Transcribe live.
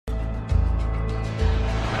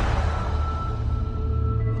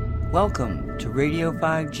Welcome to Radio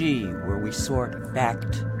 5G, where we sort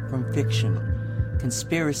fact from fiction,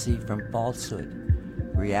 conspiracy from falsehood,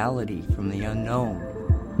 reality from the unknown.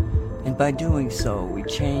 And by doing so, we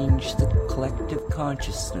change the collective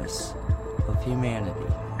consciousness of humanity.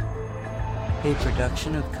 A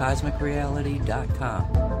production of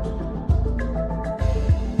CosmicReality.com.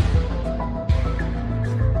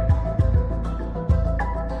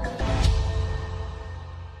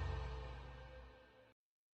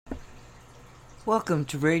 Welcome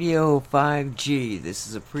to Radio 5G. This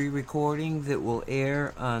is a pre-recording that will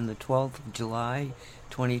air on the 12th of July,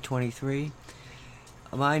 2023.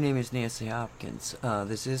 My name is Nancy Hopkins.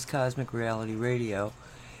 This is Cosmic Reality Radio.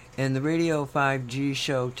 And the Radio 5G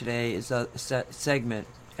show today is a segment,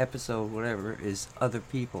 episode, whatever, is Other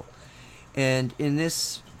People. And in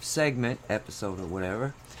this segment, episode or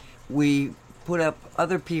whatever, we put up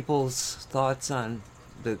other people's thoughts on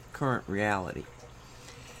the current reality.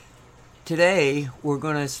 Today, we're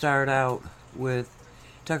going to start out with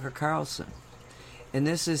Tucker Carlson. And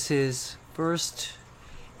this is his first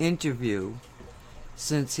interview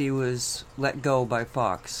since he was let go by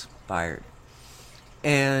Fox, fired.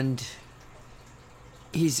 And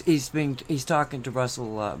he's talking to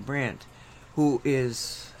Russell Brand, who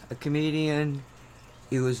is a comedian.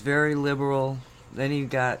 He was very liberal. Then he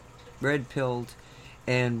got red-pilled,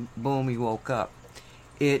 and boom, he woke up.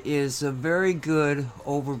 It is a very good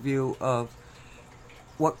overview of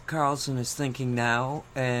what Carlson is thinking now,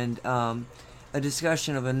 and a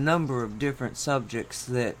discussion of a number of different subjects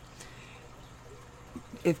that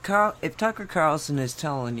if Tucker Carlson is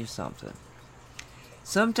telling you something,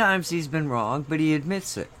 sometimes he's been wrong, but he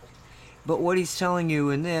admits it. But what he's telling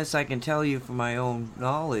you in this, I can tell you from my own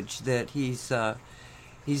knowledge that he's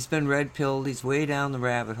been red-pilled, he's way down the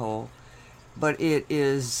rabbit hole. But it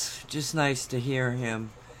is just nice to hear him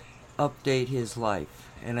update his life.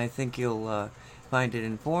 And I think you'll find it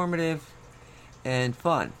informative and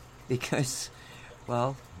fun because,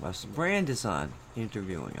 well, Russell Brand is on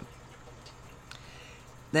interviewing him.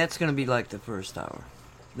 That's going to be like the first hour.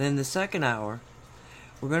 Then the second hour,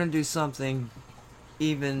 we're going to do something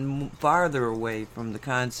even farther away from the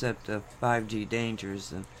concept of 5G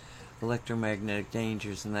dangers and electromagnetic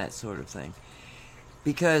dangers and that sort of thing.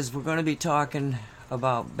 Because we're going to be talking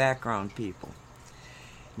about background people.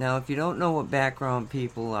 Now, if you don't know what background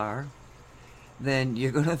people are, then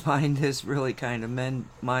you're going to find this really kind of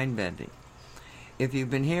mind-bending. If you've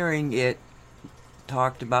been hearing it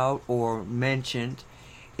talked about or mentioned,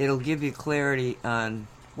 it'll give you clarity on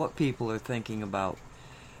what people are thinking about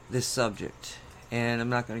this subject. And I'm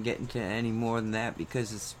not going to get into any more than that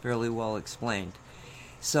because it's fairly well explained.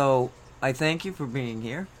 So, I thank you for being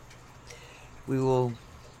here. We will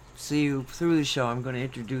see you through the show. I'm going to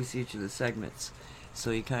introduce each of the segments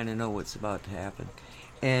so you kind of know what's about to happen.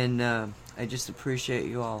 And I just appreciate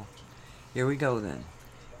you all. Here we go then.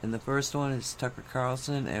 And the first one is Tucker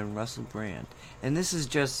Carlson and Russell Brand. And this is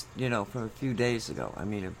just, from a few days ago. I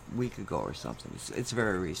mean, a week ago or something. It's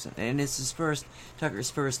very recent. And it's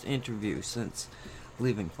Tucker's first interview since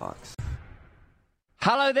leaving Fox.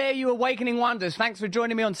 Hello there, you awakening wonders. Thanks for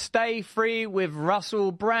joining me on Stay Free with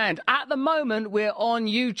Russell Brand. At the moment, we're on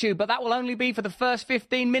YouTube, but that will only be for the first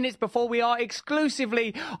 15 minutes before we are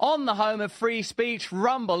exclusively on the home of free speech,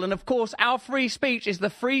 Rumble. And of course, our free speech is the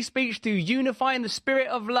free speech to unify in the spirit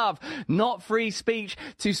of love, not free speech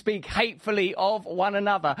to speak hatefully of one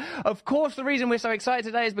another. Of course, the reason we're so excited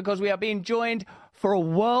today is because we are being joined for a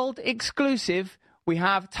world exclusive. We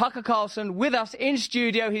have Tucker Carlson with us in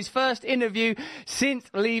studio, his first interview since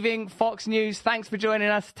leaving Fox News. Thanks for joining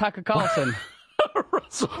us, Tucker Carlson.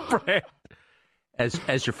 Russell Brand.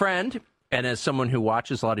 As your friend and as someone who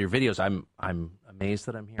watches a lot of your videos, I'm amazed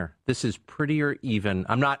that I'm here. This is prettier even.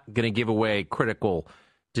 I'm not going to give away critical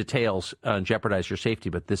details and jeopardize your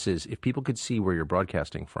safety, but this is, if people could see where you're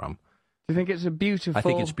broadcasting from. Do you think it's a beautiful... I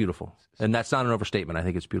think it's beautiful. And that's not an overstatement. I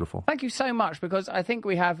think it's beautiful. Thank you so much, because I think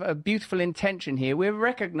we have a beautiful intention here. We're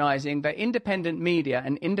recognizing that independent media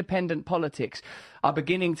and independent politics are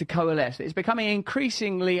beginning to coalesce. It's becoming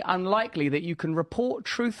increasingly unlikely that you can report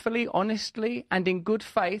truthfully, honestly, and in good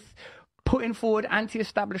faith, putting forward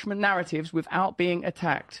anti-establishment narratives without being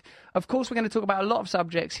attacked. Of course, we're going to talk about a lot of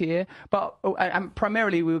subjects here, but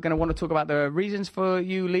primarily we're going to want to talk about the reasons for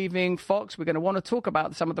you leaving Fox. We're going to want to talk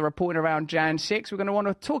about some of the reporting around Jan 6. We're going to want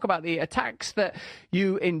to talk about the attacks that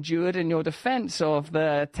you endured in your defense of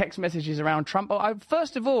the text messages around Trump.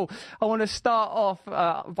 First of all, I want to start off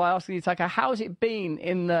by asking you, Tucker, how's it been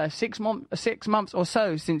in the 6 months or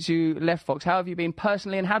so since you left Fox? How have you been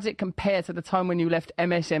personally, and how does it compare to the time when you left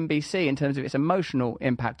MSNBC in terms of its emotional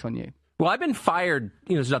impact on you? Well, I've been fired.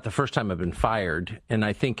 It's not the first time I've been fired. And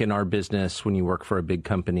I think in our business, when you work for a big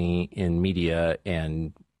company in media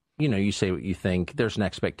and, you say what you think, there's an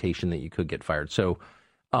expectation that you could get fired. So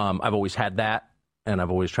I've always had that. And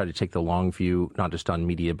I've always tried to take the long view, not just on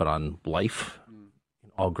media, but on life.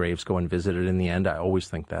 All graves go unvisited in the end. I always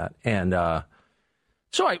think that. And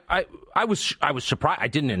so I was surprised. I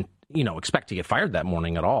didn't, expect to get fired that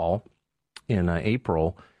morning at all in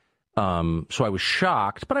April. So I was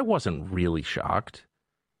shocked, but I wasn't really shocked.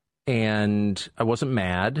 And I wasn't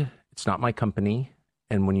mad. It's not my company.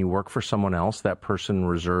 And when you work for someone else, that person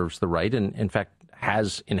reserves the right, and in fact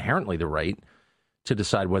has inherently the right to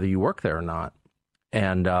decide whether you work there or not.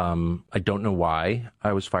 And I don't know why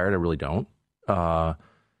I was fired. I really don't. I'm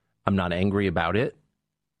not angry about it.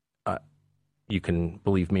 You can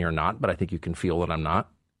believe me or not, but I think you can feel that I'm not.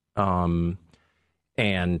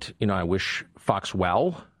 And, I wish Fox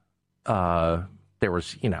well. There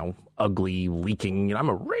was, ugly leaking, I'm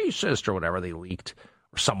a racist or whatever they leaked,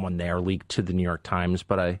 or someone there leaked to the New York Times,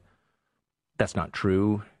 but that's not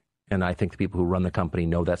true. And I think the people who run the company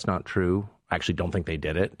know that's not true. I actually don't think they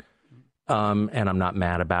did it. And I'm not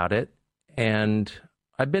mad about it. And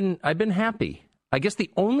I've been happy. I guess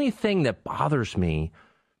the only thing that bothers me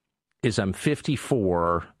is I'm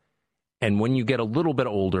 54, and when you get a little bit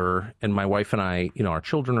older, and my wife and I, our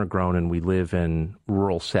children are grown, and we live in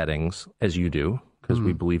rural settings, as you do, because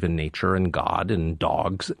we believe in nature and God and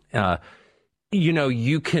dogs.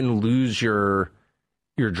 You can lose your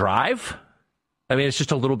drive. I mean, it's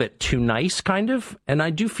just a little bit too nice, kind of. And I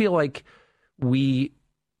do feel like we,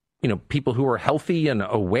 people who are healthy and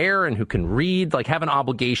aware and who can read, have an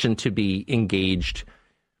obligation to be engaged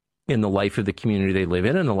in the life of the community they live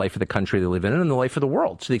in, and the life of the country they live in, and the life of the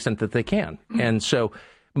world to the extent that they can. And so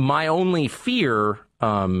my only fear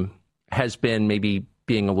has been maybe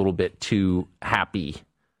being a little bit too happy.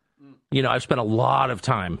 I've spent a lot of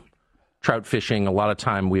time trout fishing, a lot of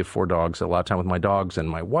time, we have 4 dogs, a lot of time with my dogs and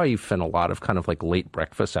my wife, and a lot of kind of late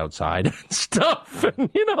breakfast outside and stuff. And,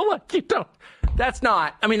 that's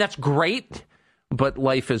not, that's great, but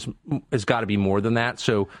life has got to be more than that.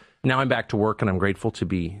 So now I'm back to work, and I'm grateful to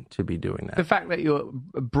be doing that. The fact that you're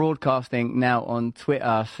broadcasting now on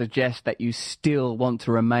Twitter suggests that you still want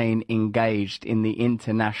to remain engaged in the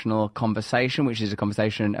international conversation, which is a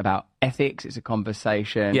conversation about ethics. It's a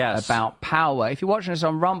conversation about power. If you're watching us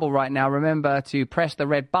on Rumble right now, remember to press the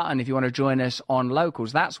red button if you want to join us on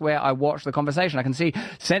Locals. That's where I watch the conversation. I can see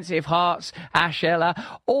Sensitive Hearts, Ash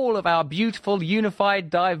Ella, all of our beautiful,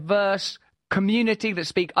 unified, diverse community that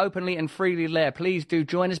speak openly and freely there. Please do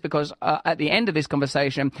join us, because at the end of this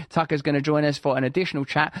conversation, Tucker's going to join us for an additional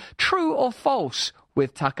chat. True or false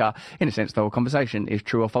with Tucker? In a sense, the whole conversation is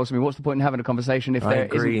true or false. What's the point in having a conversation if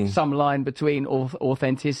there isn't some line between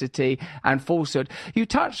authenticity and falsehood? You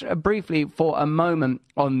touched briefly for a moment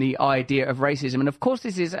on the idea of racism. And of course,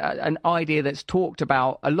 this is an idea that's talked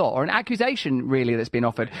about a lot, or an accusation really that's been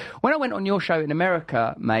offered. When I went on your show in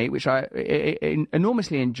America, mate, which I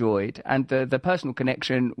enormously enjoyed, and the personal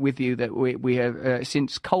connection with you that we have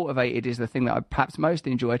since cultivated is the thing that I perhaps most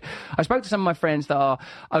enjoyed. I spoke to some of my friends that are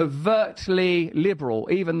overtly liberal,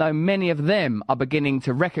 even though many of them are beginning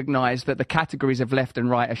to recognise that the categories of left and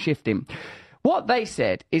right are shifting. What they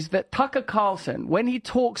said is that Tucker Carlson, when he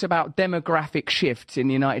talks about demographic shifts in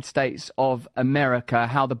the United States of America,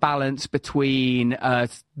 how the balance between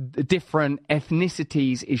different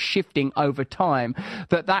ethnicities is shifting over time,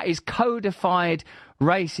 that is codified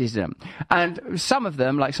racism. And some of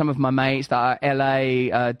them, like some of my mates that are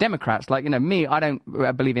LA Democrats, me, I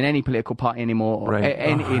don't believe in any political party anymore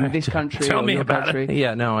in this country. Tell me about it.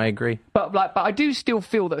 Yeah, no, I agree. But I do still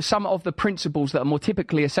feel that some of the principles that are more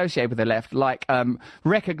typically associated with the left, like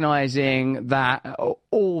recognizing that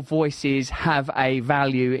all voices have a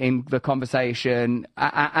value in the conversation,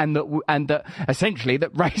 and that essentially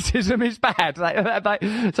that racism is bad.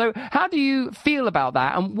 So how do you feel about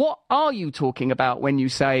that? And what are you talking about when you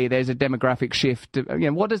say there's a demographic shift?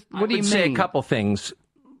 What do you mean? Say a couple things.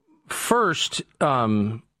 First,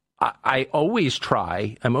 I always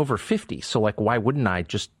try. I'm over 50, so why wouldn't I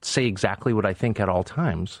just say exactly what I think at all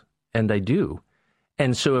times? And I do.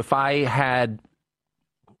 And so if I had,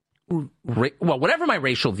 whatever my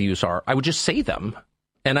racial views are, I would just say them,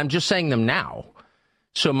 and I'm just saying them now.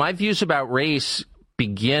 So my views about race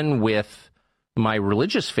begin with my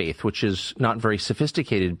religious faith, which is not very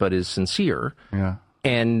sophisticated, but is sincere. Yeah.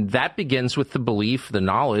 And that begins with the belief, the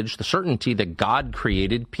knowledge, the certainty that God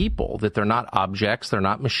created people, that they're not objects, they're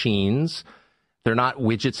not machines, they're not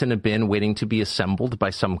widgets in a bin waiting to be assembled by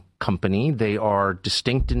some company. They are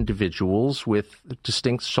distinct individuals with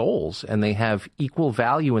distinct souls, and they have equal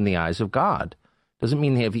value in the eyes of God. Doesn't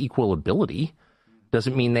mean they have equal ability.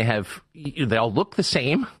 Doesn't mean they all look the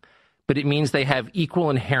same, but it means they have equal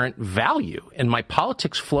inherent value. And my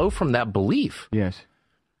politics flow from that belief. Yes.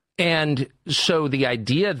 And so the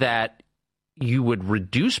idea that you would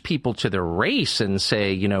reduce people to their race and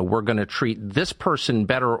say, we're going to treat this person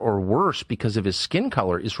better or worse because of his skin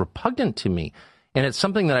color is repugnant to me. And it's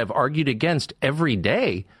something that I've argued against every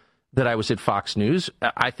day that I was at Fox News,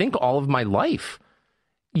 I think all of my life.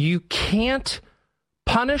 You can't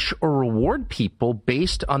punish or reward people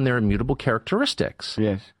based on their immutable characteristics.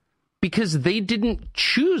 Yes. Because they didn't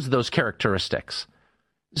choose those characteristics.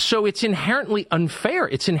 So it's inherently unfair.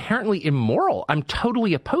 It's inherently immoral. I'm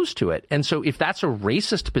totally opposed to it. And so if that's a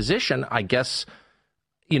racist position, I guess,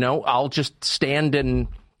 I'll just stand and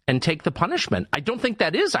take the punishment. I don't think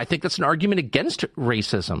that is. I think that's an argument against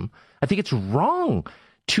racism. I think it's wrong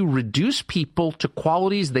to reduce people to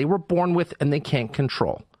qualities they were born with and they can't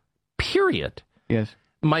control. Period. Yes.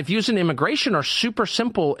 My views on immigration are super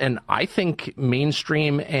simple and I think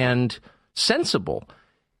mainstream and sensible.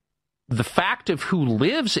 The fact of who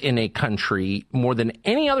lives in a country more than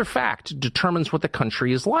any other fact determines what the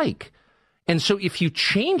country is like. And so if you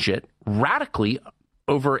change it radically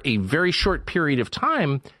over a very short period of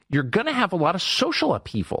time, you're going to have a lot of social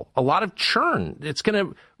upheaval, a lot of churn. It's going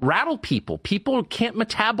to rattle people. People can't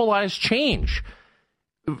metabolize change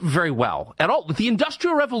very well at all. The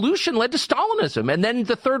Industrial Revolution led to Stalinism and then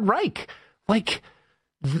the Third Reich.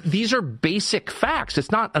 These are basic facts.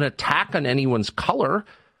 It's not an attack on anyone's color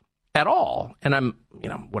at all. And I'm,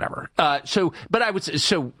 whatever. So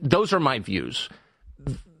those are my views.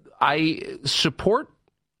 I support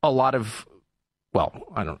a lot of,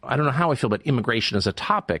 I don't know how I feel about immigration as a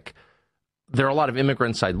topic. There are a lot of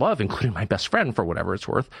immigrants I love, including my best friend, for whatever it's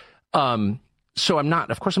worth. So I'm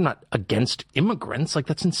not against immigrants.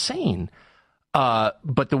 That's insane.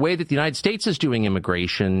 But the way that the United States is doing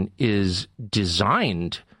immigration is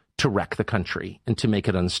designed to wreck the country and to make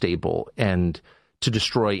it unstable and to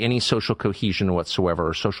destroy any social cohesion whatsoever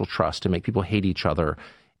or social trust, to make people hate each other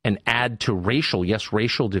and add to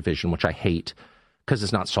racial division, which I hate because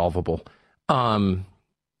it's not solvable.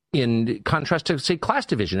 In contrast to, say, class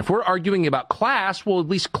division. If we're arguing about class, well, at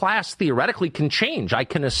least class theoretically can change. I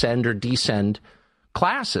can ascend or descend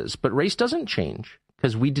classes, but race doesn't change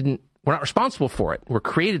because we're not responsible for it. We're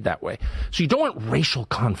created that way. So you don't want racial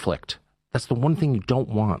conflict. That's the one thing you don't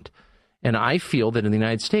want. And I feel that in the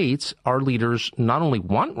United States, our leaders not only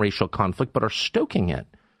want racial conflict, but are stoking it.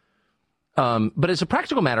 But as a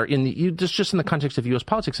practical matter, just in the context of U.S.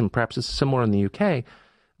 politics, and perhaps it's similar in the UK,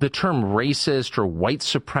 the term racist or white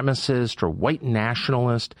supremacist or white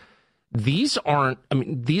nationalist, these are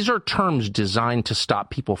terms designed to stop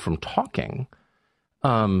people from talking.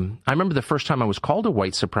 I remember the first time I was called a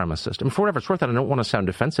white supremacist. For whatever it's worth, I don't want to sound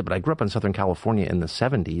offensive, but I grew up in Southern California in the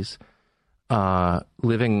 70s,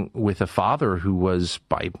 living with a father who was,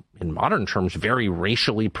 in modern terms, very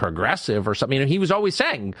racially progressive or something. He was always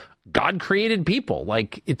saying, God created people.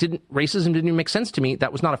 Racism didn't even make sense to me.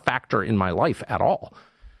 That was not a factor in my life at all.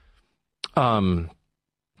 And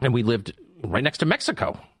we lived right next to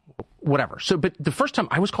Mexico, whatever. So, but the first time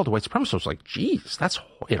I was called a white supremacist, I was like, geez,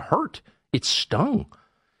 it hurt. It stung.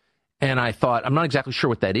 And I thought, I'm not exactly sure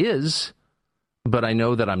what that is, but I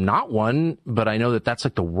know that I'm not one, but I know that that's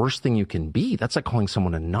the worst thing you can be. That's like calling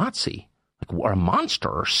someone a Nazi, or a monster,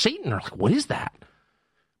 or Satan, or what is that?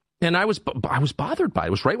 And I was bothered by it.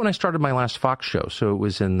 It was right when I started my last Fox show. So it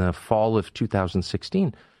was in the fall of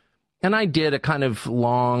 2016. And I did a kind of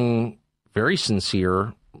long, very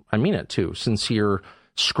sincere, I mean it too, sincere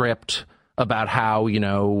script about how,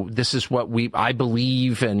 this is what I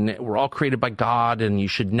believe, and we're all created by God, and you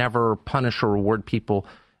should never punish or reward people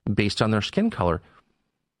based on their skin color.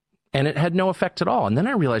 And it had no effect at all. And then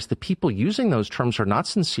I realized the people using those terms are not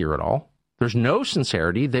sincere at all. There's no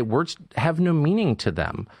sincerity. The words have no meaning to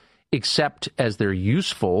them, except as they're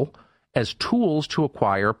useful as tools to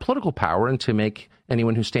acquire political power and to make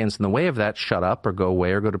anyone who stands in the way of that shut up or go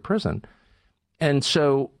away or go to prison. And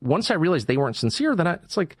so once I realized they weren't sincere, then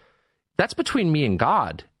it's like, that's between me and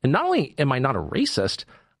God. And not only am I not a racist,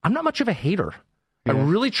 I'm not much of a hater. Yeah. I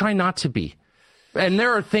really try not to be. And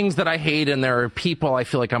there are things that I hate, and there are people I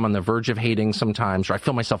feel like I'm on the verge of hating sometimes, or I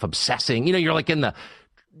feel myself obsessing. You're like in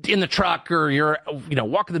the truck, or you're,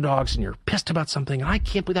 walking the dogs and you're pissed about something, and I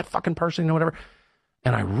can't believe that fucking person, whatever.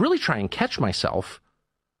 And I really try and catch myself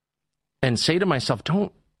and say to myself,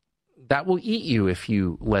 that will eat you if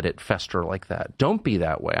you let it fester like that. Don't be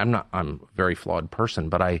that way. I'm a very flawed person,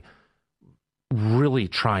 but I really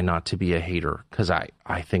try not to be a hater because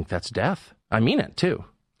I think that's death. I mean it too.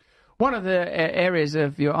 One of the areas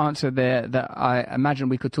of your answer there that I imagine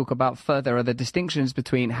we could talk about further are the distinctions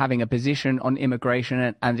between having a position on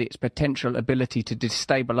immigration and its potential ability to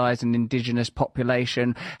destabilize an indigenous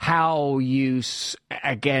population, how you,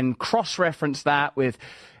 again, cross-reference that with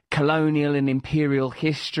colonial and imperial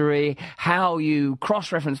history, how you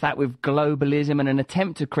cross-reference that with globalism and an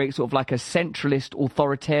attempt to create sort of like a centralist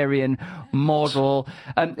authoritarian model.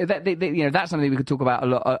 That's something we could talk about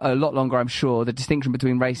a lot longer, I'm sure, the distinction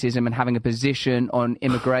between racism and having a position on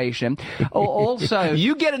immigration. Also,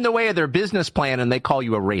 you get in the way of their business plan and they call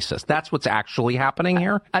you a racist. That's what's actually happening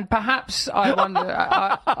here. And perhaps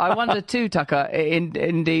I wonder too, Tucker,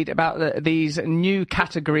 indeed, about these new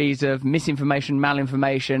categories of misinformation,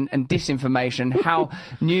 malinformation, and disinformation, how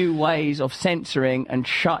new ways of censoring and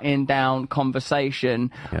shutting down conversation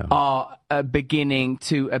are beginning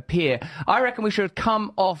to appear. I reckon we should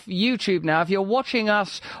come off YouTube now. If you're watching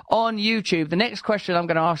us on YouTube, the next question I'm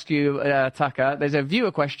going to ask you, Tucker, there's a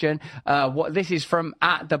viewer question. This is from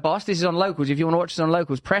 @TheBoss. This is on Locals. If you want to watch us on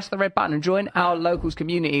Locals, press the red button and join our Locals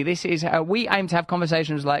community. This is how we aim to have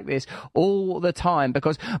conversations like this all the time,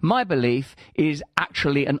 because my belief is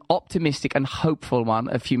actually an optimistic and hopeful one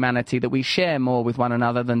of humanity, that we share more with one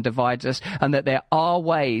another than divides us, and that there are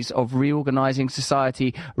ways of reorganizing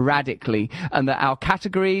society radically, and that our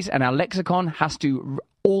categories and our lexicon has to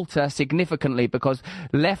alter significantly, because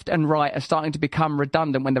left and right are starting to become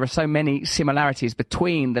redundant when there are so many similarities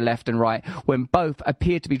between the left and right, when both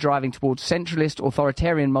appear to be driving towards centralist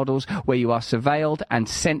authoritarian models where you are surveilled and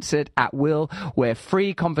censored at will, where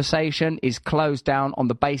free conversation is closed down on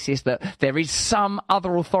the basis that there is some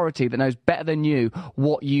other authority that knows better than you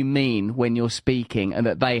what you mean when you're speaking, and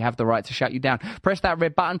that they have the right to shut you down. Press that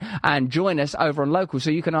red button and join us over on Local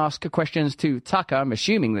so you can ask questions to Tucker. I'm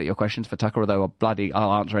assuming that your questions for Tucker, although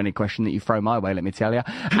I'll answer any question that you throw my way, let me tell you.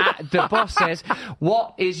 The boss says,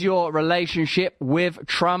 what is your relationship with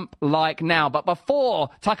Trump like now? But before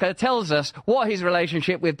Tucker tells us what his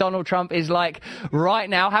relationship with Donald Trump is like right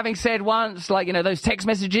now, having said once, those text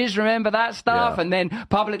messages, remember that stuff? Yeah. And then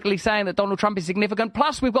publicly saying that Donald Trump is significant.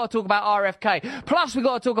 Plus, we've got to talk about RFK. Plus, we've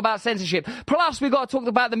got to talk about censorship. Plus, we've got to talk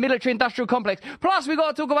about the military-industrial complex. Plus, we've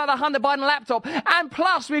got to talk about the Hunter Biden laptop. And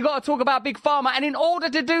plus, we've got to talk about Big Pharma. And in order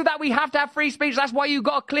to do that, we have to have free speech. That's why you've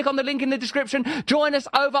got to click on the link in the description. Join us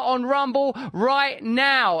over on Rumble right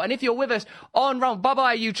now. And if you're with us on Rumble,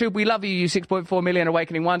 bye-bye YouTube. We love you, you 6.4 million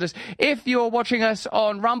awakening wonders. If you're watching us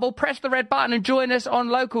on Rumble, press the red button and join us on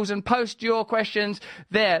Locals and post your questions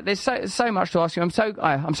there. There's so much to ask you. I'm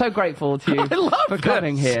so grateful to you for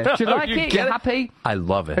coming here. Do you like it? You happy? I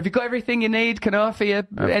love it. Have you got everything you need? Can I offer you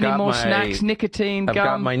any more snacks, nicotine, gum? I've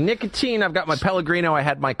got my nicotine. I've got my Pellegrino. I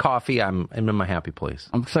had my coffee. I'm in my happy place.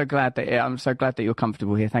 I'm so glad that you're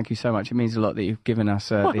comfortable here. Thank you so much. It means a lot that you've given us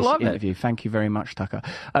this interview. Thank you very much, Tucker.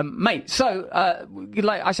 Mate, so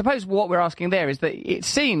I suppose what we're asking there is that it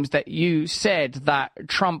seems that you said that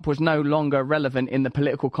Trump was no longer relevant in the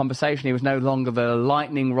political conversation. He was no longer the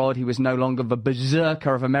lightning rod. He was no longer the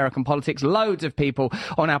berserker of American politics. Loads of people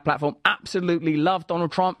on our platform absolutely love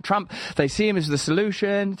Donald Trump. They see him as the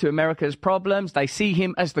solution to America's problems. They see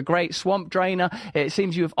him as the great swamp drainer. It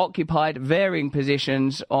seems you have occupied varying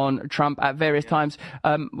positions on Trump at various times.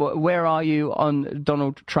 Where are you on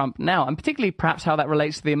Donald Trump now? And particularly perhaps how that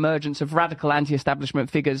relates to the emergence of radical anti-establishment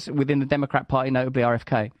figures within the Democrat Party, notably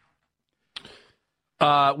RFK.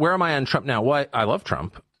 Where am I on Trump now? Well, I love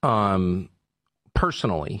Trump.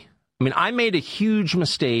 Personally, I mean, I made a huge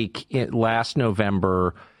mistake last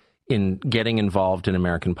November in getting involved in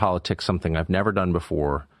American politics, something I've never done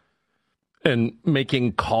before, and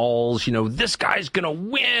making calls, this guy's going to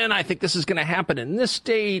win. I think this is going to happen in this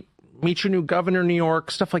state. Meet your new governor, New York,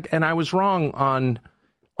 stuff like that. And I was wrong on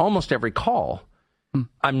almost every call.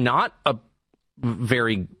 I'm not a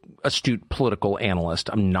very astute political analyst.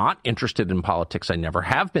 I'm not interested in politics. I never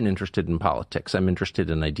have been interested in politics. I'm interested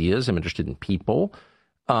in ideas. I'm interested in people.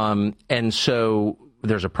 And so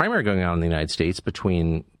there's a primary going on in the United States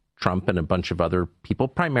between Trump and a bunch of other people,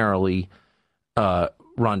 primarily Ron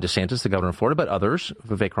DeSantis, the governor of Florida, but others,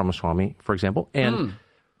 Vivek Ramaswamy, for example. And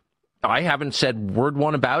I haven't said word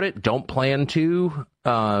one about it. Don't plan to.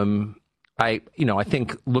 I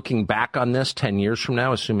think looking back on this 10 years from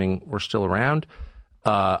now, assuming we're still around,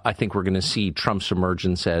 I think we're going to see Trump's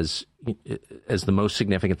emergence as the most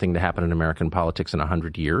significant thing to happen in American politics in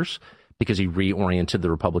 100 years, because he reoriented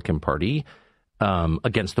the Republican Party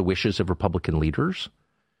against the wishes of Republican leaders.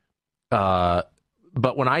 But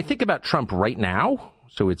when I think about Trump right now,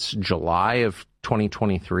 so it's July of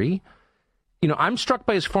 2023, I'm struck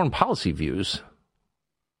by his foreign policy views.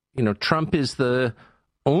 Trump is the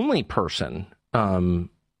only person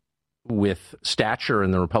with stature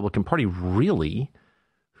in the Republican Party, really,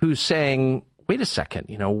 who's saying, wait a second,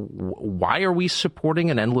 why are we supporting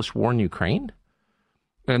an endless war in Ukraine?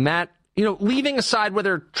 And that, leaving aside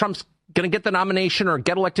whether Trump's going to get the nomination or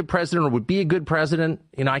get elected president or would be a good president,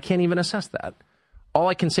 I can't even assess that. All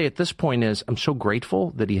I can say at this point is I'm so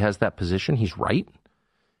grateful that he has that position. He's right.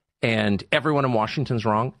 And everyone in Washington's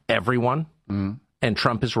wrong. Everyone. And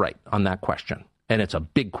Trump is right on that question. And it's a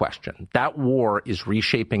big question. That war is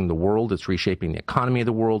reshaping the world. It's reshaping the economy of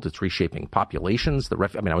the world. It's reshaping populations.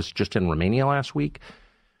 I was just in Romania last week,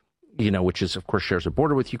 which is, of course, shares a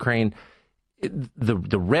border with Ukraine.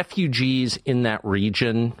 The refugees in that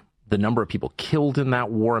region, the number of people killed in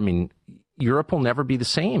that war, Europe will never be the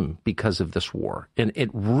same because of this war. And it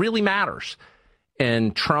really matters.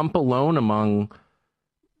 And Trump alone among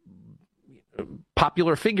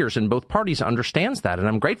popular figures in both parties understands that, and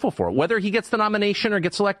I'm grateful for it. Whether he gets the nomination or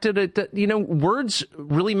gets elected, words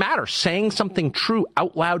really matter. Saying something true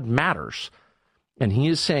out loud matters. And he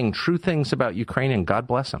is saying true things about Ukraine, and God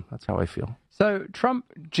bless him. That's how I feel. So Trump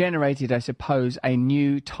generated, I suppose, a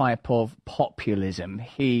new type of populism.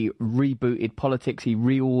 He rebooted politics. He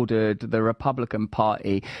reordered the Republican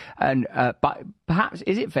Party. And but perhaps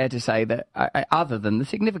is it fair to say that, other than the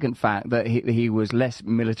significant fact that he was less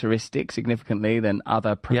militaristic significantly than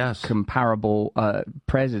other comparable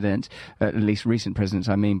presidents, at least recent presidents,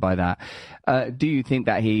 I mean by that, do you think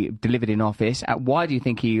that he delivered in office? Why do you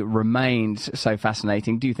think he remains so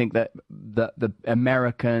fascinating? Do you think that the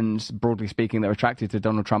Americans, broadly speaking, that are attracted to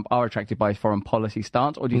Donald Trump are attracted by his foreign policy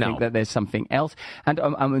stance, or do you think that there's something else? And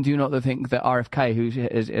do you not think that RFK, who's,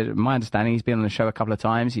 my understanding, he's been on the show a couple of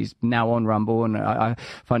times, he's now on Rumble, and I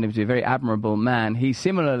find him to be a very admirable man. He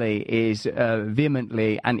similarly is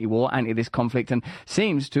vehemently anti-war, anti this conflict, and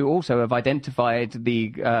seems to also have identified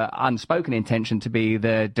the unspoken intention to be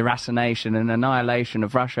the deracination and annihilation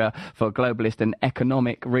of Russia for globalist and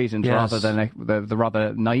economic reasons, rather than the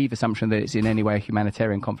rather naive assumption that it's in any way a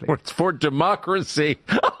humanitarian conflict. It's for democracy.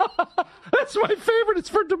 That's my favorite. It's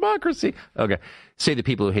for democracy. Okay. Say the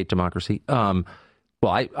people who hate democracy. Well,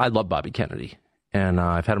 I love Bobby Kennedy, and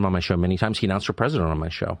I've had him on my show many times. He announced for president on my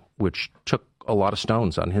show, which took a lot of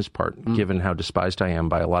stones on his part, given how despised I am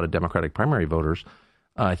by a lot of Democratic primary voters.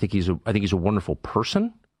 I think he's a wonderful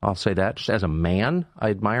person. I'll say that. Just as a man, I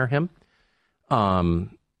admire him.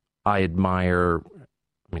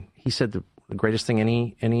 He said the greatest thing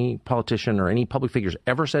any politician or any public figure's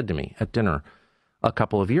ever said to me at dinner a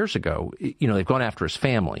couple of years ago. They've gone after his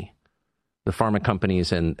family. The pharma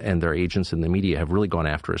companies and their agents in the media have really gone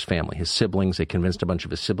after his family, his siblings. They convinced a bunch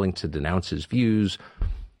of his siblings to denounce his views.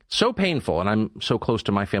 So painful. And I'm so close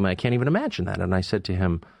to my family, I can't even imagine that. And I said to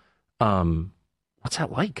him, what's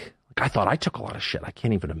that like? I thought I took a lot of shit. I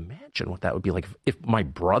can't even imagine what that would be like. If my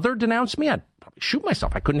brother denounced me, I'd probably shoot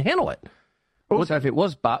myself. I couldn't handle it. Also, if it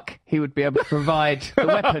was Buck, he would be able to provide the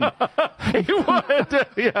weapon. He would.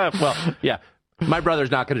 Yeah. Well, yeah. My brother's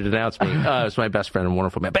not going to denounce me. It's my best friend and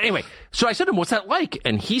wonderful man. But anyway, so I said to him, what's that like?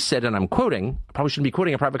 And he said, and I'm quoting, I probably shouldn't be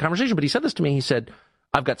quoting a private conversation, but he said this to me. He said,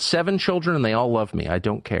 I've got 7 children and they all love me. I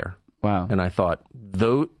don't care. Wow. And I thought,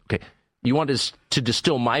 okay, you want to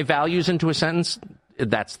distill my values into a sentence?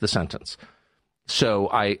 That's the sentence. So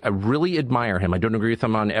I really admire him. I don't agree with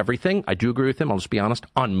him on everything. I do agree with him, I'll just be honest,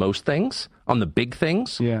 on most things, on the big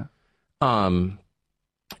things. Yeah.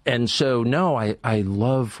 And so, no, I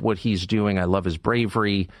love what he's doing. I love his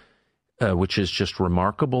bravery, which is just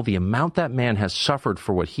remarkable. The amount that man has suffered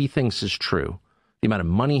for what he thinks is true, the amount of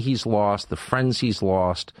money he's lost, the friends he's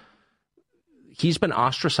lost. He's been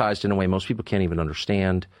ostracized in a way most people can't even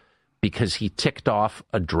understand because he ticked off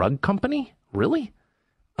a drug company. Really?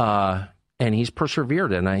 And he's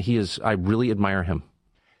persevered, and I really admire him.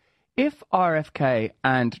 If RFK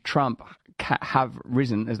and Trump have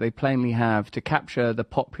risen, as they plainly have, to capture the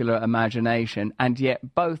popular imagination, and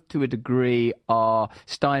yet both to a degree are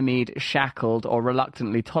stymied, shackled, or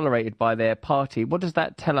reluctantly tolerated by their party, what does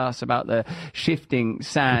that tell us about the shifting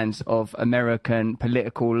sands of American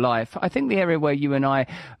political life? I think the area where you and I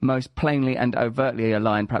most plainly and overtly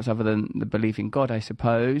align, perhaps other than the belief in God, I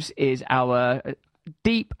suppose, is our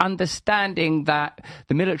deep understanding that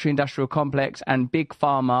the military-industrial complex and big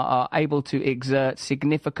pharma are able to exert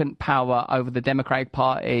significant power over the Democratic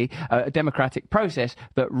Party, a democratic process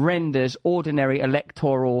that renders ordinary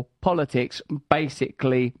electoral politics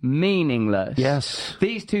basically meaningless. Yes.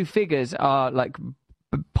 These two figures are like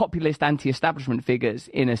populist anti-establishment figures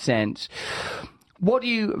in a sense. What do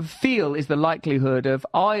you feel is the likelihood of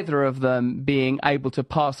either of them being able to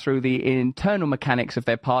pass through the internal mechanics of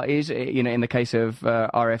their parties, in the case of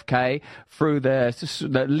RFK, through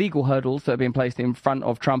the legal hurdles that are being placed in front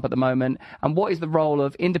of Trump at the moment? And what is the role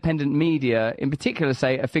of independent media, in particular,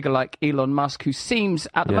 say, a figure like Elon Musk, who seems,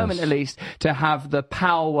 at the moment at least, to have the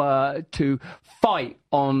power to fight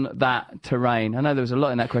on that terrain? I know there was a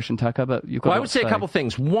lot in that question, Tucker, but you've got Well, I would say a couple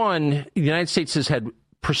things. One, the United States has had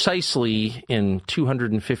precisely in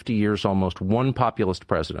 250 years almost one populist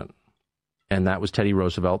president, and that was Teddy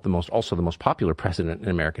Roosevelt, also the most popular president in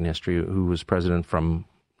American history, who was president from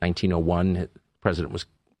 1901. President was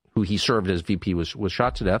who he served as VP was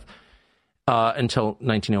shot to death until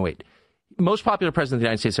 1908. Most popular president the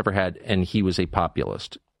United States ever had, and he was a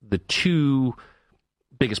populist. The two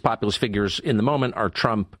biggest populist figures in the moment are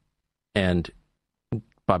Trump and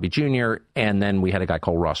Bobby Jr., and then we had a guy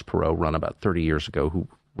called Ross Perot run about 30 years ago who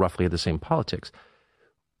roughly had the same politics.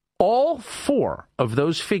 All four of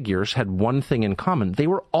those figures had one thing in common. They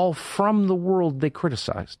were all from the world they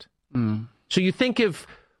criticized. So you think of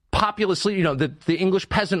populist, the English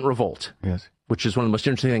peasant revolt, yes, which is one of the most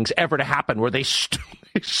interesting things ever to happen, where they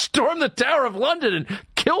stormed the Tower of London and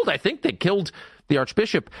killed the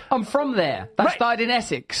Archbishop. I'm from there. That's right. Died in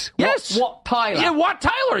Essex. Yes. Wat Tyler. Yeah, Wat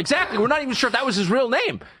Tyler, exactly. We're not even sure if that was his real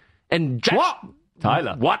name. And Wat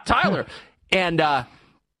Tyler. And,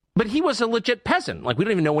 but he was a legit peasant. Like, we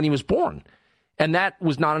don't even know when he was born. And that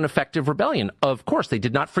was not an effective rebellion. Of course, they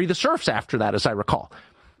did not free the serfs after that, as I recall.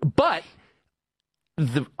 But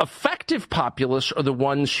the effective populists are the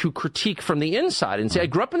ones who critique from the inside and say, I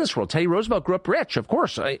grew up in this world. Teddy Roosevelt grew up rich, of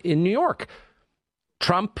course, in New York.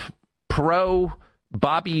 Trump, Perot,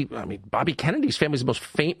 Bobby Kennedy's family is one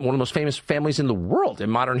of the most famous families in the world in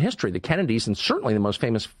modern history, the Kennedys, and certainly the most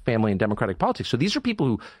famous family in Democratic politics. So these are people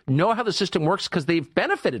who know how the system works because they've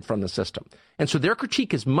benefited from the system. And so their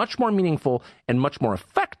critique is much more meaningful and much more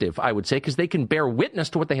effective, I would say, because they can bear witness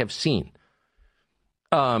to what they have seen.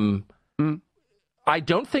 I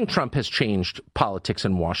don't think Trump has changed politics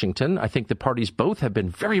in Washington. I think the parties both have been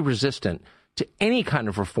very resistant to any kind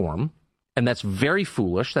of reform, and that's very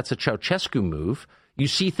foolish. That's a Ceausescu move. You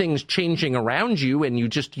see things changing around you, and you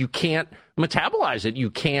can't metabolize it. You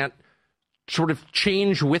can't sort of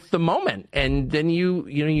change with the moment, and then you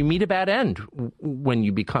meet a bad end when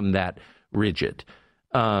you become that rigid.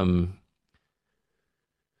 I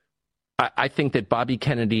think that Bobby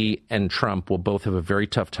Kennedy and Trump will both have a very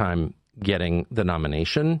tough time getting the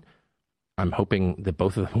nomination. I'm hoping that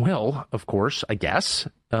both of them will, of course, I guess.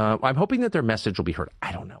 I'm hoping that their message will be heard.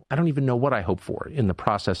 I don't know. I don't even know what I hope for in the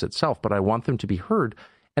process itself, but I want them to be heard.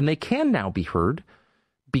 And they can now be heard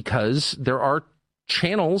because there are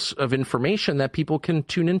channels of information that people can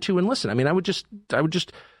tune into and listen. I mean, I would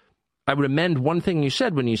amend one thing you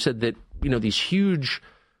said when you said that, these huge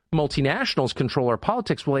multinationals control our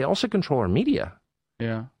politics. Well, they also control our media.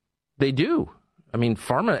 Yeah. They do. I mean,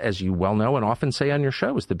 pharma, as you well know and often say on your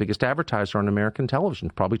show, is the biggest advertiser on American television.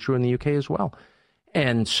 Probably true in the UK as well.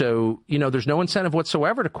 And so, there's no incentive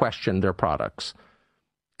whatsoever to question their products.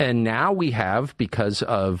 And now we have, because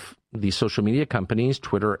of the social media companies,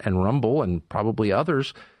 Twitter and Rumble and probably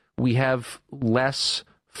others, we have less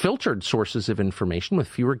filtered sources of information with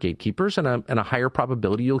fewer gatekeepers and a higher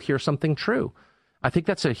probability you'll hear something true. I think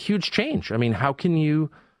that's a huge change. I mean, how can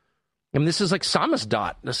you... this is like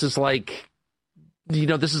samizdat. This is like...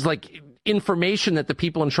 this is like information that the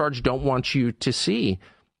people in charge don't want you to see.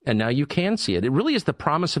 And now you can see it. It really is the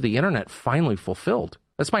promise of the internet finally fulfilled.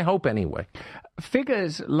 That's my hope anyway.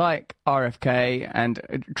 Figures like RFK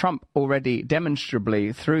and Trump already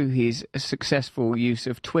demonstrably through his successful use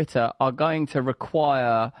of Twitter are going to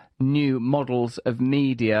require new models of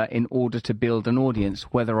media in order to build an audience,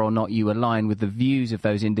 whether or not you align with the views of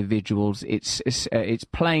those individuals. It's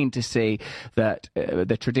plain to see that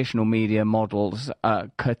the traditional media models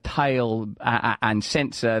curtail and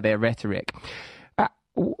censor their rhetoric.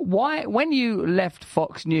 Why, when you left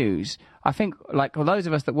Fox News, I think, like, those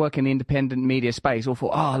of us that work in the independent media space all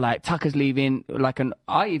thought, Tucker's leaving,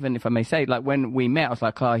 I even, if I may say, when we met, I was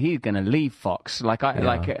like, he's going to leave Fox.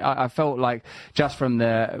 I felt like just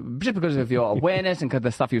because of your awareness and because of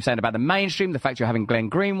the stuff you were saying about the mainstream, the fact you're having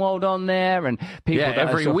Glenn Greenwald on there and people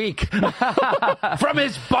every week from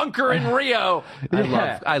his bunker in Rio.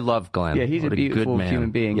 I love Glenn. Yeah, he's a beautiful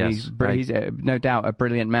human being. Yes, he's no doubt a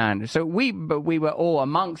brilliant man. So we were all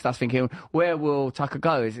amongst us thinking, where will Tucker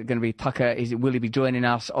go? Is it going to be Tucker? Will he be joining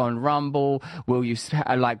us on Rumble? Will you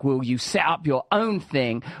set up your own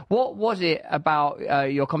thing? What was it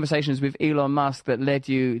about your conversations with Elon Musk that led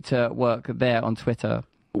you to work there on Twitter?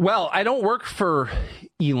 Well, I don't work for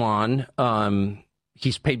Elon.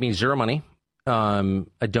 He's paid me zero money.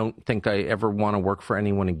 I don't think I ever want to work for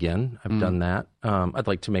anyone again. I've done that. I'd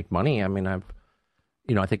like to make money. I mean,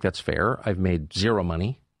 I think that's fair. I've made zero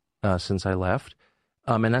money since I left,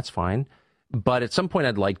 and that's fine. But at some point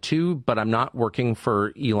I'd like to, but I'm not working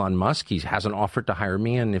for Elon Musk. He hasn't offered to hire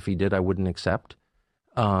me, and if he did, I wouldn't accept.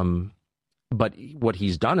 But what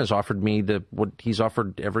he's done is offered me what he's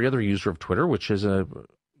offered every other user of Twitter, which is a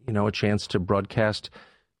chance to broadcast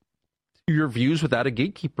your views without a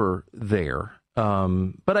gatekeeper there.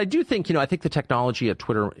 But I do think, I think the technology at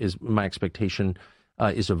Twitter is, my expectation,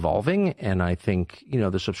 is evolving, and I think,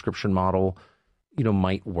 the subscription model,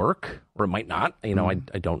 might work or it might not.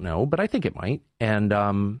 I don't know, but I think it might, and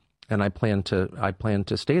I plan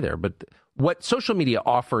to stay there. But what social media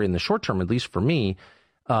offer in the short term, at least for me,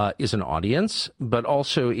 is an audience, but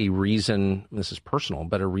also a reason. This is personal,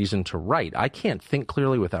 but a reason to write. I can't think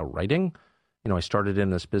clearly without writing. I started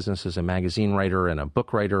in this business as a magazine writer and a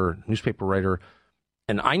book writer, newspaper writer,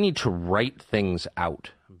 and I need to write things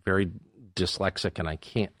out. I'm very dyslexic, and I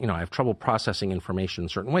can't, I have trouble processing information in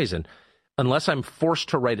certain ways. And unless I'm forced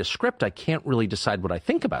to write a script, I can't really decide what I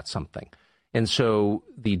think about something. And so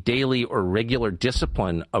the daily or regular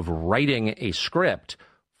discipline of writing a script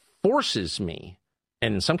forces me,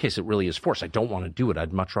 and in some cases it really is forced. I don't want to do it.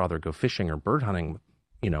 I'd much rather go fishing or bird hunting.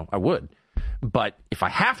 I would. But if I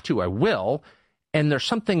have to, I will. And there's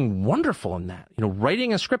something wonderful in that.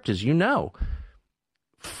 Writing a script, as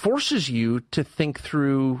forces you to think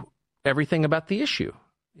through everything about the issue,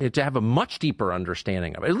 to have a much deeper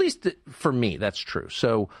understanding of it. At least for me, that's true.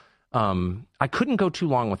 So I couldn't go too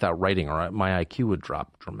long without writing, or my IQ would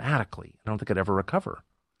drop dramatically. I don't think I'd ever recover.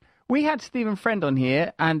 We had Stephen Friend on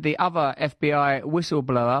here and the other FBI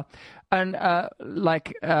whistleblower, and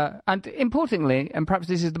and importantly, and perhaps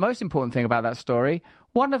this is the most important thing about that story,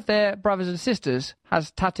 one of their brothers and sisters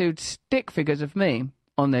has tattooed stick figures of me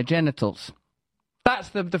on their genitals. That's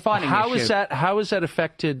the defining issue. How has that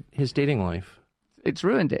affected his dating life? It's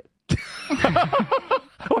ruined it.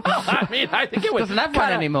 Well, I think it would doesn't have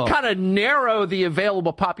one anymore. Kind of narrow the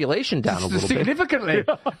available population down a little significantly.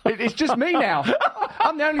 It's just me now.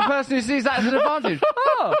 I'm the only person who sees that as an advantage.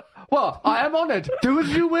 Oh, well, I am honoured. Do as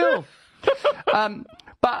you will.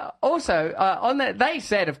 But also, they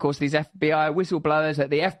said, of course, these FBI whistleblowers,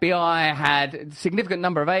 that the FBI had a significant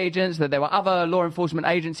number of agents, that there were other law enforcement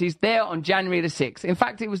agencies there on January the 6th. In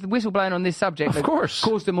fact, it was the whistleblowing on this subject that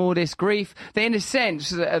caused them all this grief. That in a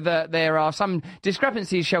sense, that there are some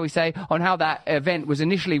discrepancies, shall we say, on how that event was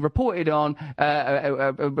initially reported on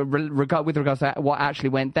with regards to what actually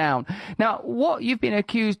went down. Now, what you've been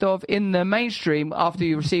accused of in the mainstream after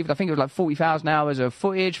you received, I think it was like 40,000 hours of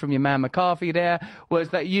footage from your man McCarthy there,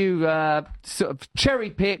 was that you sort of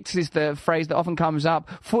cherry-picked, is the phrase that often comes up,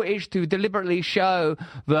 footage to deliberately show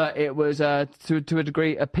that it was, to a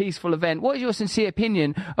degree, a peaceful event. What is your sincere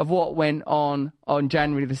opinion of what went on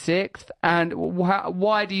January the 6th? And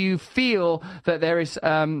why do you feel that there is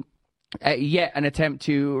yet an attempt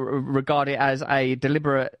to regard it as a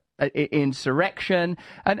deliberate insurrection?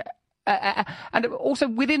 And also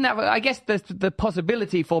within that, I guess the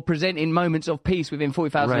possibility for presenting moments of peace within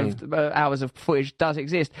 40,000 hours of footage does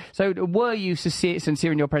exist. So were you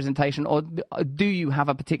sincere in your presentation, or do you have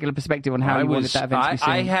a particular perspective on how you wanted that event to be seen?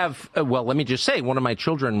 I have, let me just say, one of my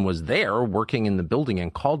children was there working in the building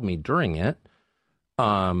and called me during it,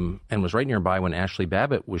 and was right nearby when Ashley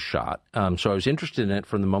Babbitt was shot. So I was interested in it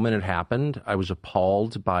from the moment it happened. I was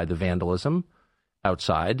appalled by the vandalism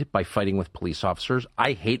outside, by fighting with police officers.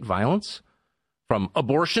 I hate violence, from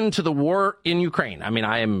abortion to the war in Ukraine. I mean,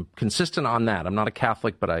 I am consistent on that. I'm not a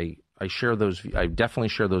Catholic, but I share those. I definitely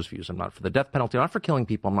share those views. I'm not for the death penalty. I'm not for killing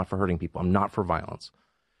people. I'm not for hurting people. I'm not for violence.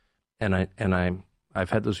 And I've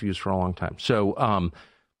had those views for a long time. So,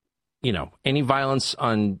 any violence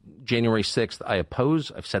on January 6th, I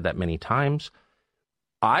oppose. I've said that many times.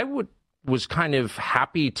 Was kind of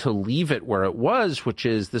happy to leave it where it was, which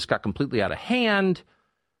is this got completely out of hand.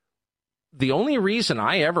 The only reason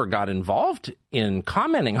I ever got involved in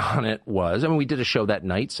commenting on it was, we did a show that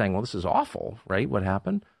night saying, well, this is awful, right? What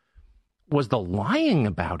happened? Was the lying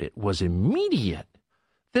about it was immediate.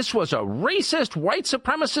 This was a racist, white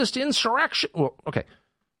supremacist insurrection. Well, okay.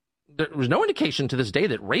 There was no indication to this day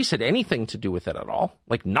that race had anything to do with it at all.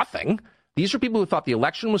 Like nothing. These are people who thought the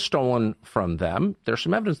election was stolen from them. There's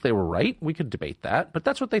some evidence they were right. We could debate that, but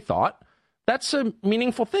that's what they thought. That's a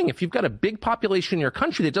meaningful thing. If you've got a big population in your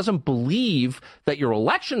country that doesn't believe that your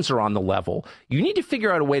elections are on the level, you need to figure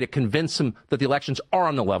out a way to convince them that the elections are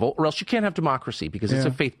on the level, or else you can't have democracy, because it's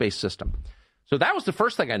a faith-based system. So that was the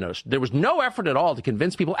first thing I noticed. There was no effort at all to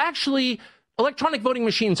convince people, actually, electronic voting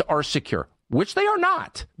machines are secure, which they are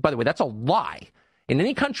not. By the way, that's a lie. And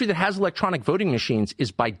any country that has electronic voting machines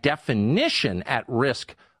is by definition at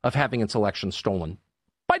risk of having its elections stolen.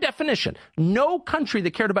 By definition. No country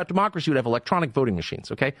that cared about democracy would have electronic voting machines,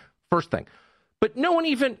 okay? First thing. But no one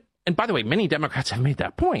even, and by the way, many Democrats have made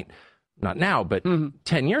that point. Not now, but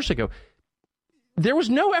 10 years ago. There was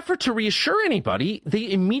no effort to reassure anybody. They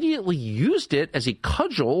immediately used it as a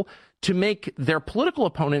cudgel to make their political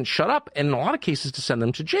opponents shut up, and in a lot of cases to send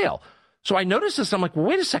them to jail. So I noticed this, and I'm like, well,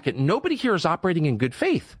 wait a second. Nobody here is operating in good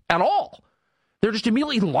faith at all. They're just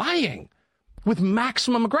immediately lying with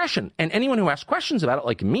maximum aggression. And anyone who asks questions about it,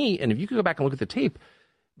 like me, and if you could go back and look at the tape,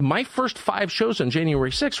 my first 5 shows on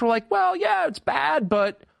January 6th were like, well, yeah, it's bad,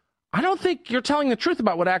 but I don't think you're telling the truth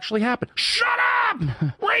about what actually happened. Shut up!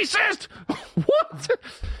 Racist! What?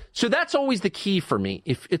 So that's always the key for me.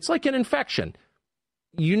 If it's like an infection,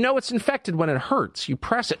 you know it's infected when it hurts. You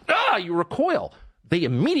press it. You recoil. They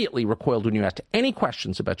immediately recoiled when you asked any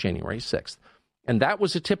questions about January 6th. And that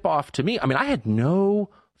was a tip-off to me. I mean, I had no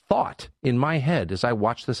thought in my head as I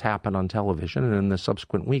watched this happen on television and in the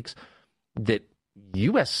subsequent weeks that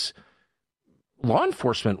U.S. law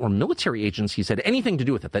enforcement or military agencies had anything to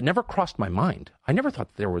do with it. That never crossed my mind. I never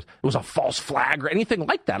thought it was a false flag or anything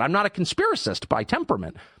like that. I'm not a conspiracist by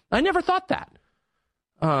temperament. I never thought that.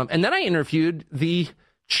 And then I interviewed the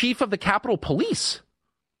chief of the Capitol Police,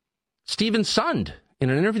 Stephen Sund, in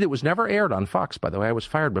an interview that was never aired on Fox, by the way. I was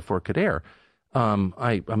fired before it could air. I'm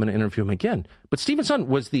going to interview him again. But Stephen Sund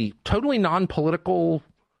was the totally non-political,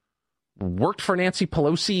 worked for Nancy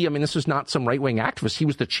Pelosi. I mean, this was not some right-wing activist. He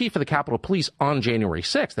was the chief of the Capitol Police on January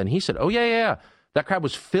 6th. And he said, oh, yeah. That crowd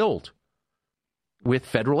was filled with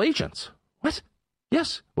federal agents. What?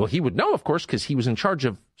 Yes. Well, he would know, of course, because he was in charge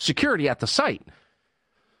of security at the site.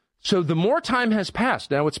 So the more time has passed,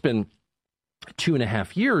 now it's been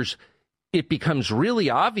 2.5 years, it becomes really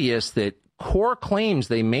obvious that core claims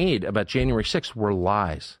they made about January 6th were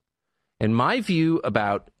lies. And my view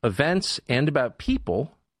about events and about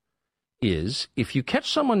people is if you catch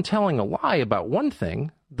someone telling a lie about one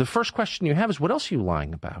thing, the first question you have is, what else are you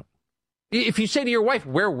lying about? If you say to your wife,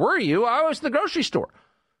 where were you? I was at the grocery store.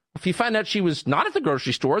 If you find out she was not at the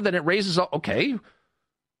grocery store, then it raises, okay,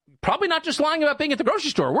 probably not just lying about being at the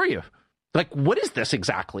grocery store, were you? Like, what is this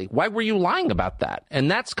exactly? Why were you lying about that? And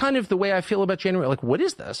that's kind of the way I feel about January. Like, what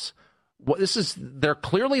is this? They're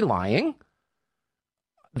clearly lying.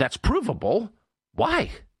 That's provable.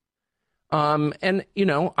 Why? And, you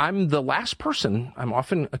know, I'm the last person. I'm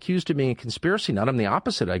often accused of being a conspiracy nut. I'm the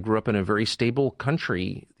opposite. I grew up in a very stable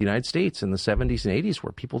country, the United States, in the 70s and 80s,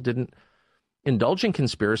 where people didn't indulge in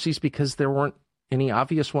conspiracies because there weren't any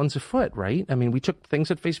obvious ones afoot, right? I mean, we took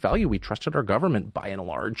things at face value. We trusted our government by and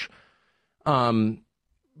large.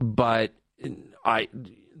 But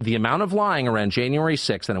the amount of lying around January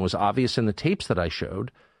 6th, and it was obvious in the tapes that I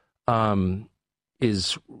showed,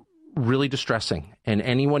 is really distressing. And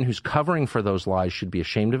anyone who's covering for those lies should be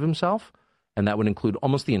ashamed of himself. And that would include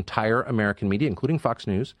almost the entire American media, including Fox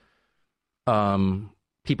News.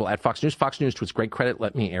 People at Fox News. Fox News, to its great credit,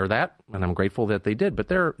 let me air that, and I'm grateful that they did. But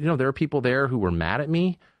there are people there who were mad at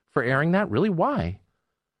me for airing that. Really, why?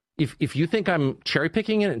 If you think I'm cherry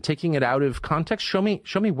picking it and taking it out of context, show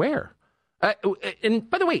me where. And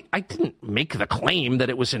by the way, I didn't make the claim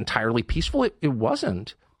that it was entirely peaceful. It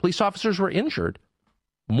wasn't. Police officers were injured.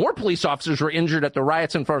 More police officers were injured at the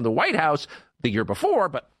riots in front of the White House the year before,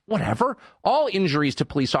 but whatever. All injuries to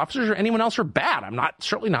police officers or anyone else are bad. I'm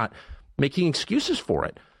certainly not making excuses for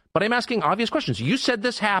it. But I'm asking obvious questions. You said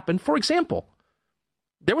this happened. For example,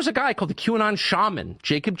 there was a guy called the QAnon shaman,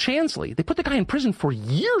 Jacob Chansley. They put the guy in prison for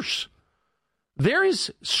years. There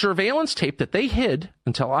is surveillance tape that they hid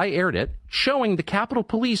until I aired it, showing the Capitol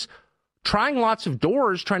Police trying lots of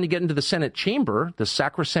doors, trying to get into the Senate chamber, the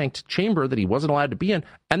sacrosanct chamber that he wasn't allowed to be in,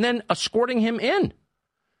 and then escorting him in.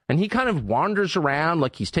 And he kind of wanders around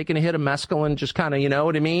like he's taking a hit of mescaline, just kind of, you know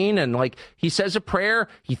what I mean? And like he says a prayer,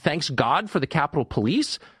 he thanks God for the Capitol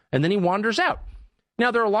Police, and then he wanders out.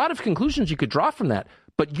 Now, there are a lot of conclusions you could draw from that,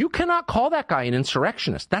 but you cannot call that guy an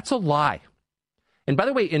insurrectionist. That's a lie. And by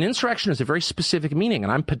the way, an insurrection is a very specific meaning,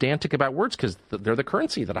 and I'm pedantic about words because they're the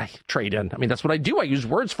currency that I trade in. I mean, that's what I do. I use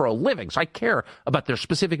words for a living, so I care about their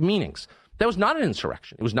specific meanings. That was not an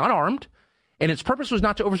insurrection. It was not armed, and its purpose was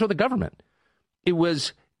not to overthrow the government. It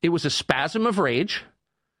was a spasm of rage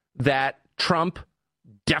that Trump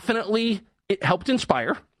definitely helped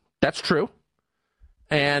inspire. That's true.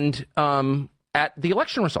 And at the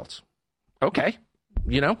election results. Okay.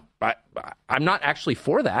 You know, I'm not actually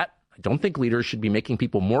for that. I don't think leaders should be making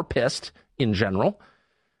people more pissed in general.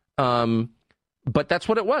 But that's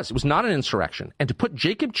what it was. It was not an insurrection. And to put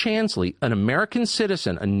Jacob Chansley, an American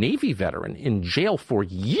citizen, a Navy veteran, in jail for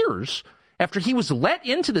years after he was let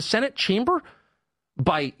into the Senate chamber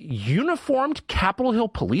by uniformed Capitol Hill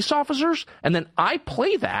police officers, and then I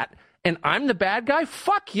play that, and I'm the bad guy?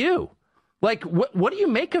 Fuck you. Like, what do you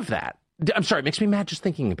make of that? I'm sorry, it makes me mad just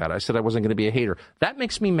thinking about it. I said I wasn't going to be a hater. That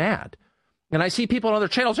makes me mad. And I see people on other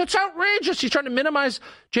channels, it's outrageous. He's trying to minimize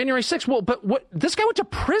January 6th. Well, but this guy went to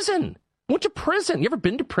prison. You ever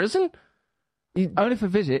been to prison? Only for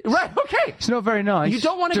visit. Right, okay. It's not very nice. You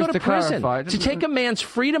don't want to go to prison. Clarify. To take a man's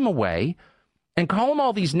freedom away and call him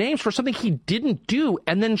all these names for something he didn't do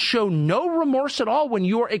and then show no remorse at all when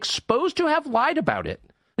you're exposed to have lied about it.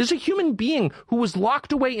 There's a human being who was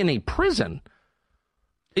locked away in a prison.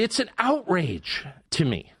 It's an outrage to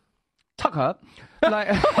me. Tucker, like,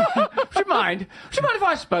 would you mind if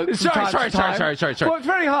I spoke? Sorry. Well, it's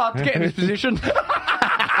very hard to get in this position.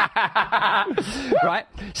 Right?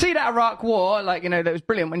 See that Iraq war, like, that was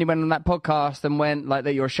brilliant when you went on that podcast and went, like,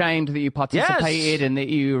 that you're ashamed that you participated and that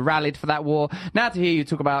you rallied for that war. Now to hear you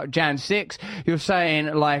talk about Jan 6, you're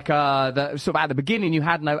saying, like, that sort of at the beginning you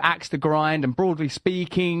had no axe to grind, and broadly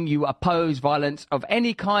speaking, you oppose violence of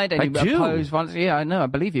any kind. And oppose violence. Yeah, I know, I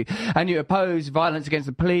believe you. And you oppose violence against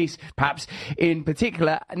the police, perhaps in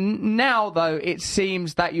particular. Now, though, it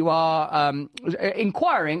seems that you are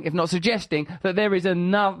inquiring, if not suggesting, that there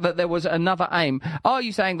was another aim. Are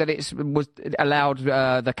you saying that it was allowed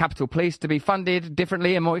the Capitol Police to be funded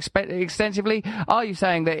differently and more extensively? Are you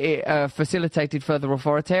saying that it facilitated further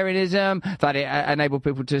authoritarianism, that it enabled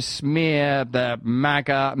people to smear the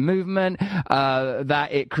MAGA movement, that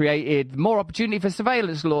it created more opportunity for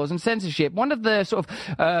surveillance laws and censorship? One of the sort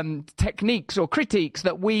of techniques or critiques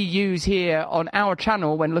that we use here on our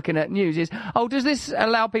channel when looking at news is, does this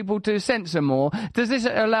allow people to censor more? Does this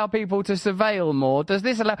allow people to surveil more? Does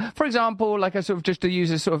this allow, for example, like a sort of, just to use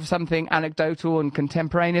a sort of something anecdotal and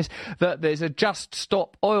contemporaneous, that there's a Just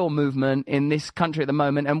Stop Oil movement in this country at the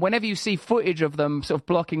moment, and whenever you see footage of them sort of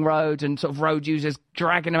blocking roads and sort of road users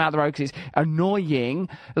dragging them out of the road because it's annoying,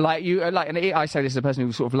 and I say this as a person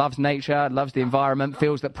who sort of loves nature, loves the environment,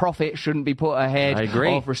 feels that profit shouldn't be put ahead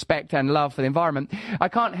of respect and love for the environment. I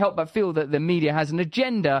can't help but feel that the media has an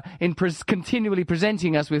agenda in continually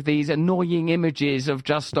presenting us with these annoying images of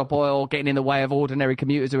Just Stop Oil getting in the way of ordinary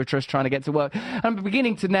commuters who are just trying to get to work. I'm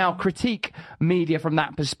beginning to now critique media from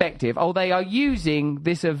that perspective. They are using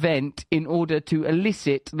this event in order to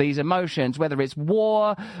elicit these emotions, whether it's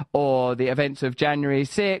war or the events of January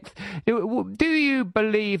 6th. Do you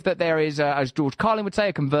believe that there is, as George Carlin would say,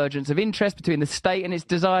 a convergence of interest between the state and its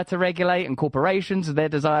desire to regulate, and corporations and their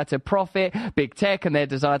desire to profit, big tech and their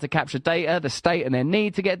desire to capture data, the state and their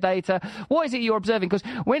need to get data? What is it you're observing? Because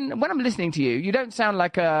when I'm listening to you, you don't sound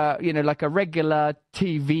like a regular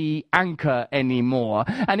TV anchor anymore.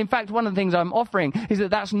 And in fact, one of the things I'm offering is that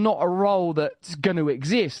that's not a role that's going to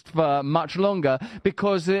exist for much longer,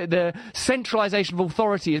 because the centralization of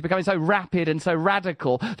authority is becoming so rapid and so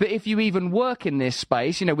radical that if you even work in this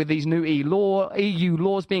space, with these new EU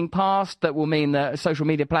laws being passed that will mean that social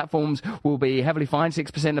media platforms will be heavily fined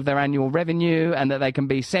 6% of their annual revenue and that they can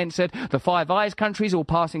be censored. The Five Eyes countries all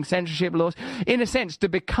passing censorship laws. In a sense, to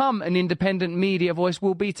become an independent media voice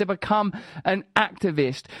will be to become an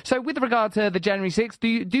activist. So with regard to the January 6th,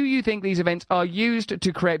 do you think these events are used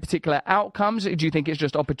to create particular outcomes? Do you think it's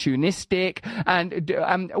just opportunistic?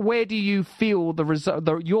 And where do you feel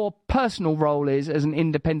your personal role is as an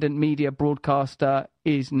independent media broadcaster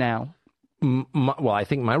is now? Well, I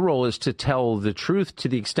think my role is to tell the truth to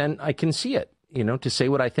the extent I can see it, to say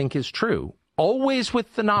what I think is true. Always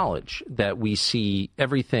with the knowledge that we see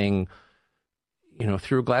everything,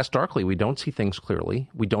 through a glass darkly. We don't see things clearly.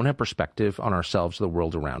 We don't have perspective on ourselves, the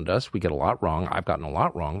world around us. We get a lot wrong. I've gotten a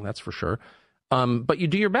lot wrong, that's for sure. But you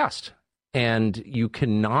do your best. And you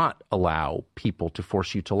cannot allow people to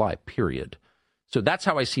force you to lie, period. So that's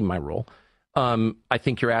how I see my role. I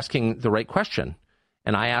think you're asking the right question.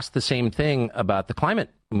 And I asked the same thing about the climate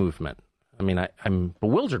movement. I mean, I'm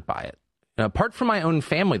bewildered by it. Apart from my own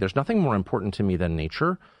family, there's nothing more important to me than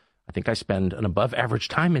nature. I think I spend an above average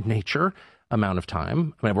time in nature, amount of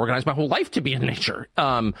time. I mean, I've organized my whole life to be in nature.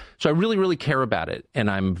 So I really, really care about it. And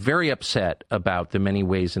I'm very upset about the many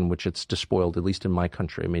ways in which it's despoiled, at least in my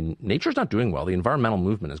country. I mean, nature's not doing well. The environmental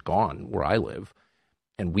movement is gone where I live.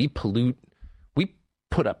 And we pollute. We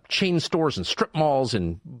put up chain stores and strip malls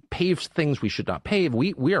and pave things we should not pave.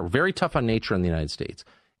 We are very tough on nature in the United States.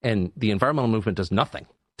 And the environmental movement does nothing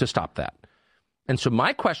to stop that. And so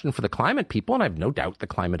my question for the climate people, and I have no doubt the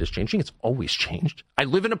climate is changing. It's always changed. I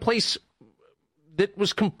live in a place that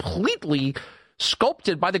was completely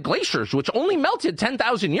sculpted by the glaciers, which only melted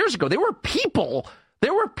 10,000 years ago. There were people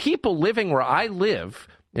living where I live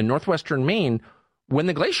in northwestern Maine when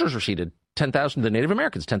the glaciers receded the Native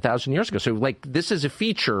Americans 10,000 years ago. So like this is a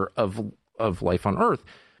feature of life on Earth.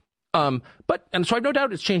 So I have no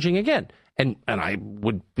doubt it's changing again. And I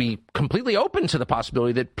would be completely open to the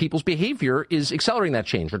possibility that people's behavior is accelerating that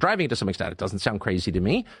change or driving it to some extent. It doesn't sound crazy to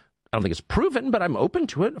me. I don't think it's proven, but I'm open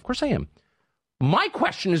to it. Of course I am. My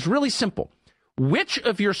question is really simple. Which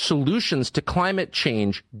of your solutions to climate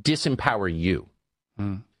change disempower you?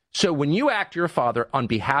 So when you act, you're a father, on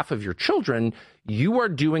behalf of your children, you are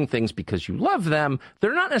doing things because you love them.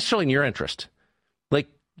 They're not necessarily in your interest. Like,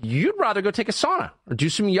 you'd rather go take a sauna or do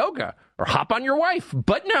some yoga or hop on your wife.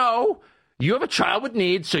 But no, you have a child with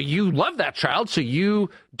needs, so you love that child, so you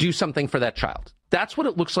do something for that child. That's what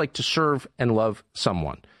it looks like to serve and love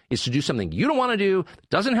someone, is to do something you don't want to do, that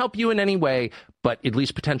doesn't help you in any way, but at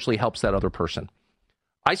least potentially helps that other person.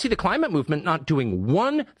 I see the climate movement not doing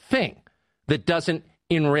one thing that doesn't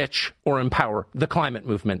enrich or empower the climate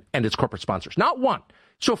movement and its corporate sponsors. Not one.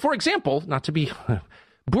 So, for example, not to be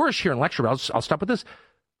boorish here in lecture, but I'll stop with this.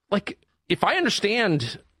 Like, if I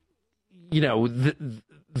understand, the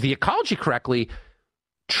ecology correctly,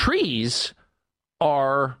 trees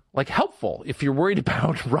are like helpful if you're worried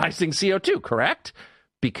about rising CO2, correct?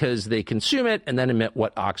 Because they consume it and then emit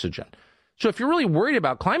what? Oxygen. So if you're really worried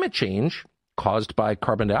about climate change caused by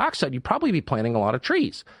carbon dioxide, you'd probably be planting a lot of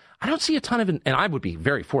trees. I don't see a ton of, and I would be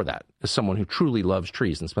very for that as someone who truly loves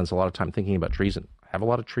trees and spends a lot of time thinking about trees and have a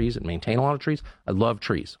lot of trees and maintain a lot of trees. I love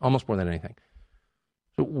trees almost more than anything.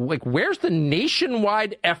 So, like, where's the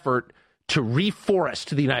nationwide effort to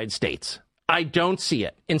reforest the United States? I don't see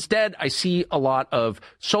it. Instead, I see a lot of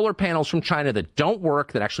solar panels from China that don't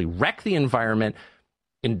work, that actually wreck the environment,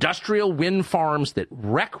 industrial wind farms that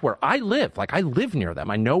wreck where I live. Like, I live near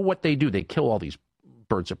them. I know what they do. They kill all these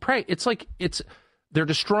birds of prey. They're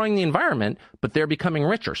destroying the environment, but they're becoming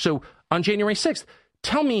richer. So on January 6th,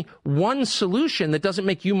 tell me one solution that doesn't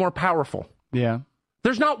make you more powerful. Yeah.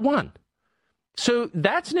 There's not one. So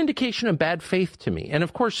that's an indication of bad faith to me. And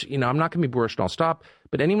of course, I'm not going to be boorish and I'll stop,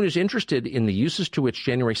 but anyone who's interested in the uses to which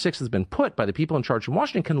January 6th has been put by the people in charge in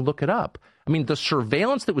Washington can look it up. I mean, the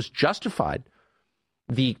surveillance that was justified,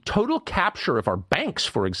 the total capture of our banks,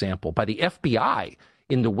 for example, by the FBI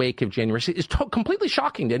in the wake of January 6th is completely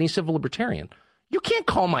shocking to any civil libertarian. You can't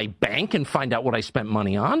call my bank and find out what I spent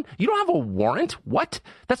money on. You don't have a warrant. What?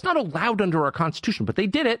 That's not allowed under our Constitution, but they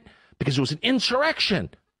did it because it was an insurrection.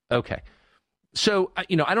 Okay. So, I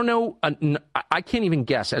don't know. I can't even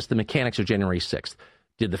guess as the mechanics of January 6th.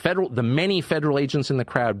 Did the many federal agents in the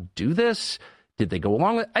crowd do this? Did they go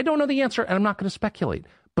along with it? I don't know the answer, and I'm not going to speculate.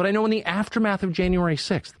 But I know in the aftermath of January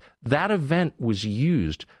 6th, that event was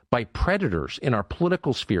used by predators in our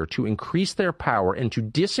political sphere to increase their power and to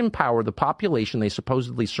disempower the population they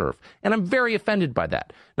supposedly serve. And I'm very offended by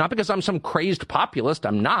that. Not because I'm some crazed populist.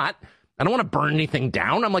 I'm not. I don't want to burn anything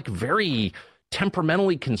down. I'm like very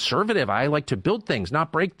temperamentally conservative. I like to build things,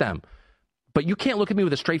 not break them. But you can't look at me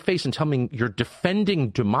with a straight face and tell me you're defending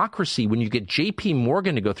democracy when you get JP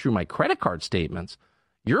Morgan to go through my credit card statements.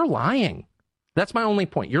 You're lying. That's my only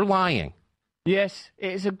point. You're lying. Yes,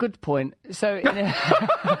 it's a good point. So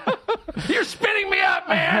you're spitting me up,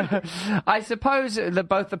 man. I suppose that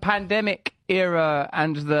both the pandemic era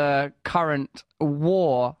and the current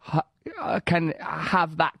war can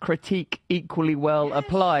have that critique equally well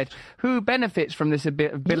applied. Who benefits from this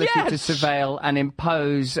ability to surveil and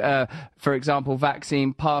impose, for example,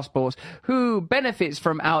 vaccine passports? Who benefits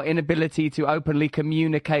from our inability to openly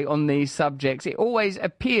communicate on these subjects? It always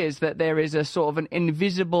appears that there is a sort of an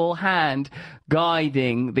invisible hand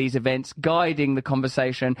guiding these events, guiding the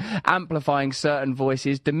conversation, amplifying certain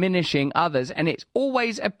voices, diminishing others, and it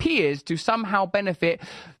always appears to somehow benefit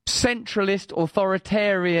centralist,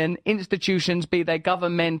 authoritarian institutions, be they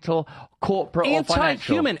governmental, corporate, or financial.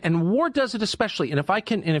 Anti-human, and war does it especially. And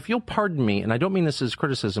if you'll pardon me, and I don't mean this as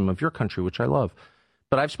criticism of your country, which I love,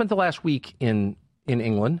 but I've spent the last week in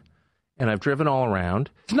England, and I've driven all around.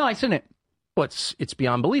 It's nice, isn't it? Well, it's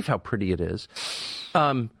beyond belief how pretty it is.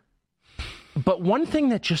 But one thing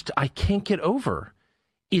that just I can't get over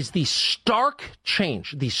is the stark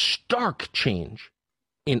change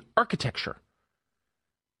in architecture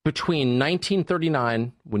between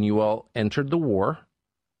 1939, when you all entered the war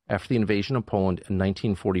after the invasion of Poland, and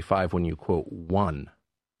 1945, when you, quote, won.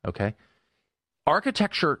 Okay?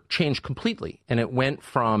 Architecture changed completely, and it went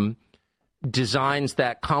from designs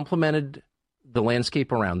that complemented the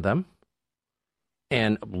landscape around them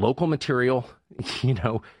and local material,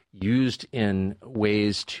 used in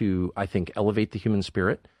ways to, I think, elevate the human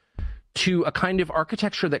spirit, to a kind of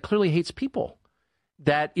architecture that clearly hates people,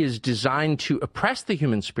 that is designed to oppress the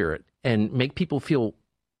human spirit and make people feel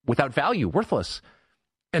without value, worthless.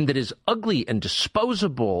 and that is ugly and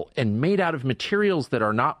disposable and made out of materials that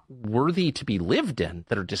are not worthy to be lived in,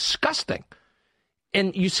 that are disgusting.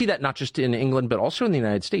 And you see that not just in England, but also in the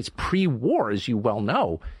United States. Pre-war, as you well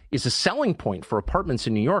know, is a selling point for apartments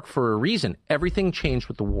in New York for a reason. Everything changed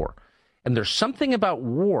with the war. And there's something about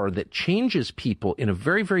war that changes people in a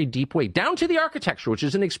very, very deep way, down to the architecture, which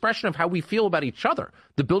is an expression of how we feel about each other.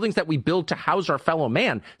 The buildings that we build to house our fellow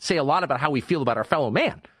man say a lot about how we feel about our fellow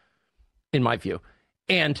man, in my view.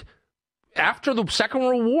 And after the Second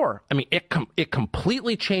World War, I mean, it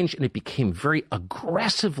completely changed, and it became very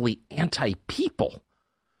aggressively anti-people.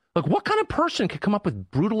 Like, what kind of person could come up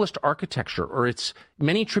with brutalist architecture or its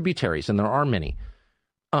many tributaries, and there are many.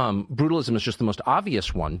 Brutalism is just the most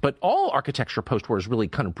obvious one, but all architecture post-war is really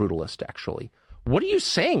kind of brutalist, actually. What are you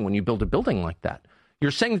saying when you build a building like that?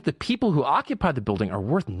 You're saying that the people who occupy the building are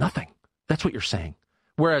worth nothing. That's what you're saying.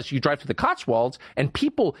 Whereas you drive to the Cotswolds, and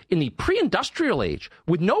people in the pre-industrial age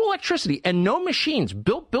with no electricity and no machines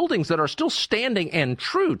built buildings that are still standing and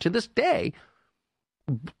true to this day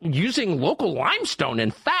using local limestone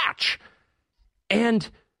and thatch. And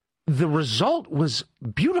the result was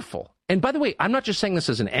beautiful. And by the way, I'm not just saying this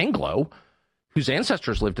as an Anglo whose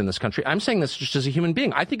ancestors lived in this country. I'm saying this just as a human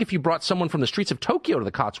being. I think if you brought someone from the streets of Tokyo to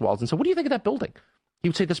the Cotswolds and said, what do you think of that building? He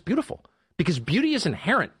would say, that's beautiful. Because beauty is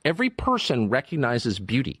inherent. Every person recognizes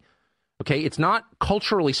beauty. Okay? It's not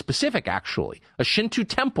culturally specific, actually. A Shinto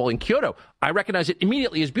temple in Kyoto, I recognize it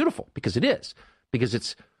immediately as beautiful, because it is. Because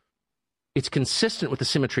it's consistent with the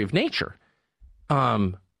symmetry of nature.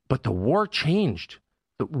 But the war changed.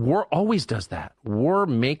 The war always does that. War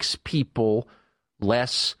makes people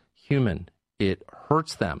less human. It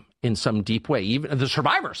hurts them in some deep way. Even the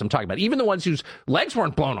survivors I'm talking about, even the ones whose legs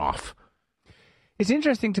weren't blown off. It's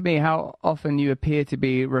interesting to me how often you appear to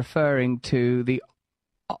be referring to the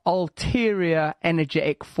ulterior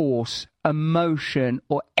energetic force, emotion,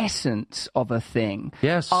 or essence of a thing.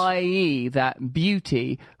 Yes. I.e. that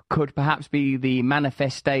beauty could perhaps be the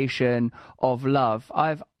manifestation of love.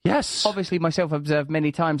 I've obviously myself observed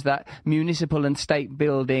many times that municipal and state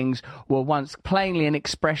buildings were once plainly an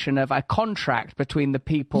expression of a contract between the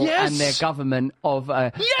people and their government of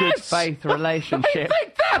a good faith relationship. I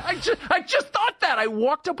think that. I just thought that. I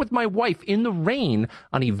walked up with my wife in the rain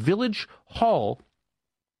on a village hall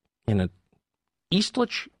in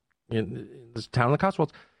Eastlich, in this town in the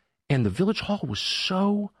Cotswolds, and the village hall was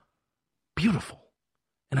so beautiful.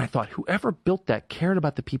 And I thought, whoever built that cared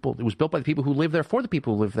about the people. It was built by the people who live there for the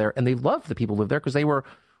people who live there, and they loved the people who live there because they were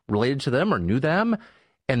related to them or knew them.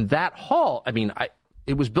 And that hall, I mean,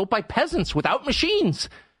 it was built by peasants without machines.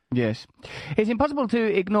 Yes. It's impossible to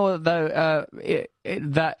ignore, though,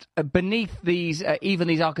 that beneath these, even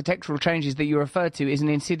these architectural changes that you refer to, is an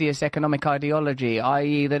insidious economic ideology,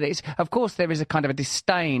 i.e. that it's, of course, there is a kind of a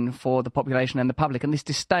disdain for the population and the public, and this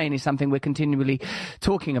disdain is something we're continually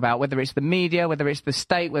talking about, whether it's the media, whether it's the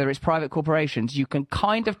state, whether it's private corporations. You can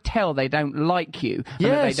kind of tell they don't like you,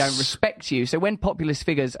 and that they don't respect you. So when populist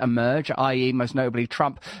figures emerge, i.e. most notably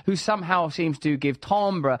Trump, who somehow seems to give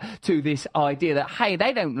timbre to this idea that, hey,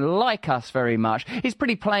 they don't like us very much, it's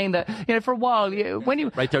pretty plain that, you know, for a while, when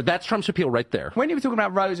you... Right there, that's Trump's appeal right there. When you were talking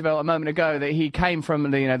about Roosevelt a moment ago, that he came from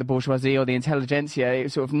the bourgeoisie or the intelligentsia,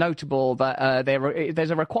 it's sort of notable that there's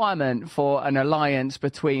a requirement for an alliance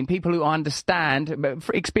between people who understand,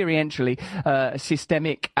 experientially,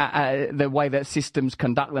 systemic, the way that systems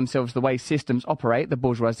conduct themselves, the way systems operate, the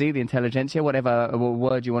bourgeoisie, the intelligentsia, whatever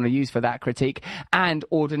word you want to use for that critique, and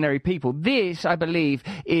ordinary people. This, I believe,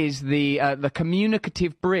 is the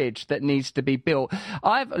communicative bridge that needs to be built.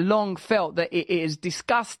 I've long felt that it is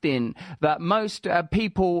disgusting that most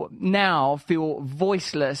people now feel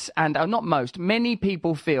voiceless, and many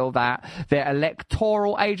people feel that their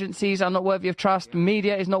electoral agencies are not worthy of trust,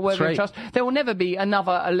 media is not worthy of trust. There will never be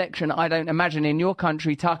another election, I don't imagine, in your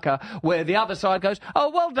country, Tucker, where the other side goes, oh,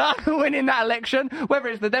 well done, winning that election. Whether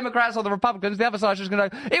it's the Democrats or the Republicans, the other side's just going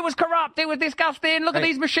to go, it was corrupt, it was disgusting, look at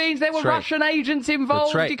these machines, there were Russian agents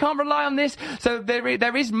involved, you can't rely on this. So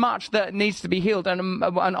there is much that needs to be healed, and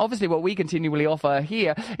obviously what we continually offer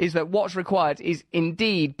here is that what's required is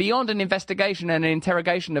indeed, beyond an investigation and an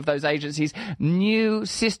interrogation of those agencies, new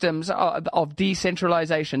systems of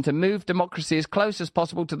decentralization to move democracy as close as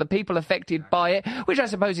possible to the people affected by it, which I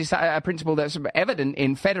suppose is a principle that's evident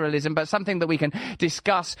in federalism, but something that we can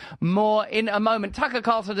discuss more in a moment. Tucker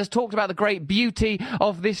Carlson has talked about the great beauty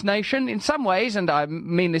of this nation in some ways, and I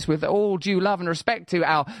mean this with all due love and respect to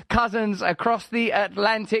our cousins across the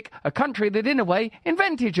Atlantic, a country that in a way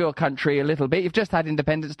invented your country a little bit. You've just had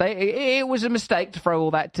Independence Day. It was a mistake to throw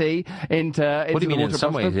all that tea into what do you mean? In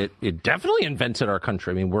some ways, it definitely invented our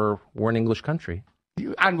country. I mean, we're an English country.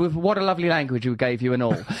 And with what a lovely language we gave you and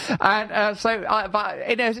all. And but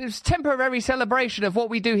it's temporary celebration of what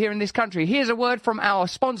we do here in this country. Here's a word from our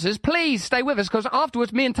sponsors. Please stay with us, because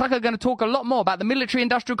afterwards me and Tucker are going to talk a lot more about the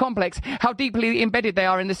military-industrial complex, how deeply embedded they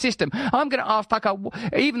are in the system. I'm going to ask Tucker,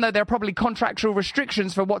 even though there are probably contractual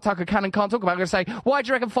restrictions for what Tucker can and can't talk about, I'm going to say, why do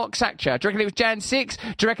you reckon Fox sacked you? Do you reckon it was Jan 6? Do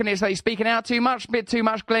you reckon it's like speaking out too much, a bit too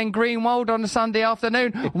much Glenn Greenwald on a Sunday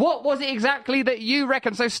afternoon? What was it exactly that you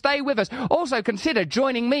reckon? So stay with us. Also, consider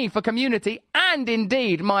joining me for Community and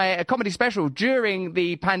indeed my comedy special during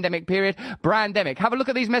the pandemic period, Brandemic. Have a look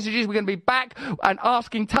at these messages. We're going to be back and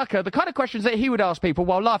asking Tucker the kind of questions that he would ask people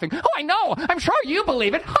while laughing. Oh, I know. I'm sure you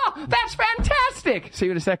believe it. Ha! That's fantastic. See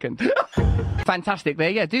you in a second. Fantastic there.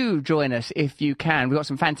 Yeah, do join us if you can. We've got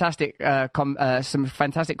some fantastic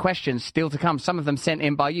questions still to come. Some of them sent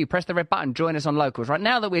in by you. Press the red button. Join us on Locals. Right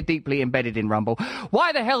now that we're deeply embedded in Rumble,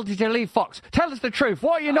 why the hell did you leave Fox? Tell us the truth.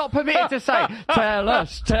 What are you not permitted to say? Tell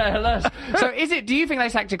us. So do you think they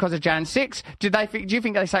sacked you because of Jan 6? Do you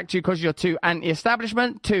think they sacked you because you're too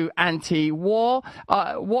anti-establishment, too anti-war?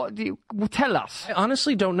 Tell us. I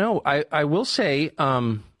honestly don't know. I will say,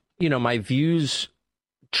 my views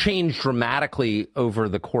changed dramatically over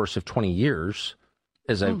the course of 20 years.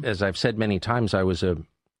 As I've said many times, I was a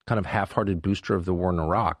kind of half-hearted booster of the war in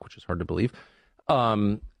Iraq, which is hard to believe.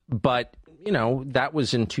 But, that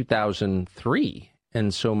was in 2003.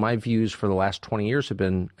 And so my views for the last 20 years have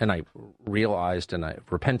been, and I realized and I've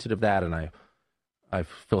repented of that, and I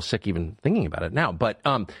feel sick even thinking about it now. But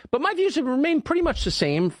my views have remained pretty much the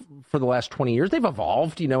same for the last 20 years. They've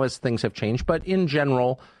evolved, as things have changed. But in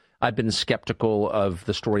general, I've been skeptical of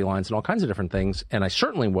the storylines and all kinds of different things. And I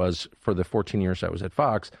certainly was for the 14 years I was at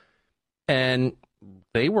Fox. And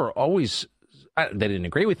they were always, they didn't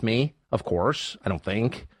agree with me, of course, I don't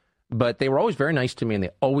think. But they were always very nice to me, and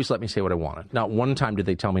they always let me say what I wanted. Not one time did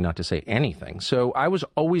they tell me not to say anything. So I was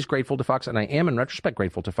always grateful to Fox, and I am, in retrospect,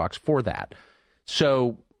 grateful to Fox for that.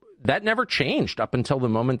 So that never changed up until the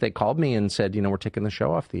moment they called me and said, we're taking the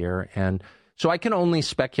show off the air. And so I can only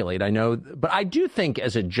speculate. I know, but I do think,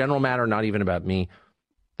 as a general matter, not even about me,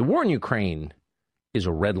 the war in Ukraine is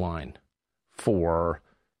a red line for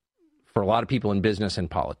a lot of people in business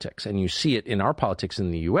and politics. And you see it in our politics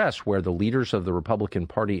in the U.S., where the leaders of the Republican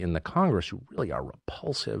Party in the Congress, who really are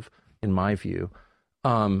repulsive, in my view,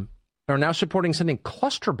 are now supporting sending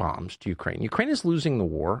cluster bombs to Ukraine. Ukraine is losing the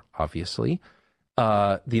war, obviously.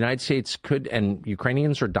 The United States could, and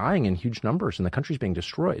Ukrainians are dying in huge numbers, and the country's being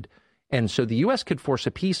destroyed. And so the U.S. could force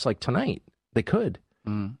a peace like tonight. They could.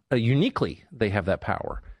 Uniquely, they have that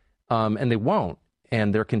power. And they won't.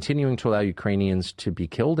 And they're continuing to allow Ukrainians to be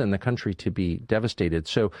killed and the country to be devastated.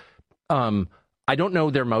 So I don't know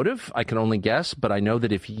their motive. I can only guess. But I know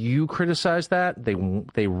that if you criticize that,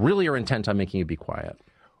 they really are intent on making you be quiet.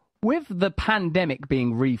 With the pandemic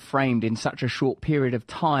being reframed in such a short period of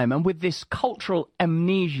time, and with this cultural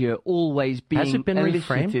amnesia always being has it been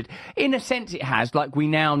reframed? In a sense it has. Like, we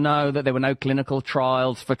now know that there were no clinical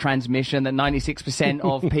trials for transmission, that 96%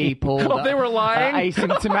 of people they were lying?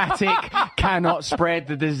 Asymptomatic cannot spread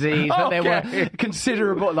the disease, that there were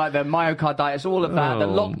considerable, like the myocarditis, all of that, the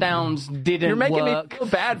lockdowns didn't You're making work. me feel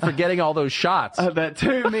bad for getting all those shots. The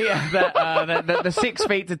 2 meter, the 6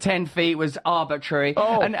 feet to 10 feet was arbitrary.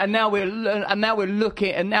 And now we're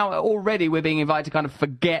looking, and now already we're being invited to kind of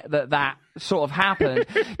forget that sort of happened.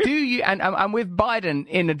 Do you, and with Biden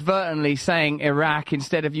inadvertently saying Iraq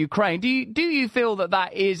instead of Ukraine, do you feel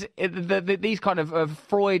that is these kind of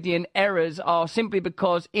Freudian errors are simply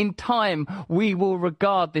because in time we will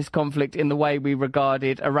regard this conflict in the way we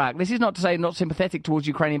regarded Iraq? This is not to say not sympathetic towards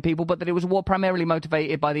Ukrainian people, but that it was a war primarily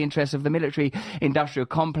motivated by the interests of the military-industrial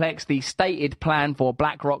complex, the stated plan for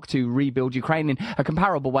BlackRock to rebuild Ukraine in a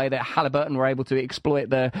comparable way that Halliburton were able to exploit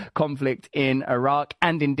the conflict in Iraq,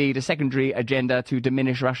 and indeed a secondary agenda to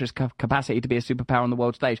diminish Russia's capacity to be a superpower on the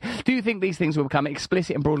world stage. Do you think these things will become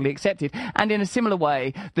explicit and broadly accepted? And in a similar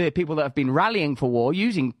way, the people that have been rallying for war,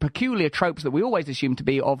 using peculiar tropes that we always assume to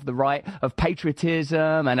be of the right, of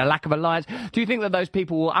patriotism and a lack of alliance, do you think that those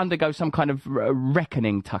people will undergo some kind of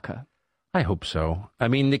reckoning, Tucker? I hope so. I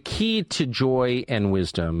mean, the key to joy and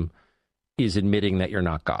wisdom is admitting that you're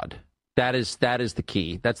not God. That is the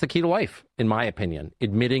key. That's the key to life, in my opinion,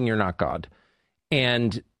 admitting you're not God.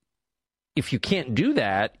 And if you can't do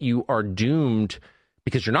that, you are doomed,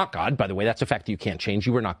 because you're not God. By the way, that's a fact that you can't change.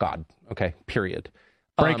 You were not God. Okay, period.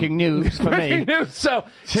 Breaking news for me. News. So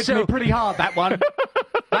hit me pretty hard, that one.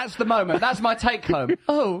 That's the moment. That's my take home.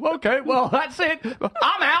 Oh, okay. Well, that's it.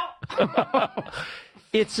 I'm out.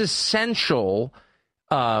 It's essential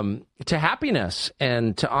to happiness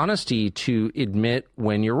and to honesty to admit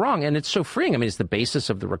when you're wrong. And it's so freeing. I mean, it's the basis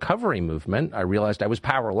of the recovery movement. I realized I was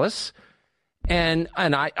powerless. And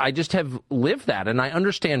I just have lived that. And I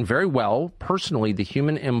understand very well, personally, the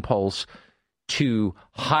human impulse to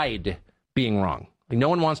hide being wrong. Like, no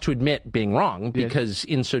one wants to admit being wrong because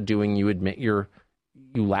in so doing, you admit you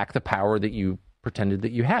lack the power that you pretended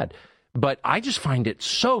that you had. But I just find it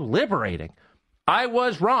so liberating. I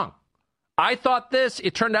was wrong. I thought this.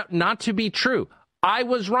 It turned out not to be true. I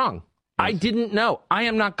was wrong. Yes. I didn't know. I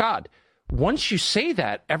am not God. Once you say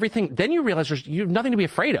that, everything, then you realize you have nothing to be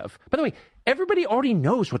afraid of. By the way, everybody already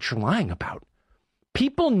knows what you're lying about.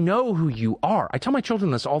 People know who you are. I tell my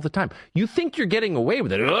children this all the time. You think you're getting away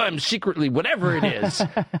with it. Oh, I'm secretly whatever it is.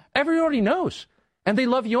 Everybody already knows. And they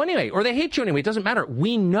love you anyway, or they hate you anyway. It doesn't matter.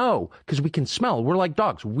 We know because we can smell. We're like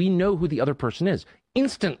dogs. We know who the other person is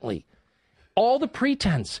instantly. All the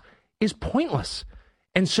pretense is pointless.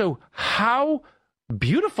 And so how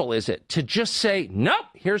beautiful is it to just say, nope,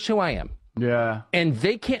 here's who I am. Yeah. And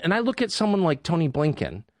they can't. And I look at someone like Tony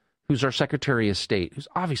Blinken, who's our Secretary of State, who's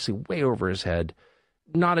obviously way over his head,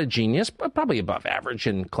 not a genius, but probably above average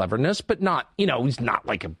in cleverness, but not, he's not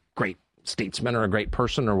like a great statesman or a great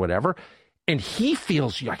person or whatever. And he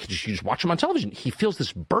feels, you just watch him on television, he feels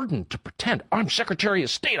this burden to pretend, I'm Secretary of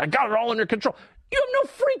State, I got it all under control. You have no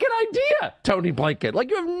freaking idea, Tony Blinken. Like,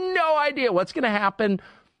 you have no idea what's going to happen.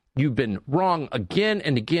 You've been wrong again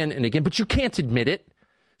and again and again, but you can't admit it.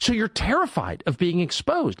 So you're terrified of being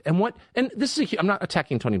exposed. And this is, I'm not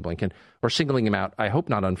attacking Tony Blinken or singling him out. I hope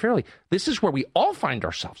not unfairly. This is where we all find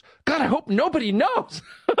ourselves. God, I hope nobody knows.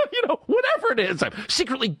 Whatever it is, I'm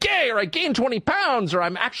secretly gay, or I gained 20 pounds, or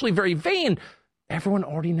I'm actually very vain. Everyone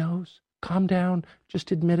already knows. Calm down.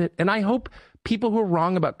 Just admit it. And I hope people who are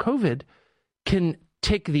wrong about COVID can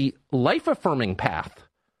take the life-affirming path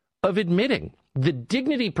of admitting the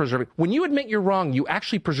dignity-preserving. When you admit you're wrong, you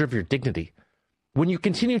actually preserve your dignity. When you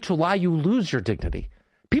continue to lie, you lose your dignity.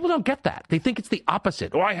 People don't get that. They think it's the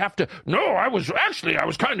opposite. I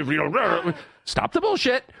was kind of, Stop the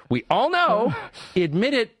bullshit. We all know.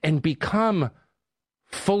 Admit it and become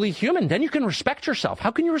fully human. Then you can respect yourself.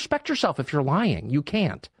 How can you respect yourself if you're lying? You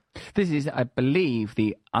can't. This is, I believe,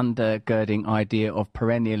 the undergirding idea of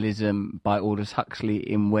perennialism by Aldous Huxley,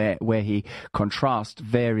 in where he contrasts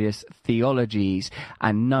various theologies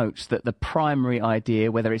and notes that the primary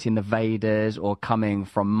idea, whether it's in the Vedas or coming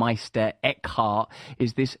from Meister Eckhart,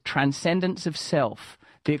 is this transcendence of self.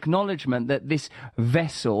 The acknowledgement that this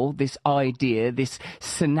vessel, this idea, this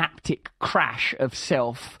synaptic crash of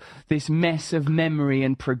self, this mess of memory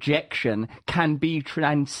and projection can be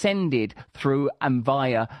transcended through and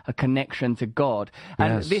via a connection to God.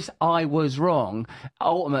 And yes. This I was wrong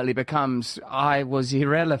ultimately becomes I was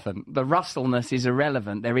irrelevant. The Russellness is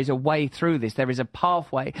irrelevant. There is a way through this. There is a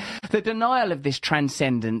pathway. The denial of this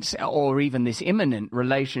transcendence or even this immanent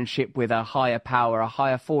relationship with a higher power, a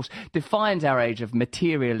higher force, defines our age of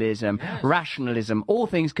materialism, rationalism. All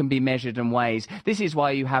things can be measured and weighed. This is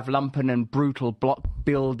why you have lumpen and brutal block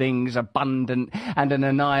buildings, abundant, and an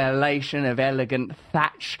annihilation of elegant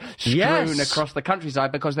thatch strewn across the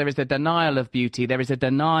countryside, because there is a denial of beauty, there is a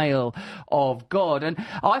denial of God. And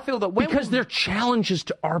I feel that because they're challenges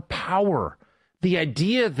to our power. The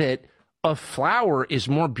idea that a flower is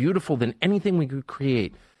more beautiful than anything we could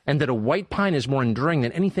create, and that a white pine is more enduring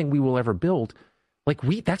than anything we will ever build.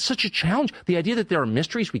 That's such a challenge. The idea that there are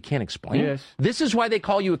mysteries we can't explain. Yes. This is why they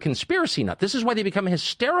call you a conspiracy nut. This is why they become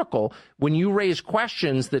hysterical when you raise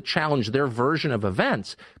questions that challenge their version of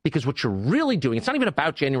events. Because what you're really doing, it's not even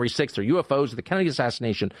about January 6th or UFOs or the Kennedy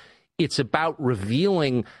assassination. It's about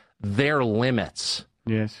revealing their limits.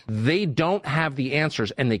 Yes. They don't have the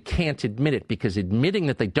answers, and they can't admit it, because admitting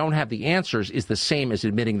that they don't have the answers is the same as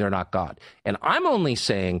admitting they're not God. And I'm only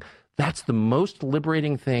saying that's the most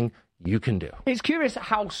liberating thing you can do. It's curious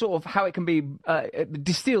how it can be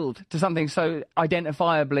distilled to something so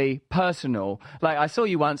identifiably personal. Like, I saw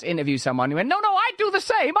you once interview someone who went, no, I do the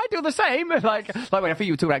same. Like when I think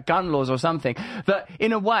you were talking about gun laws or something, that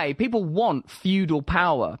in a way, people want feudal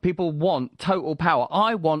power. People want total power.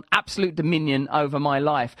 I want absolute dominion over my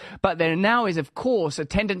life. But there now is, of course, a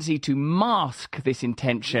tendency to mask this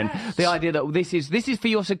intention. Yes. The idea that this is for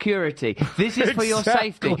your security. This is for your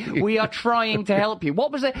safety. We are trying to help you.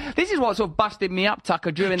 What was it? This is what sort of busted me up,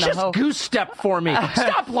 Tucker, during the whole... Just goose step for me.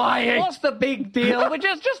 Stop lying. What's the big deal? We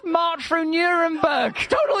just march through Nuremberg.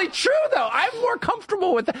 Totally true, though. I'm more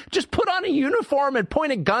comfortable with that. Just put on a uniform and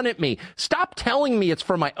point a gun at me. Stop telling me it's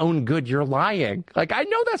for my own good. You're lying. Like, I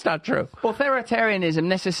know that's not true. Authoritarianism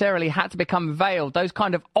necessarily had to become veiled. Those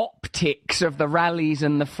kind of optics of the rallies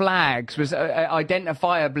and the flags was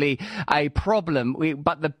identifiably a problem.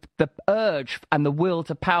 But the urge and the will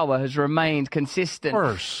to power has remained consistent. Of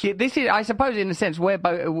course. This is, I suppose, in a sense, where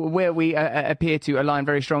we appear to align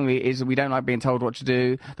very strongly is that we don't like being told what to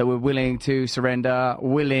do, that we're willing to surrender,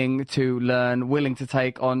 willing to learn, willing to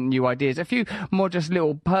take on new ideas. A few more just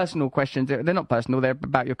little personal questions. They're not personal, they're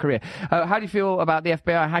about your career. How do you feel about the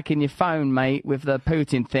FBI hacking your phone, mate, with the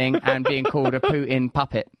Putin thing and being called a Putin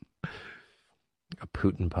puppet? A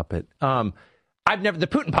Putin puppet. The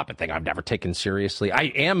Putin puppet thing I've never taken seriously. I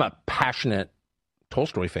am a passionate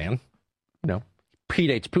Tolstoy fan. You know,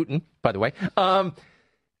 predates Putin, by the way. I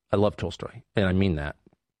love Tolstoy, and I mean that.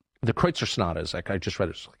 The Kreutzer Sonatas, I just read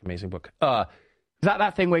it. It's like an amazing book. Is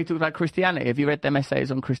that thing where he talks about Christianity? Have you read them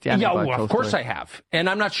essays on Christianity? Yeah, well, of course I have. And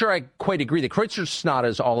I'm not sure I quite agree. The Kreutzer Sonata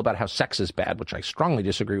is all about how sex is bad, which I strongly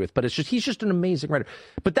disagree with. But he's just an amazing writer.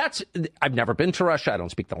 But I've never been to Russia. I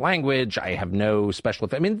don't speak the language. I have no special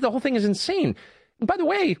effect. I mean, the whole thing is insane. And by the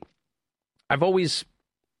way,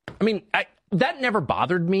 that never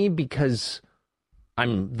bothered me because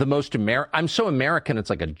I'm so American, it's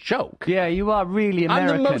like a joke. Yeah, you are really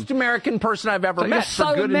American. I'm the most American person I've ever met. You're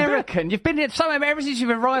so American. You've been ever since you've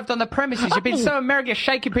arrived on the premises. You've been so American, you're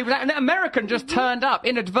shaking people out. And an American just turned up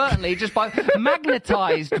inadvertently, just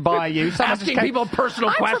magnetized by you. Asking people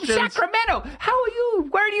personal questions. I'm from Sacramento. How are you?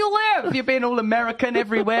 Where do you live? You've been all American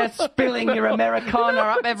everywhere, spilling your Americana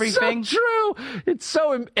up everything. It's so true. It's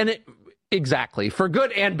so... Exactly. For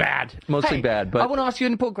good and bad. Mostly bad. But I want to ask you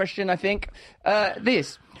an important question, I think.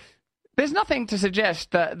 There's nothing to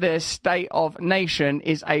suggest that the state of nation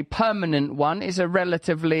is a permanent one. It's a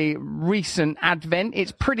relatively recent advent.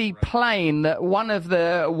 It's pretty plain that one of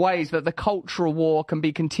the ways that the cultural war can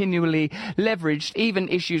be continually leveraged, even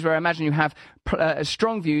issues where I imagine you have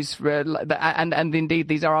strong views, and indeed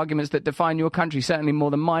these are arguments that define your country, certainly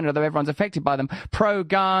more than mine, although everyone's affected by them.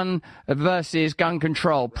 Pro-gun versus gun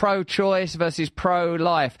control, pro-choice versus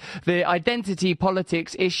pro-life, the identity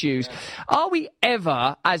politics issues. Are we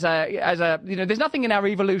ever, there's nothing in our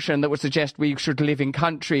evolution that would suggest we should live in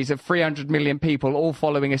countries of 300 million people all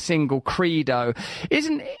following a single credo.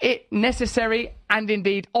 Isn't it necessary and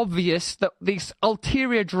indeed obvious that this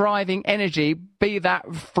ulterior driving energy, be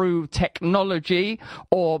that through technology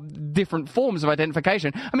or different forms of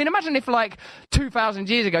identification. I mean, imagine if, like, 2,000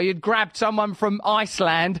 years ago, you'd grabbed someone from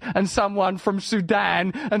Iceland and someone from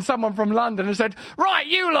Sudan and someone from London and said, right,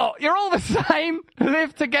 you lot, you're all the same,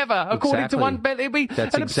 live together, according to one... It'd be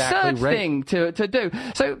an absurd thing to do.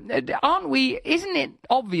 So, isn't it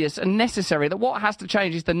obvious and necessary that what has to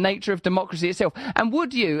change is the nature of democracy itself? And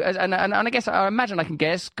would you, and I guess I imagine I can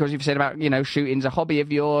guess, because you've said about, shooting's a hobby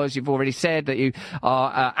of yours, you've already said that you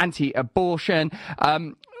are anti-abortion.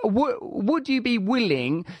 Would you be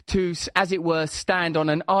willing to, as it were, stand on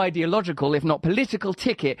an ideological, if not political,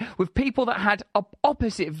 ticket with people that had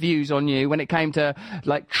opposite views on you when it came to,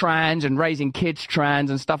 like, trans and raising kids trans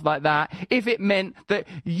and stuff like that, if it meant that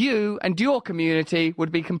you and your community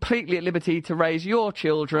would be completely at liberty to raise your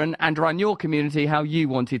children and run your community how you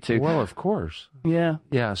wanted to? Well, of course. Yeah.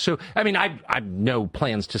 Yeah. So, I mean, I've no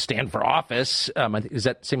plans to stand for office. Is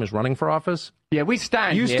that the same as running for office? Yeah, we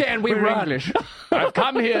stand. You here. stand, we We're run. English. I've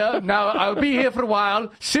come here. Now I'll be here for a while.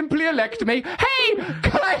 Simply elect me. Hey,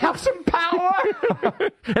 can I have some power?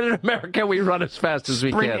 And in America, we run as fast as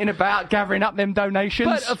we can. Sprinting about, gathering up them donations.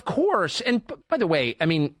 But of course, and by the way, I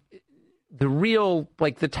mean,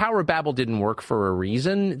 the Tower of Babel didn't work for a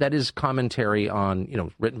reason. That is commentary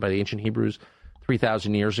on, written by the ancient Hebrews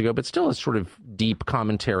 3,000 years ago, but still a sort of deep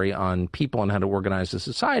commentary on people and how to organize a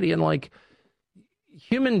society. And, like,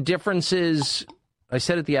 human differences, I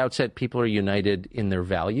said at the outset, people are united in their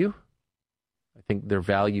value. I think their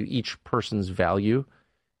value, each person's value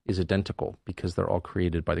is identical because they're all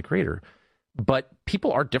created by the Creator. But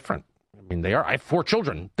people are different. I mean, they are. I have 4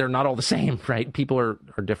 children. They're not all the same, right? People are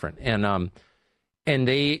different. And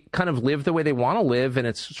they kind of live the way they want to live, and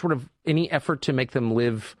it's sort of any effort to make them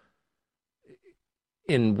live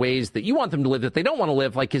in ways that you want them to live that they don't want to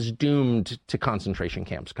live, like, is doomed to concentration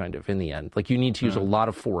camps, kind of, in the end. Like, you need to use a lot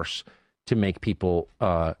of force to make people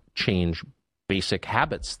change basic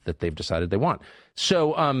habits that they've decided they want.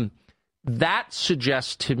 So that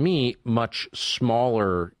suggests to me much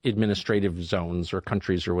smaller administrative zones or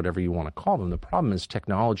countries or whatever you want to call them. The problem is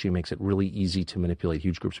technology makes it really easy to manipulate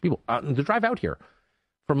huge groups of people. To drive out here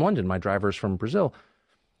from London. My driver's from Brazil,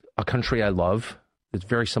 a country I love. It's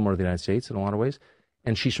very similar to the United States in a lot of ways.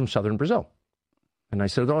 And she's from southern Brazil. And I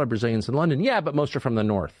said, there are Brazilians in London. Yeah, but most are from the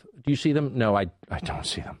north. Do you see them? No, I don't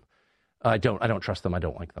see them. I don't trust them. I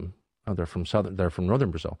don't like them. Oh, they're from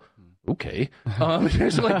northern Brazil. Okay. So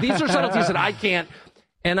these are subtleties that I can't.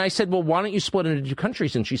 And I said, well, why don't you split into two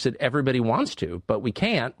countries? And she said, everybody wants to, but we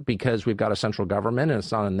can't because we've got a central government and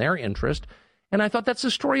it's not in their interest. And I thought that's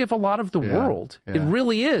the story of a lot of the world. Yeah. It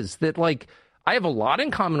really is that, like, I have a lot in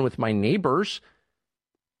common with my neighbors.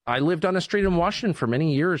 I lived on a street in Washington for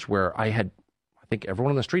many years where I think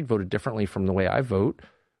everyone on the street voted differently from the way I vote.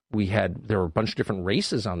 There were a bunch of different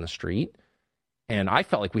races on the street, and I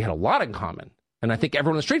felt like we had a lot in common. And I think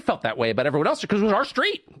everyone on the street felt that way about everyone else because it was our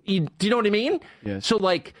street. Do you know what I mean? Yes. So,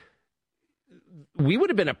 like, we would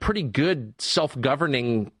have been a pretty good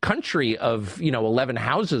self-governing country of, 11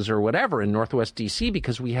 houses or whatever in Northwest D.C.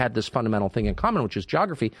 because we had this fundamental thing in common, which is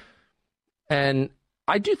geography. And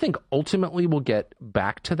I do think ultimately we'll get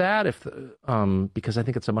back to that because I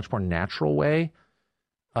think it's a much more natural way.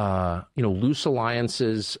 Loose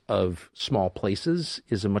alliances of small places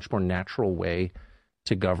is a much more natural way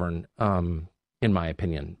to govern, in my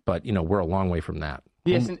opinion. But, we're a long way from that.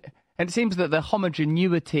 Yes, and it seems that the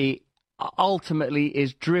homogeneity ultimately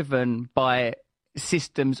is driven by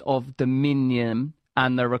systems of dominion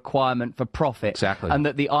and the requirement for profit. Exactly. And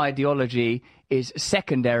that the ideology is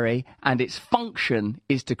secondary and its function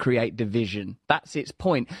is to create division. That's its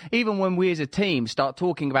point. Even when we as a team start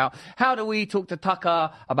talking about how do we talk to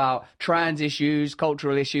Tucker about trans issues,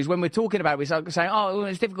 cultural issues, when we're talking about it, we start saying, oh,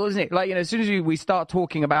 it's difficult, isn't it? Like, as soon as we start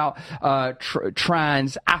talking about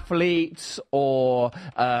trans athletes or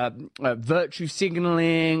virtue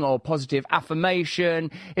signaling or positive affirmation,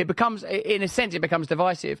 it becomes, in a sense, it becomes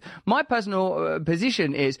divisive. My personal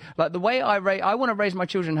position is, like, the way I want to raise my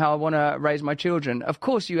children how I want to raise my children. Of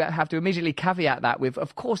course, you have to immediately caveat that with,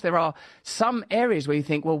 of course, there are some areas where you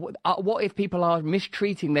think, well, what if people are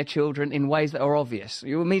mistreating their children in ways that are obvious?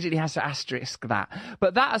 You immediately have to asterisk that.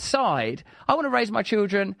 But that aside, I want to raise my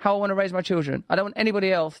children how I want to raise my children. I don't want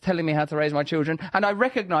anybody else telling me how to raise my children. And I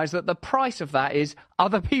recognize that the price of that is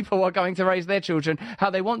other people are going to raise their children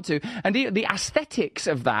how they want to. And the aesthetics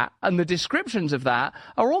of that and the descriptions of that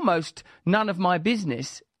are almost none of my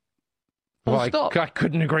business. Well, I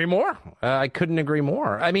couldn't agree more. I couldn't agree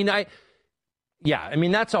more. I mean,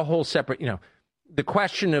 that's a whole separate, the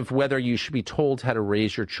question of whether you should be told how to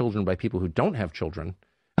raise your children by people who don't have children,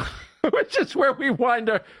 which is where we wound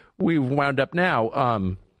up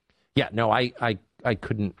now. I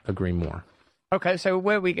couldn't agree more. Okay, so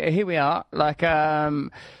here we are. Like,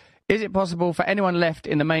 is it possible for anyone left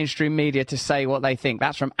in the mainstream media to say what they think?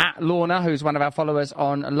 That's from @Lorna, who's one of our followers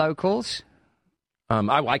on Locals.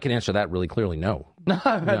 I can answer that really clearly. No.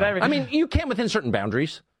 I mean, you can within certain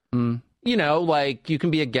boundaries. Like you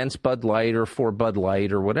can be against Bud Light or for Bud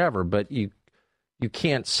Light or whatever, but you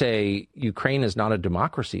can't say Ukraine is not a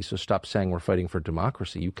democracy, so stop saying we're fighting for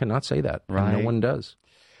democracy. You cannot say that. Right. No one does.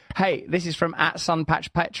 Hey, this is from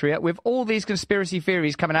 @SunPatchPatriot. With all these conspiracy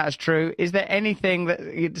theories coming out as true, is there anything that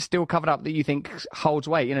is still covered up that you think holds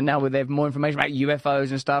weight? Now they have more information about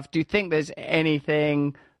UFOs and stuff. Do you think there's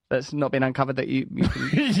anything that's not been uncovered that you can...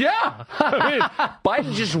 Yeah. I mean,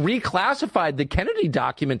 Biden just reclassified the Kennedy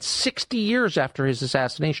documents 60 years after his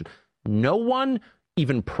assassination. No one,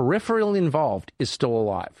 even peripherally involved, is still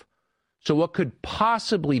alive. So what could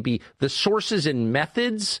possibly be the sources and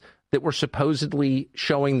methods that were supposedly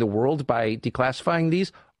showing the world by declassifying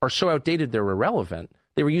these are so outdated they're irrelevant.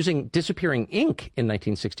 They were using disappearing ink in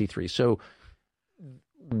 1963. So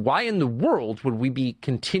why in the world would we be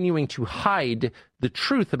continuing to hide the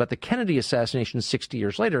truth about the Kennedy assassination 60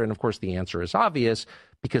 years later? And of course, the answer is obvious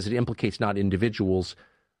because it implicates not individuals,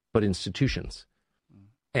 but institutions,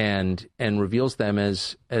 and reveals them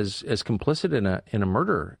as complicit in a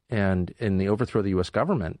murder and in the overthrow of the U.S.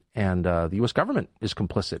 government. And the U.S. government is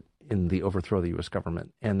complicit in the overthrow of the U.S.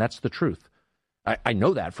 government. And that's the truth. I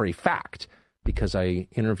know that for a fact because I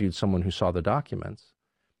interviewed someone who saw the documents.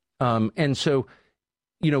 And so,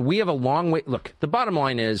 we have a long way. Look, the bottom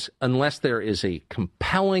line is, unless there is a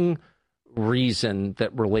compelling reason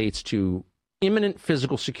that relates to imminent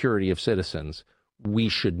physical security of citizens, we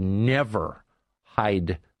should never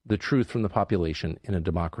hide the truth from the population in a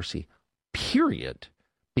democracy, period.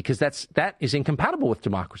 Because that is incompatible with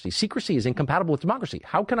democracy. Secrecy is incompatible with democracy.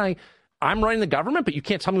 How can I'm running the government, but you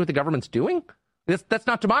can't tell me what the government's doing? That's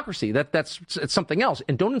not democracy. It's something else.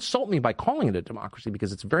 And don't insult me by calling it a democracy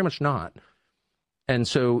because it's very much not. And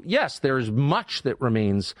so, yes, there is much that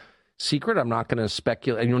remains secret. I'm not going to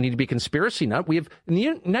speculate. You don't need to be a conspiracy nut. In the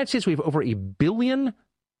United States, we have over 1 billion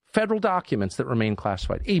federal documents that remain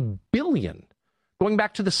classified. 1 billion, going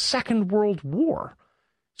back to the Second World War.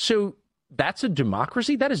 So that's a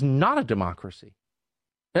democracy? That is not a democracy.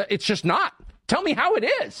 It's just not. Tell me how it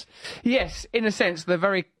is. Yes, in a sense, the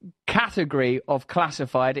very category of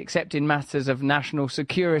classified, except in matters of national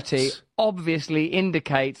security, obviously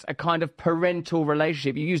indicates a kind of parental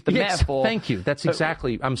relationship. You used the metaphor. Thank you. That's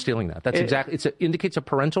exactly, I'm stealing that. That's exactly, it indicates a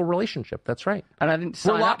parental relationship. That's right. And I didn't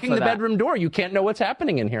sign We're locking up for the bedroom door. You can't know what's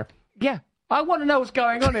happening in here. Yeah. I want to know what's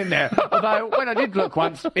going on in there. Although, when I did look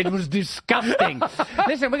once, it was disgusting.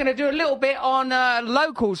 Listen, we're going to do a little bit on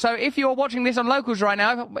Locals. So if you're watching this on Locals right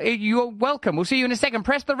now, you're welcome. We'll see you in a second.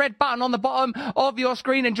 Press the red button on the bottom of your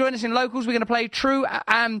screen and join us in Locals. We're going to play true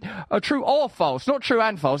or false. Not true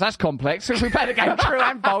and false. That's complex. We play the game true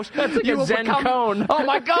and false. That's like a Zen cone. Oh,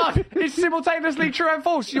 my God. It's simultaneously true and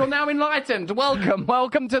false. You're now enlightened. Welcome.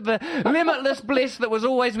 Welcome to the limitless bliss that was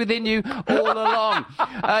always within you all along.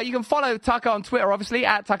 You can follow Tucker on Twitter, obviously,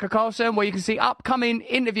 at Tucker Carlson, where you can see upcoming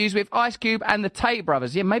interviews with Ice Cube and the Tate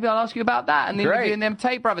brothers. Yeah, maybe I'll ask you about that and the interviewing them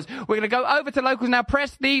Tate brothers. We're going to go over to Locals now.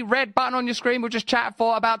 Press the red button on your screen. We'll just chat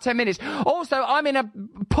for about 10 minutes. Also, I'm in a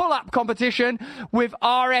pull-up competition with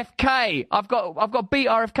RFK. I've got beat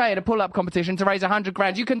RFK in a pull-up competition to raise 100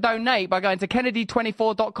 grand. You can donate by going to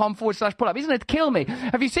kennedy24.com/pull-up. Isn't it kill me?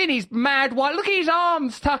 Have you seen his mad white? Look at his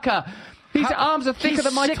arms, Tucker. His arms are thicker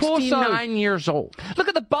than my torso. He's 69 years old. Look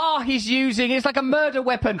at the bar he's using. It's like a murder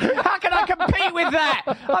weapon. How can I compete with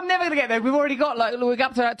that? I'm never going to get there. We've already got, we're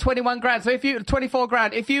up to 21 grand. So if you, 24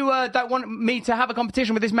 grand. If you don't want me to have a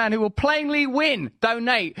competition with this man who will plainly win,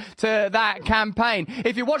 donate to that campaign.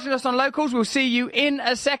 If you're watching us on Locals, we'll see you in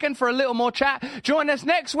a second for a little more chat. Join us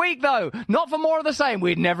next week, though. Not for more of the same.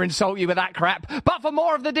 We'd never insult you with that crap. But for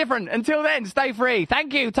more of the different. Until then, stay free.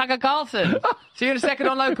 Thank you, Tucker Carlson. See you in a second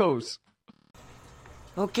on Locals.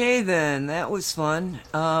 Okay then, that was fun.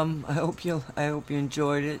 I hope you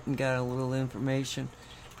enjoyed it and got a little information,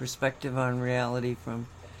 perspective on reality from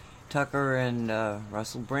Tucker and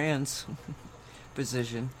Russell Brand's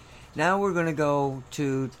position. Now we're going to go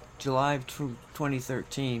to July of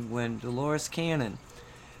 2013 when Dolores Cannon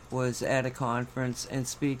was at a conference and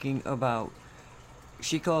speaking about,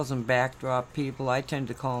 she calls them backdrop people. I tend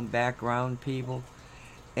to call them background people,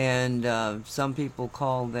 and some people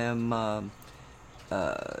call them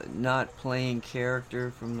not playing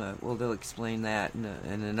character from the, well, they'll explain that in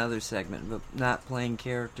another segment, but not playing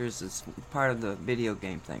characters is part of the video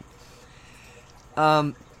game thing.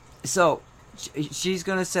 So she's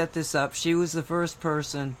going to set this up. She was the first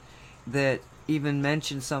person that even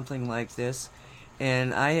mentioned something like this,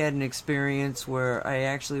 and I had an experience where I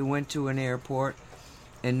actually went to an airport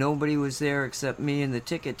and nobody was there except me and the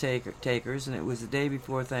ticket takers, and it was the day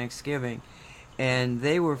before Thanksgiving. And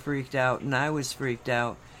they were freaked out, and I was freaked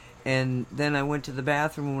out. And then I went to the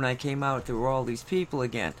bathroom. When I came out, there were all these people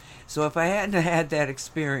again. So if I hadn't had that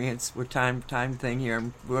experience, we're time thing here,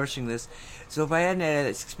 I'm rushing this. So if I hadn't had that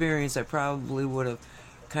experience, I probably would have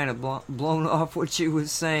kind of blown off what she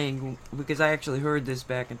was saying, because I actually heard this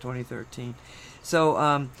back in 2013. So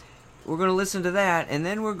we're going to listen to that, and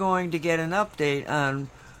then we're going to get an update on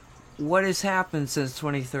what has happened since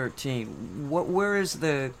 2013. Where is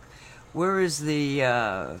the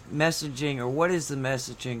messaging, or what is the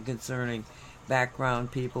messaging concerning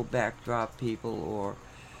background people, backdrop people, or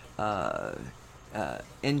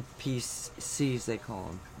NPCs, they call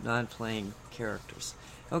them, non-playing characters.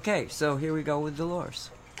 Okay, so here we go with Dolores.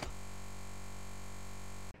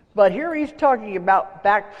 But here he's talking about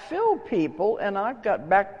backfill people, and I've got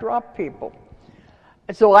backdrop people.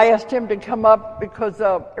 And so I asked him to come up because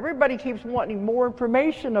everybody keeps wanting more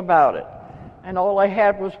information about it. And all I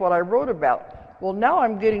had was what I wrote about. Well, now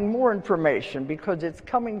I'm getting more information because it's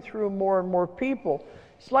coming through more and more people.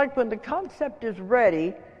 It's like when the concept is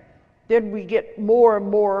ready, then we get more and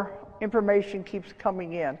more information keeps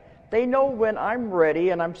coming in. They know when I'm ready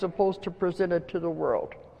and I'm supposed to present it to the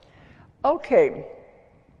world. Okay.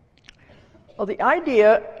 Well, the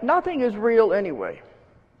idea, nothing is real anyway.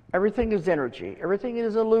 Everything is energy. Everything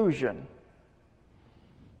is illusion.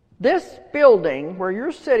 This building where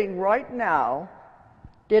you're sitting right now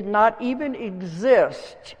did not even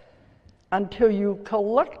exist until you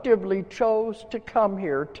collectively chose to come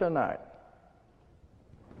here tonight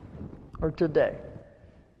or today.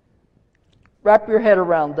 Wrap your head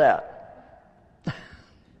around that.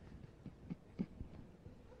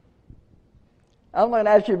 I'm going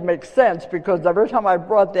to ask you to make sense, because every time I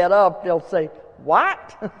brought that up, they'll say,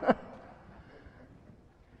 what?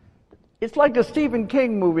 It's like a Stephen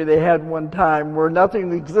King movie they had one time where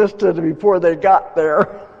nothing existed before they got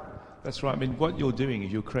there. That's right. I mean, what you're doing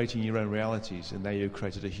is you're creating your own realities, and now you've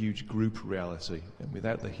created a huge group reality. And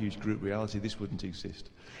without the huge group reality, this wouldn't exist.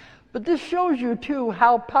 But this shows you, too,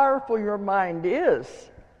 how powerful your mind is.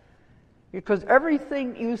 Because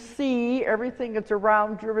everything you see, everything that's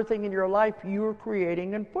around you, everything in your life, you're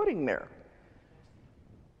creating and putting there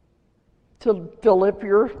to fill up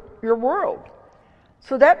your world.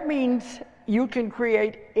 So that means you can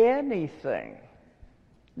create anything.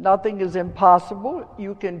 Nothing is impossible.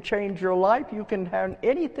 You can change your life. You can have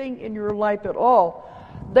anything in your life at all.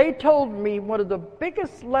 They told me one of the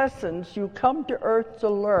biggest lessons you come to Earth to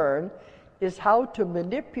learn is how to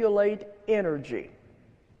manipulate energy.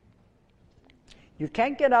 You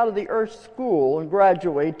can't get out of the Earth school and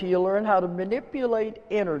graduate till you learn how to manipulate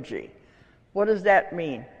energy. What does that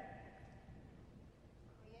mean?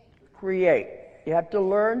 Create. You have to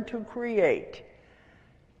learn to create.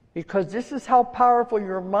 Because this is how powerful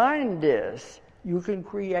your mind is. You can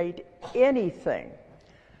create anything.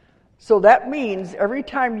 So that means every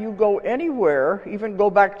time you go anywhere, even go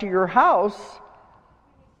back to your house,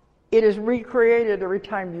 it is recreated every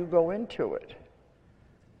time you go into it.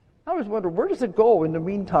 I always wonder, where does it go in the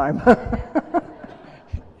meantime?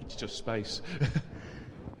 It's just space.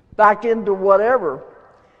 Back into whatever.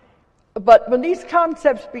 But when these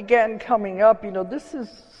concepts began coming up, this is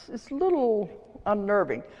a little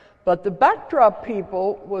unnerving. But the backdrop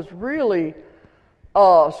people was really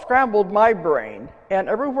scrambled my brain. And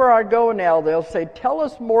everywhere I go now, they'll say, tell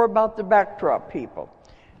us more about the backdrop people.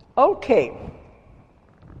 Okay.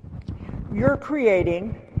 You're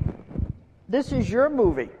creating, this is your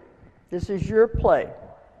movie. This is your play.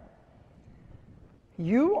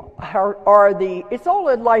 You are it's all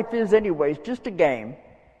that life is anyways, just a game.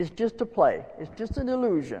 It's just a play. It's just an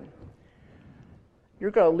illusion.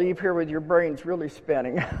 You're going to leave here with your brains really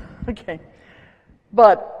spinning. Okay.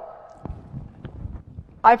 But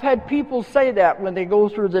I've had people say that when they go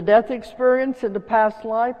through the death experience in the past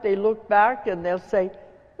life, they look back and they'll say,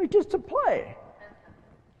 it's just a play.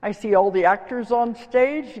 I see all the actors on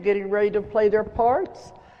stage getting ready to play their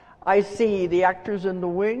parts. I see the actors in the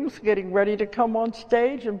wings getting ready to come on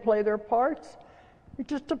stage and play their parts. It's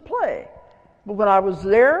just a play. But when I was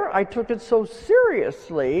there, I took it so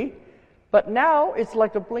seriously, but now it's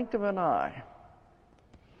like a blink of an eye.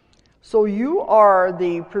 So you are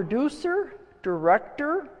the producer,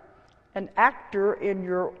 director, and actor in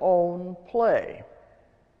your own play.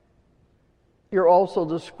 You're also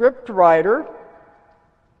the script writer,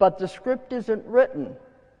 but the script isn't written.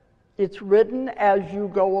 It's written as you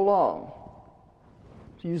go along.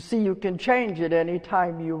 So you see, you can change it any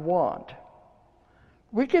time you want.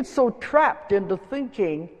 We get so trapped into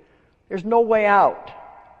thinking there's no way out.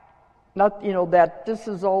 Not, that this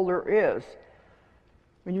is all there is.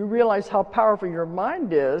 When you realize how powerful your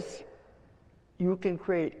mind is, you can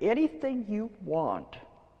create anything you want.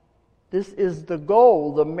 This is the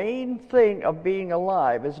goal, the main thing of being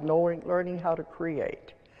alive is learning how to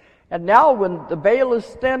create. And now when the veil is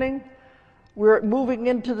thinning, we're moving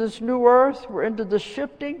into this new earth, we're into the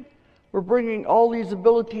shifting, we're bringing all these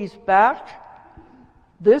abilities back.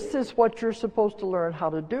 This is what you're supposed to learn how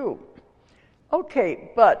to do.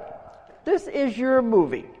 Okay, but this is your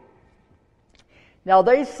movie. Now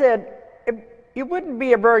they said, it wouldn't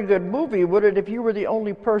be a very good movie, would it, if you were the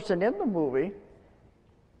only person in the movie?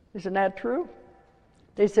 Isn't that true?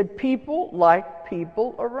 They said people like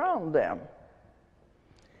people around them.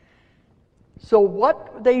 So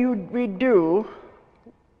what we do,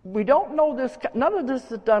 we don't know this, none of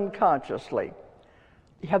this is done consciously.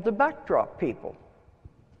 You have the backdrop people.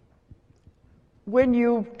 When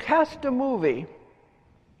you cast a movie,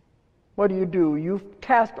 what do? You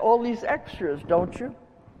cast all these extras, don't you?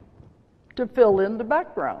 To fill in the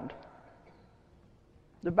background.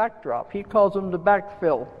 The backdrop. He calls them the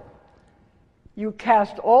backfill. You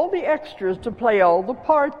cast all the extras to play all the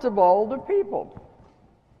parts of all the people.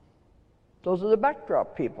 Those are the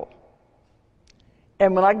backdrop people.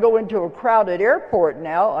 And when I go into a crowded airport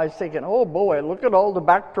now, I'm thinking, oh boy, look at all the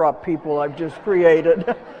backdrop people I've just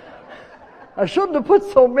created. I shouldn't have put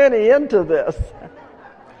so many into this.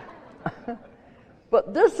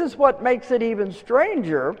 But this is what makes it even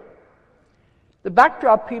stranger. The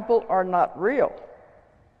backdrop people are not real.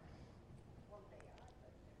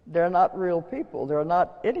 They're not real people. They're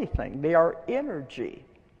not anything. They are energy.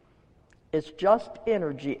 It's just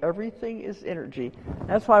energy. Everything is energy.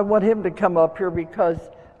 That's why I want him to come up here because,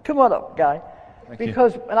 come on up, guy.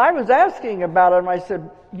 Because when I was asking about him, I said,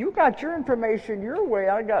 you got your information your way,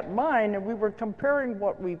 I got mine, and we were comparing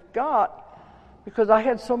what we've got because I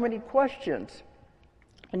had so many questions.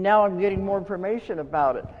 And now I'm getting more information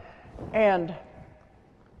about it. And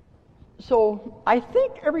So I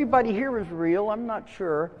think everybody here is real. I'm not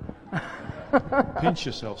sure. Pinch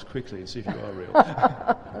yourselves quickly and see if you are real.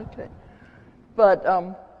 Okay. But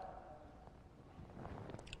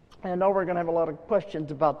I know we're going to have a lot of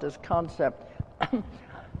questions about this concept.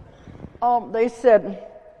 They said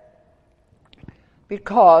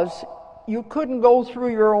because you couldn't go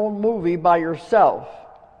through your own movie by yourself,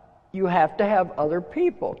 you have to have other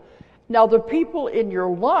people. Now, the people in your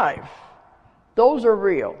life, those are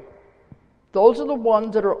real. Those are the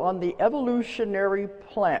ones that are on the evolutionary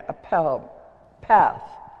path.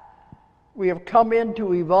 We have come in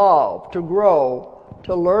to evolve, to grow,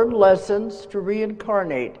 to learn lessons, to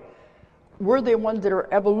reincarnate. We're the ones that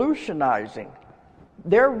are evolutionizing.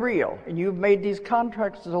 They're real, and you've made these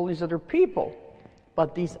contracts with all these other people,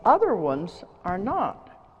 but these other ones are not.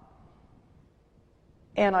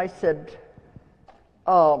 And I said,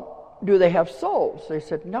 do they have souls? They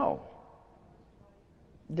said, no.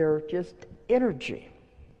 They're just energy.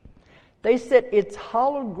 They said it's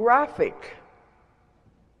holographic.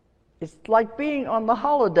 It's like being on the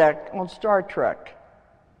holodeck on Star Trek.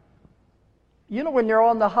 You know, when you're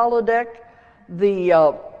on the holodeck, they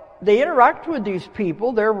interact with these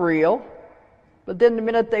people, they're real, but then the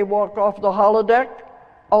minute they walk off the holodeck,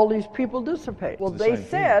 all these people dissipate. Well, they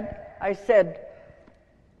said, I said,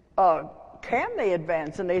 can they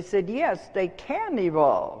advance? And they said, yes, they can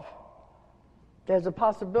evolve. There's a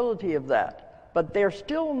possibility of that. But they're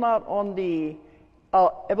still not on the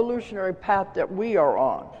evolutionary path that we are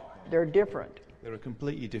on. They're different. They're a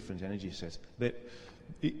completely different energy set.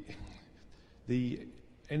 The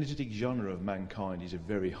energetic genre of mankind is a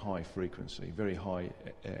very high frequency, very high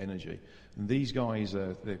energy. And these guys,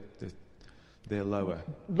 they're lower.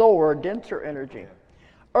 Lower, denser energy.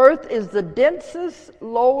 Earth is the densest,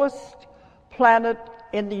 lowest planet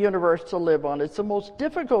in the universe to live on. It's the most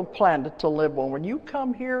difficult planet to live on. When you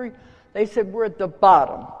come here, they said we're at the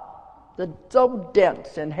bottom. It's so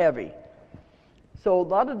dense and heavy. So a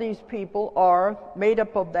lot of these people are made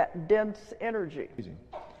up of that dense energy.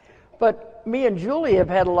 But me and Julie have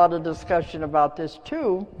had a lot of discussion about this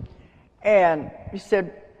too. And we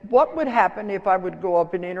said, what would happen if I would go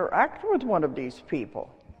up and interact with one of these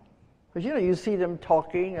people? Because, you know, you see them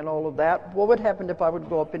talking and all of that. What would happen if I would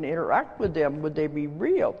go up and interact with them? Would they be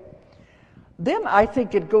real? Then I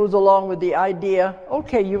think it goes along with the idea,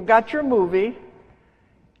 okay, you've got your movie.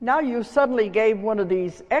 Now you suddenly gave one of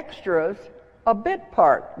these extras a bit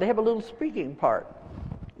part. They have a little speaking part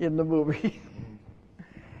in the movie.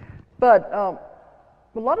 But a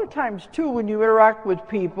lot of times, too, when you interact with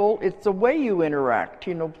people, it's the way you interact.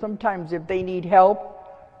 You know, sometimes if they need help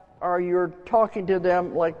or you're talking to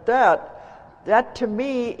them like that to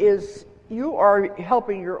me is you are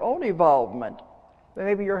helping your own evolvement.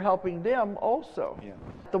 Maybe you're helping them also. Yeah.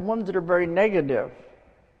 The ones that are very negative,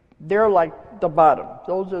 they're like the bottom.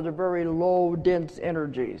 Those are the very low, dense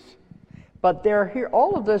energies. But they're here.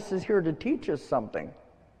 All of this is here to teach us something.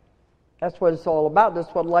 That's what it's all about.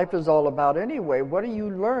 That's what life is all about anyway. What are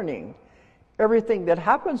you learning? Everything that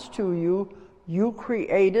happens to you, you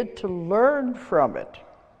created to learn from it.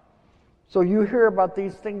 So you hear about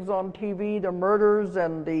these things on TV, the murders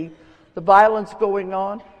and the violence going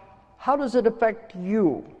on. How does it affect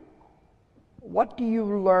you? What do you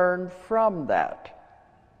learn from that?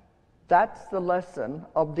 That's the lesson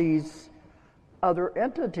of these other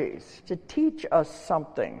entities, to teach us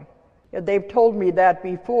something. They've told me that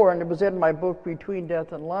before, and it was in my book, Between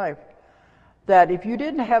Death and Life, that if you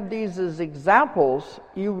didn't have these as examples,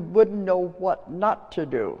 you wouldn't know what not to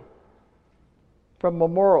do from a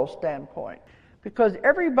moral standpoint. Because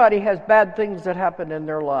everybody has bad things that happen in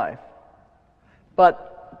their life,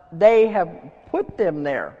 but they have put them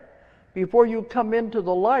there. Before you come into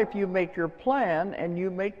the life, you make your plan, and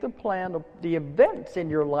you make the plan of the events in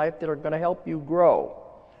your life that are going to help you grow.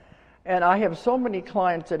 And I have so many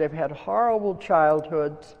clients that have had horrible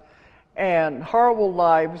childhoods and horrible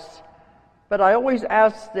lives, but I always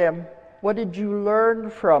ask them, what did you learn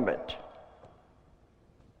from it?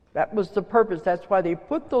 That was the purpose. That's why they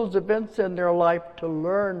put those events in their life to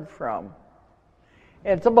learn from.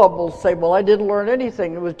 And some of them will say, well, I didn't learn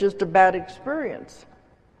anything. It was just a bad experience.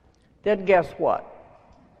 Then guess what?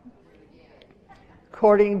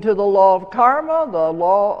 According to the law of karma, the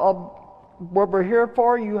law of what we're here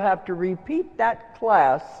for, you have to repeat that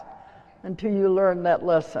class until you learn that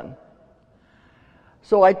lesson.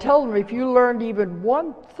 So I tell them, if you learned even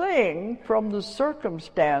one thing from the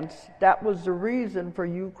circumstance, that was the reason for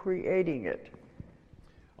you creating it.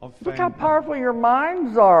 Look how powerful your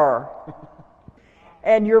minds are.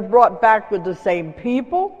 And you're brought back with the same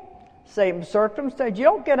people, same circumstance. You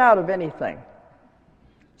don't get out of anything.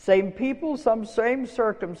 Same people, some same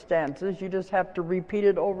circumstances. You just have to repeat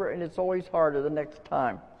it over, and it's always harder the next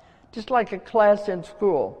time. Just like a class in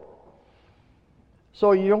school.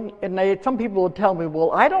 So some people will tell me, well,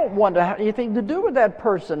 I don't want to have anything to do with that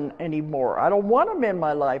person anymore. I don't want them in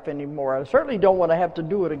my life anymore. I certainly don't want to have to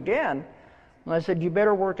do it again. And I said, you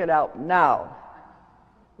better work it out now.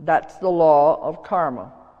 That's the law of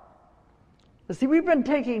karma. See, we've been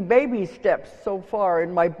taking baby steps so far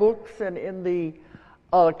in my books and in the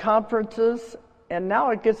conferences, and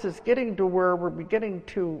now it's getting to where we're beginning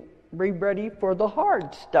to be ready for the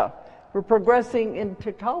hard stuff. We're progressing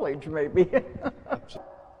into college, maybe.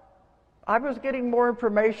 I was getting more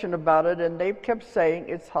information about it, and they kept saying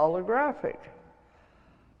it's holographic.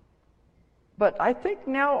 But I think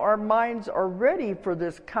now our minds are ready for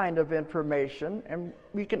this kind of information, and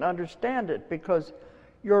we can understand it, because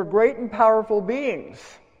you're great and powerful beings.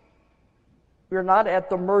 You're not at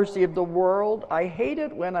the mercy of the world. I hate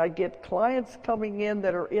it when I get clients coming in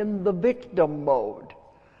that are in the victim mode.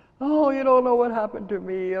 Oh, you don't know what happened to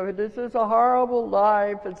me. I mean, this is a horrible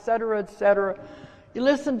life, etc., etc. You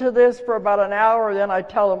listen to this for about an hour, then I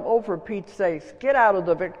tell them, oh, for Pete's sakes, get out of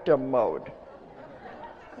the victim mode.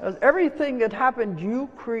 Because everything that happened, you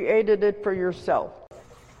created it for yourself.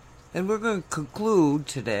 And we're going to conclude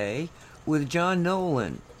today with John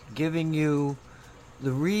Nolan giving you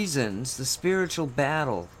the reasons, the spiritual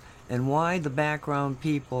battle, and why the background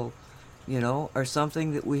people, are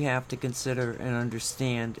something that we have to consider and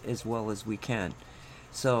understand as well as we can.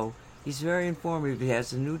 So he's very informative. He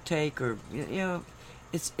has a new take, or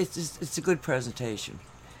it's a good presentation.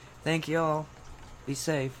 Thank you all. Be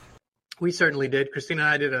safe. We certainly did. Christina and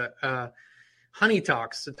I did a Honey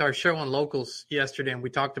Talks. It's our show on locals yesterday, and we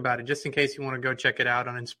talked about it. Just in case you want to go check it out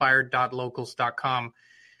on inspired.locals.com.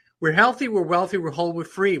 We're healthy, we're wealthy, we're whole, we're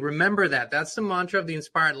free. Remember that. That's the mantra of the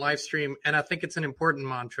Inspired live stream, and I think it's an important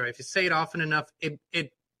mantra. If you say it often enough,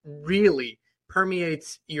 it really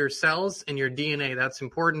permeates your cells and your DNA. That's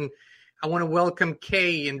important. I want to welcome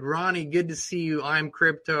Kay and Ronnie. Good to see you. I'm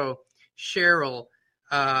Crypto. Cheryl,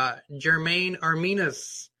 Jermaine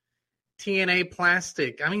Arminas, TNA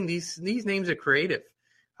Plastic. I mean, these names are creative.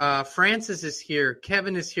 Francis is here.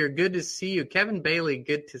 Kevin is here. Good to see you. Kevin Bailey,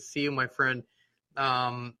 good to see you, my friend.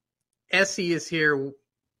 Essie is here.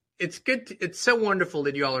 It's good. It's so wonderful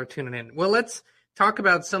that you all are tuning in. Well, let's talk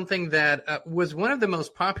about something that was one of the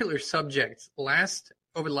most popular subjects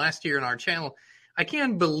over the last year on our channel. I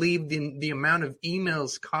can't believe the amount of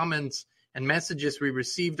emails, comments, and messages we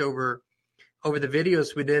received over the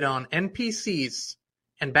videos we did on NPCs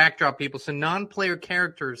and backdrop people. So non-player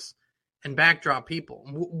characters and backdrop people.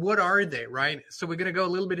 What are they, right? So we're going to go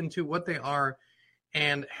a little bit into what they are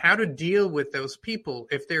and how to deal with those people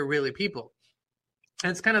if they're really people.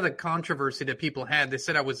 And it's kind of the controversy that people had. They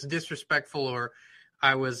said I was disrespectful or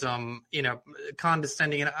I was,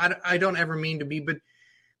 condescending. And I don't ever mean to be, but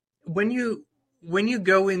when you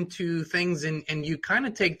go into things and you kind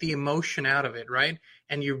of take the emotion out of it, right?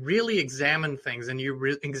 And you really examine things and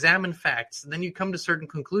you examine facts, then you come to certain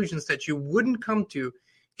conclusions that you wouldn't come to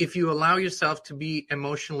if you allow yourself to be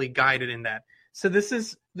emotionally guided in that. So this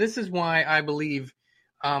is why I believe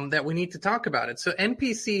that we need to talk about it. So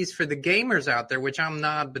NPCs, for the gamers out there, which I'm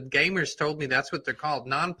not, but gamers told me that's what they're called,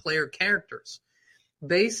 non-player characters.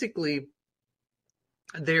 Basically,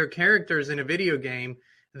 they're characters in a video game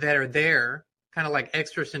that are there, kind of like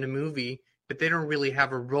extras in a movie, but they don't really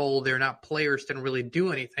have a role. They're not players. They don't really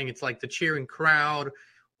do anything. It's like the cheering crowd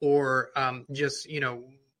or just,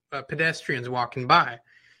 pedestrians walking by.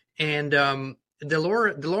 And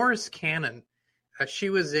Dolores Cannon,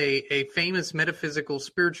 she was a famous metaphysical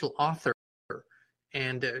spiritual author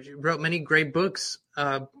and wrote many great books.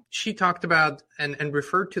 She talked about and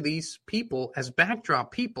referred to these people as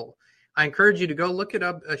backdrop people. I encourage you to go look it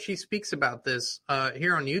up. She speaks about this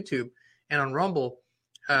here on YouTube and on Rumble.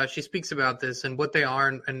 She speaks about this and what they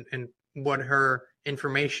are and what her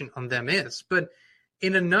information on them is. But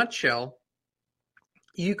in a nutshell,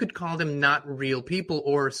 you could call them not real people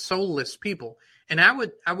or soulless people. And I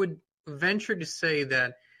would venture to say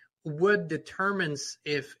that what determines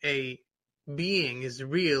if a being is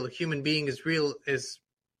real, a human being is real, is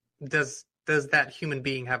does that human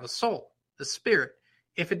being have a soul, a spirit?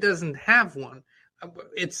 If it doesn't have one,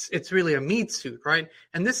 it's really a meat suit, right?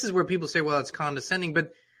 And this is where people say, well, it's condescending.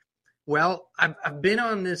 But, well, I've been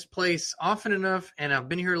on this place often enough, and I've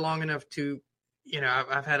been here long enough to,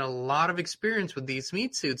 I've had a lot of experience with these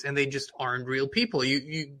meat suits, and they just aren't real people.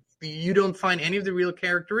 You don't find any of the real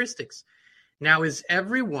characteristics. Now, is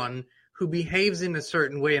everyone who behaves in a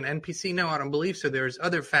certain way an NPC? No, I don't believe so. There's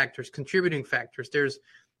other factors, contributing factors. There's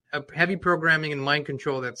a heavy programming and mind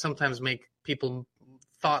control that sometimes make people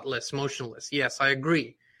thoughtless, motionless. Yes, I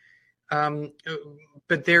agree.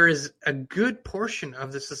 But there is a good portion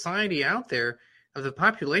of the society out there, of the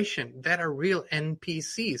population, that are real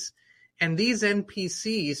NPCs. And these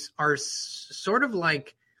NPCs are sort of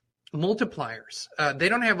like multipliers. They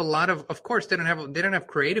don't have a lot of course, they don't have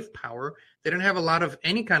creative power. They don't have a lot of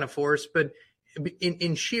any kind of force, but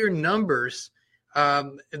in sheer numbers,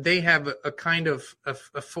 they have a kind of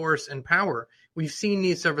force and power. We've seen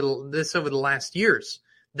this over the last years.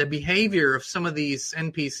 The behavior of some of these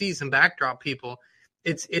NPCs and backdrop people,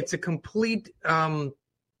 it's a complete,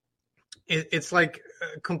 it's like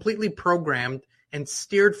completely programmed and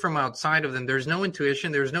steered from outside of them. There's no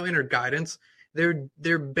intuition. There's no inner guidance.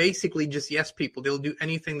 They're basically just yes people. They'll do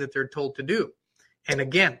anything that they're told to do. And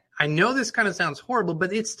again, I know this kind of sounds horrible,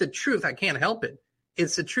 but it's the truth. I can't help it.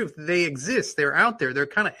 It's the truth. They exist. They're out there. They're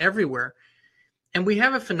kind of everywhere. And we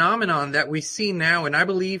have a phenomenon that we see now, and I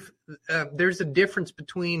believe there's a difference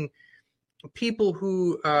between people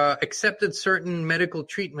who accepted certain medical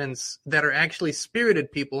treatments that are actually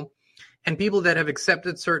spirited people and people that have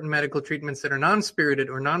accepted certain medical treatments that are non-spirited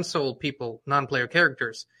or non-soul people, non-player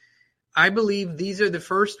characters. I believe these are the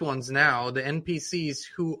first ones now, the NPCs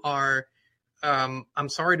who are, I'm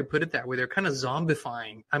sorry to put it that way, they're kind of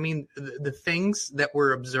zombifying. I mean, the things that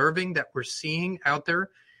we're observing, that we're seeing out there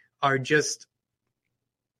are just,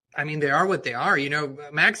 I mean, they are what they are. You know,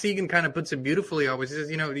 Max Egan kind of puts it beautifully always. He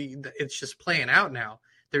says, you know, it's just playing out now.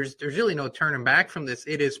 There's really no turning back from this.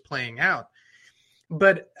 It is playing out.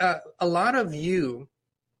 But a lot of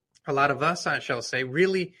us, I shall say,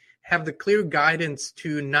 really have the clear guidance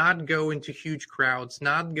to not go into huge crowds,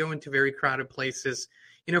 not go into very crowded places.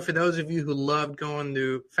 You know, for those of you who loved going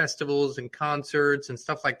to festivals and concerts and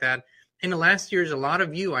stuff like that, in the last years, a lot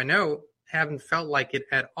of you, I know, haven't felt like it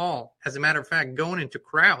at all. As a matter of fact, going into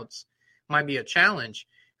crowds might be a challenge.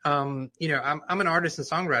 You know, I'm an artist and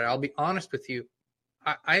songwriter. I'll be honest with you.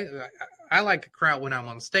 I like a crowd when I'm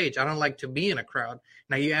on stage. I don't like to be in a crowd.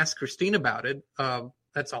 Now, you ask Christine about it.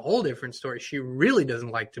 That's a whole different story. She really doesn't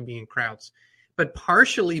like to be in crowds, but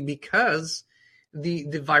partially because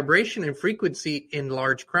the vibration and frequency in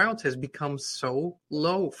large crowds has become so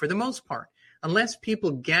low for the most part. Unless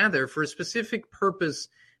people gather for a specific purpose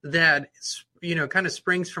that, you know, kind of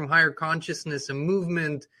springs from higher consciousness, a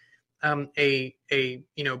movement, a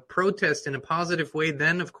you know, protest in a positive way,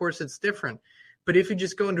 then of course it's different. But if you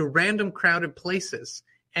just go into random crowded places,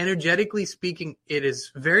 energetically speaking, it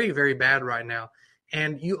is very, very bad right now.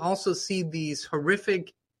 And you also see these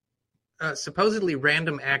horrific, supposedly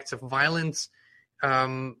random acts of violence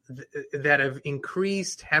that have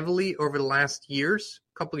increased heavily over the last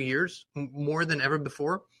couple of years, more than ever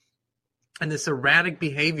before. And this erratic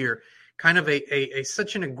behavior, kind of a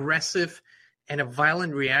such an aggressive and a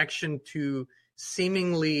violent reaction to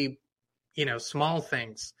seemingly, you know, small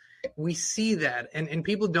things. We see that, and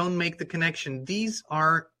people don't make the connection. These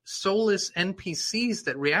are soulless NPCs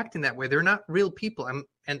that react in that way. They're not real people.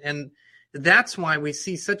 And that's why we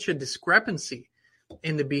see such a discrepancy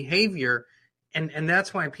in the behavior. And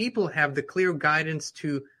that's why people have the clear guidance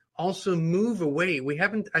to also move away.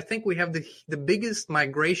 I think we have the biggest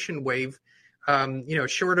migration wave, you know,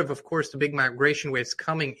 short of course, the big migration waves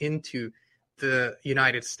coming into the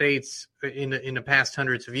United States in the past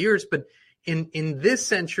hundreds of years. But in this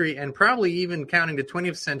century, and probably even counting the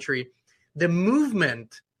 20th century, the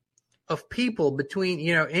movement of people between,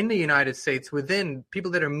 you know, in the United States, within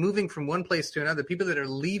people that are moving from one place to another, people that are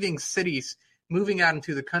leaving cities, moving out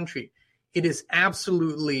into the country, it is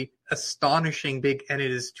absolutely astonishing big, and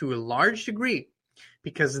it is to a large degree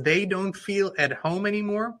because they don't feel at home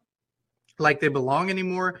anymore, like they belong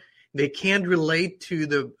anymore. They can't relate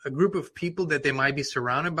to a group of people that they might be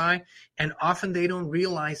surrounded by. And often they don't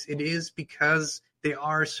realize it is because they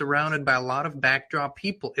are surrounded by a lot of backdrop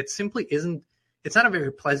people. It simply isn't, it's not a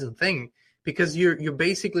very pleasant thing because you're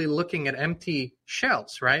basically looking at empty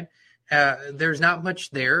shells, right? There's not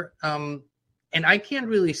much there. And I can't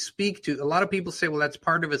really speak to, a lot of people say, well, that's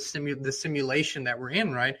part of the simulation that we're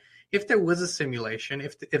in, right? If there was a simulation,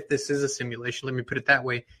 if this is a simulation, let me put it that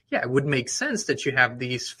way, yeah, it would make sense that you have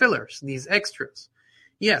these fillers, these extras.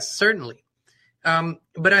 Yes, certainly.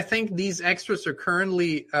 But I think these extras are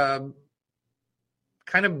currently kind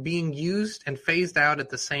of being used and phased out at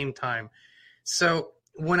the same time. So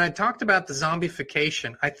when I talked about the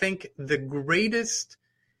zombification, I think the greatest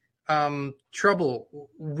trouble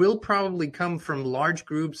will probably come from large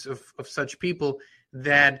groups of such people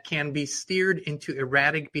that can be steered into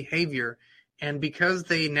erratic behavior. And because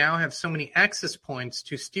they now have so many access points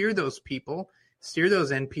to steer those people, steer those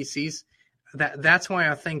NPCs, that's why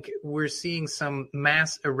I think we're seeing some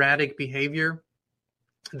mass erratic behavior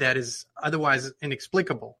that is otherwise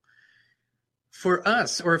inexplicable. For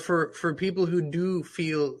us, or for people who do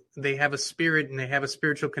feel they have a spirit and they have a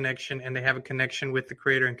spiritual connection and they have a connection with the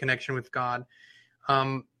Creator and connection with God,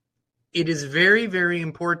 it is very, very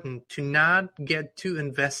important to not get too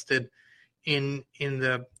invested in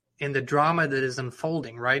the drama that is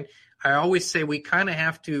unfolding, right? I always say we kind of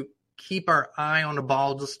have to keep our eye on the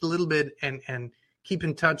ball just a little bit and keep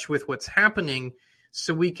in touch with what's happening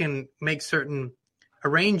so we can make certain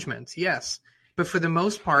arrangements, yes. But for the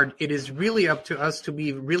most part, it is really up to us to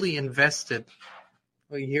be really invested.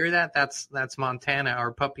 Well, you hear that? That's Montana,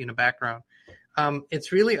 our puppy in the background.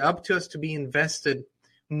 It's really up to us to be invested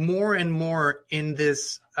more and more in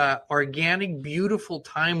this organic, beautiful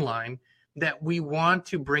timeline that we want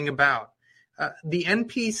to bring about. The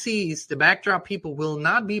NPCs, the backdrop people, will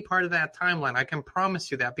not be part of that timeline. I can promise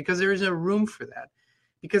you that, because there is no room for that,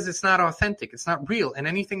 because it's not authentic. It's not real. And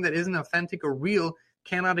anything that isn't authentic or real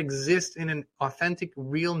cannot exist in an authentic,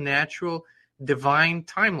 real, natural, divine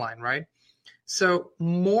timeline, right? So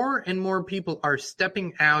more and more people are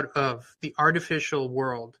stepping out of the artificial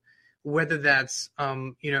world, whether that's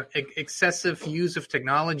excessive use of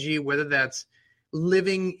technology, whether that's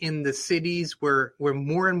living in the cities where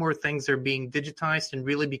more and more things are being digitized and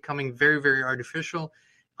really becoming very, very artificial,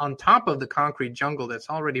 on top of the concrete jungle that's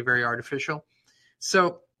already very artificial.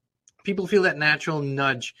 So people feel that natural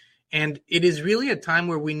nudge. And it is really a time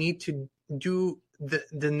where we need to do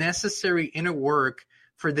the necessary inner work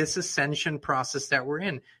for this ascension process that we're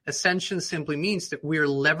in. Ascension simply means that we're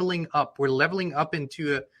leveling up. We're leveling up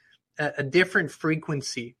into a different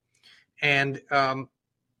frequency and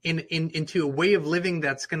into a way of living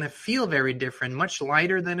that's going to feel very different, much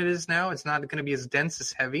lighter than it is now. It's not going to be as dense,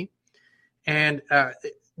 as heavy. And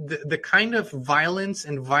the kind of violence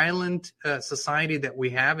and violent society that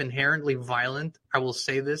we have, inherently violent, I will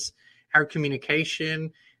say this, our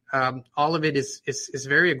communication, all of it is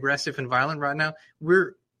very aggressive and violent right now.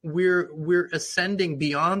 We're ascending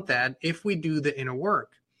beyond that if we do the inner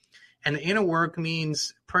work. And the inner work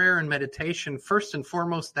means prayer and meditation. First and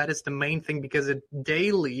foremost, that is the main thing, because it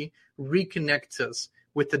daily reconnects us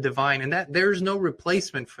with the divine. And that there's no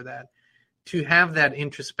replacement for that. To have that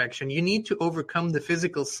introspection, you need to overcome the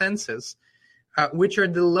physical senses, which are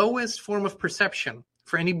the lowest form of perception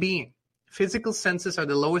for any being. Physical senses are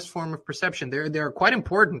the lowest form of perception. They're quite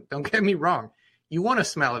important. Don't get me wrong. You want to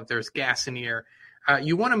smell if there's gas in the air.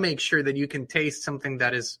 You want to make sure that you can taste something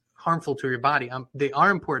that is harmful to your body. They are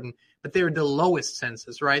important, but they're the lowest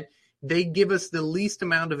senses, right? They give us the least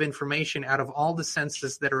amount of information out of all the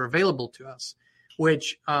senses that are available to us,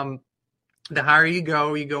 which the higher you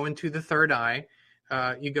go into the third eye,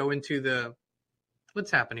 you go into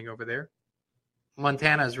what's happening over there?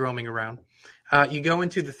 Montana is roaming around. You go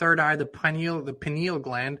into the third eye, the pineal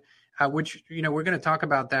gland, which, we're going to talk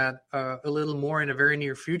about that a little more in a very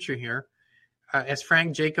near future here. As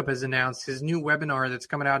Frank Jacob has announced, his new webinar that's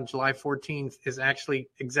coming out on July 14th is actually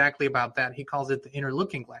exactly about that. He calls it the inner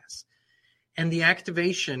looking glass. And the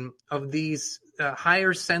activation of these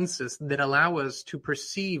higher senses that allow us to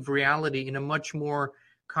perceive reality in a much more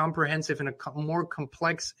comprehensive and a more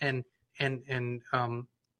complex and in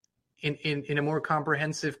a more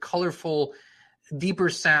comprehensive, colorful, deeper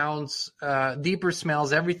sounds, deeper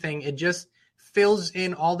smells, everything. It just fills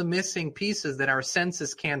in all the missing pieces that our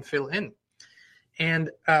senses can't fill in.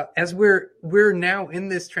 And as we're now in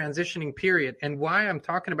this transitioning period, and why I'm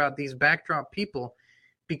talking about these backdrop people,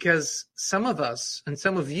 because some of us and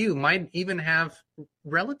some of you might even have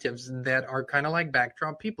relatives that are kind of like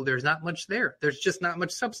backdrop people. There's not much there. There's just not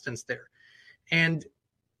much substance there. And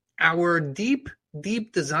our deep,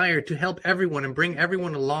 deep desire to help everyone and bring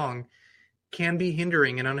everyone along can be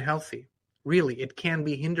hindering and unhealthy. Really, it can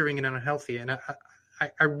be hindering and unhealthy. And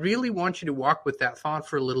I really want you to walk with that thought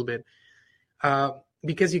for a little bit.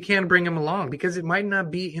 Because you can't bring them along, because it might not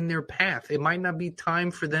be in their path. It might not be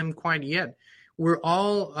time for them quite yet. We're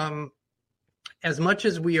all, as much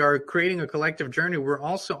as we are creating a collective journey, we're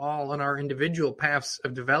also all on our individual paths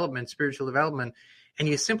of development, spiritual development, and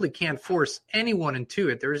you simply can't force anyone into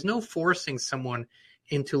it. There is no forcing someone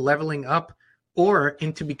into leveling up or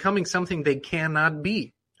into becoming something they cannot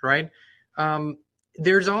be, right?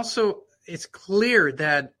 There's also, it's clear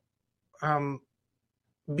that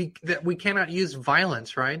that we cannot use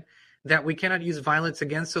violence, right? That we cannot use violence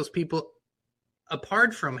against those people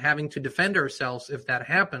apart from having to defend ourselves if that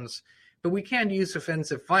happens. But we can't use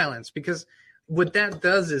offensive violence, because what that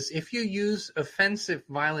does is, if you use offensive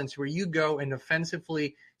violence where you go and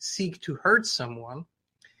offensively seek to hurt someone,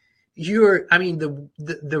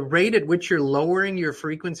 the rate at which you're lowering your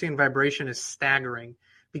frequency and vibration is staggering,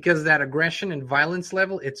 because that aggression and violence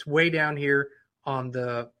level, it's way down here on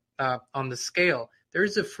the scale.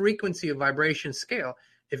 There's a frequency of vibration scale.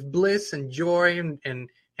 If bliss and joy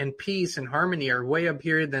and peace and harmony are way up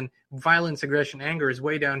here, then violence, aggression, anger is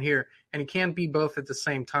way down here, and it can't be both at the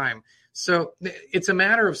same time. So it's a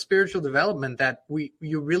matter of spiritual development that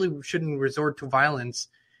you really shouldn't resort to violence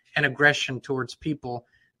and aggression towards people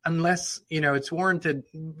unless, it's warranted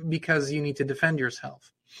because you need to defend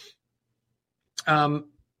yourself.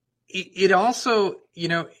 It also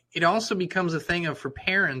becomes a thing of, for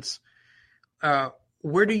parents,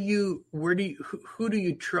 who do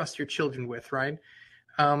you trust your children with, right?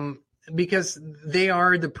 Because they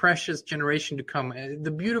are the precious generation to come.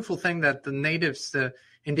 The beautiful thing that the natives, the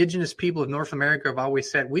indigenous people of North America have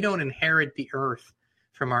always said, we don't inherit the earth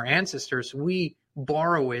from our ancestors. We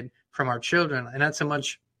borrow it from our children. And that's a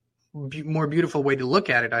much more beautiful way to look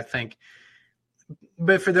at it, I think.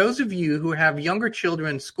 But for those of you who have younger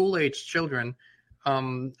children, school-age children,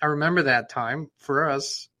 I remember that time. For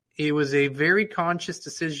us, it was a very conscious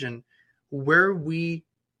decision where we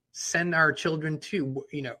send our children to.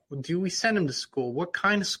 Do we send them to school? What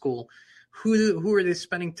kind of school? Who are they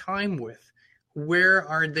spending time with? Where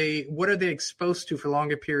are they? What are they exposed to for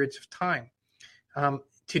longer periods of time?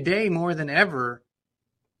 Today, more than ever,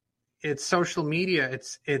 it's social media,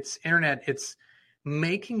 it's internet, it's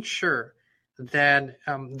making sure that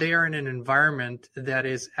they are in an environment that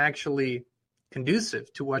is actually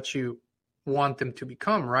conducive to what you want them to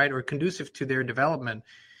become, right? Or conducive to their development.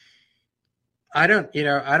 I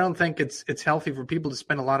don't think it's healthy for people to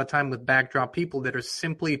spend a lot of time with backdrop people that are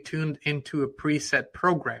simply tuned into a preset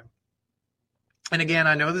program. And again,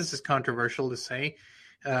 I know this is controversial to say.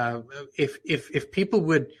 If people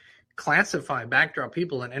would classify backdrop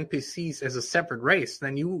people and NPCs as a separate race,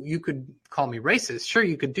 then you could call me racist. Sure,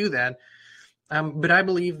 you could do that. But I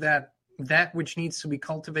believe that which needs to be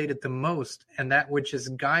cultivated the most and that which is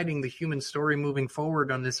guiding the human story moving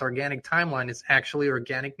forward on this organic timeline is actually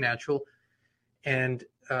organic, natural, and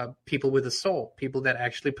people with a soul, people that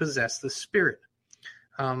actually possess the spirit.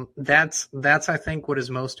 That's I think what is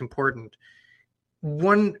most important.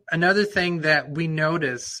 Another thing that we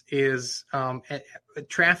notice is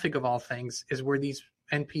traffic of all things is where these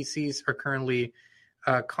NPCs are currently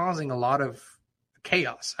causing a lot of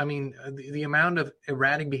chaos. I mean, the amount of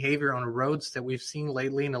erratic behavior on roads that we've seen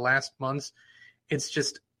lately in the last months, it's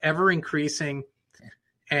just ever increasing.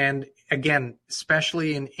 And again,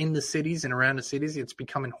 especially in the cities and around the cities, it's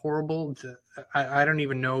becoming horrible. I don't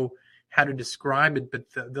even know how to describe it, but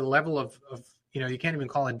the level of you can't even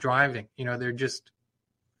call it driving. They're just,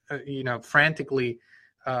 frantically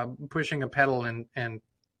pushing a pedal and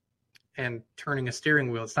turning a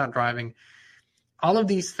steering wheel. It's not driving. All of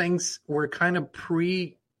these things were kind of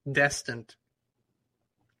predetermined.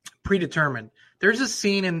 There's a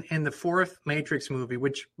scene in the fourth Matrix movie,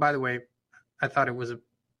 which, by the way, I thought it was a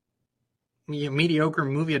mediocre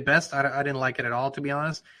movie at best. I didn't like it at all, to be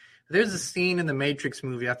honest. There's a scene in the Matrix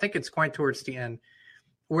movie, I think it's quite towards the end,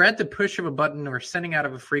 where at the push of a button or sending out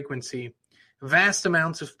of a frequency, vast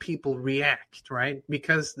amounts of people react, right?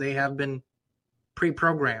 Because they have been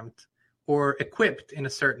pre-programmed or equipped in a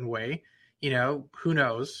certain way, who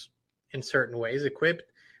knows, in certain ways, equipped,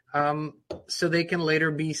 so they can later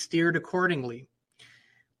be steered accordingly.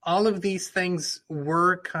 All of these things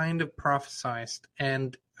were kind of prophesized,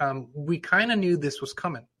 and we kind of knew this was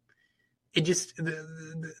coming. It just,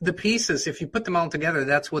 the pieces, if you put them all together,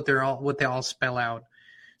 that's what they all spell out.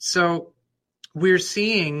 So we're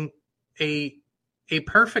seeing a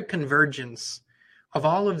perfect convergence of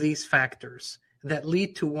all of these factors that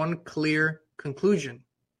lead to one clear conclusion,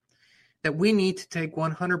 that we need to take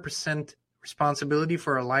 100% responsibility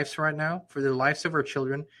for our lives right now, for the lives of our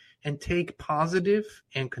children, and take positive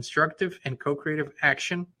and constructive and co-creative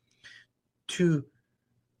action to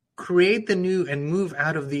create the new and move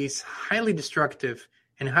out of these highly destructive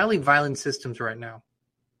and highly violent systems right now.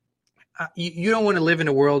 You don't want to live in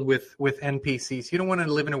a world with NPCs. You don't want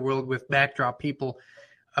to live in a world with backdrop people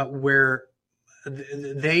where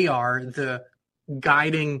they are the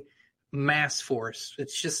guiding mass force.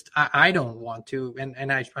 It's just, I don't want to,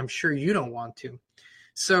 and I'm sure you don't want to.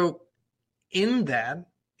 So in that,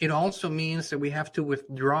 it also means that we have to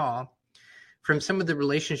withdraw from some of the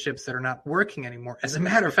relationships that are not working anymore. As a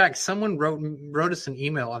matter of fact, someone wrote us an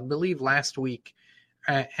email, I believe last week,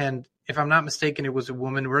 and if I'm not mistaken, it was a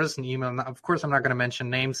woman, wrote us an email. Of course, I'm not going to mention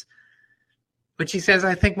names, but she says,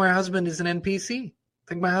 I think my husband is an NPC. I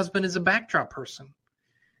think my husband is a backdrop person.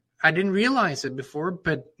 I didn't realize it before,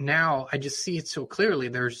 but now I just see it so clearly.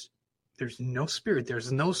 There's no spirit.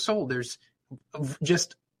 There's no soul. There's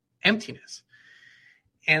just emptiness.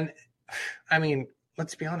 And I mean,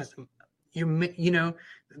 let's be honest.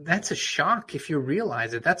 that's a shock if you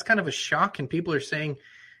realize it. That's kind of a shock, and people are saying,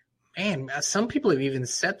 man, some people have even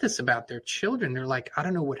said this about their children. They're like, I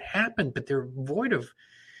don't know what happened, but they're void of,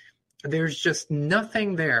 there's just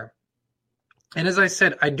nothing there. And as I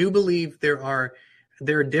said, I do believe there are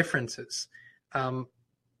differences.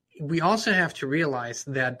 We also have to realize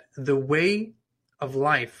that the way of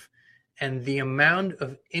life and the amount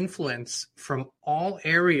of influence from all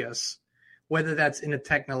areas, whether that's in a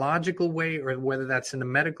technological way or whether that's in a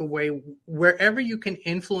medical way, wherever you can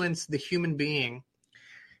influence the human being,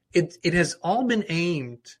 it has all been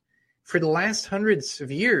aimed for the last hundreds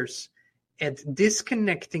of years at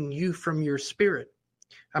disconnecting you from your spirit.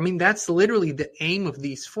 I mean, that's literally the aim of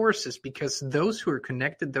these forces, because those who are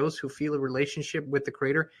connected, those who feel a relationship with the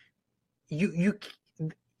Creator,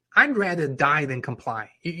 I'd rather die than comply.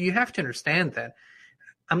 You have to understand that.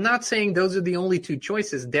 I'm not saying those are the only two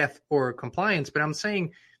choices, death or compliance, but I'm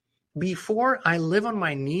saying before I live on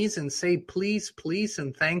my knees and say please, please,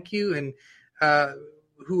 and thank you, and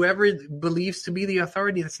whoever believes to be the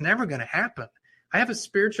authority, that's never going to happen. I have a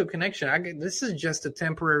spiritual connection. This is just a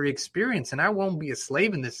temporary experience, and I won't be a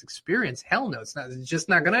slave in this experience. Hell no, it's just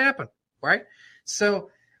not going to happen, right? So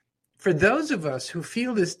for those of us who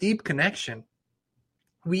feel this deep connection,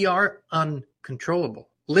 we are uncontrollable,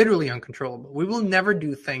 literally uncontrollable. We will never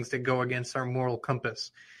do things that go against our moral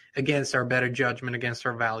compass, against our better judgment, against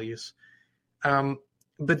our values.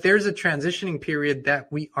 But there's a transitioning period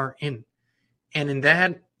that we are in. And in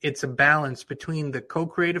that, it's a balance between the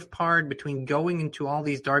co-creative part, between going into all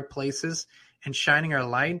these dark places and shining our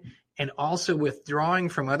light, and also withdrawing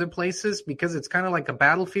from other places, because it's kind of like a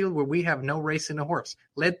battlefield where we have no race in a horse.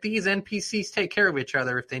 Let these NPCs take care of each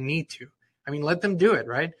other if they need to. I mean, let them do it,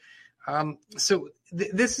 right? So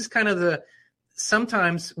this is kind of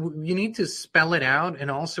sometimes you need to spell it out and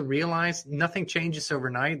also realize nothing changes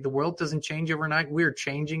overnight. The world doesn't change overnight. We're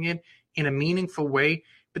changing it in a meaningful way.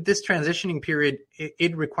 But this transitioning period,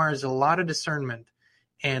 it requires a lot of discernment,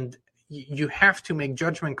 and you have to make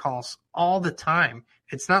judgment calls all the time.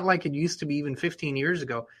 It's not like it used to be even 15 years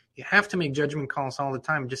ago. You have to make judgment calls all the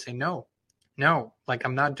time and just say, no, like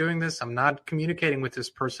I'm not doing this. I'm not communicating with this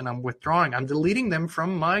person. I'm withdrawing. I'm deleting them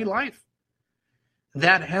from my life.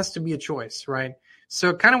 That has to be a choice, right?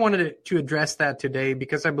 So kind of wanted to address that today,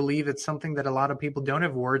 because I believe it's something that a lot of people don't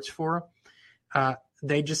have words for.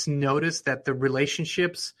 They just notice that the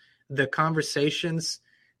relationships, the conversations,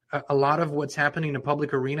 a lot of what's happening in the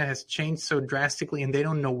public arena has changed so drastically, and they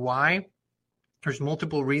don't know why. There's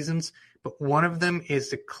multiple reasons, but one of them is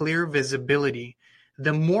the clear visibility.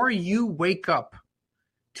 The more you wake up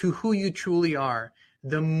to who you truly are,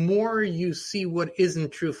 the more you see what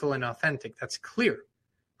isn't truthful and authentic. That's clear,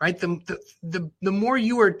 right? The more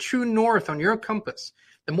you are true north on your compass,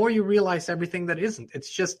 the more you realize everything that isn't.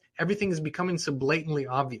 It's just everything is becoming so blatantly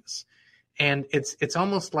obvious. And it's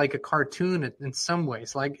almost like a cartoon in some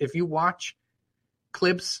ways. Like if you watch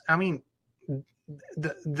clips, I mean,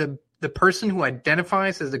 the person who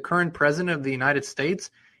identifies as the current president of the United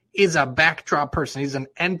States is a backdrop person. He's an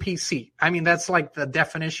NPC. I mean, that's like the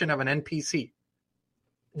definition of an NPC.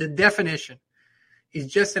 The definition is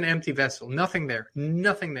just an empty vessel. Nothing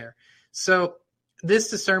there. So this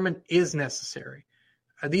discernment is necessary.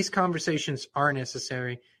 These conversations are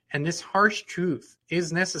necessary, and this harsh truth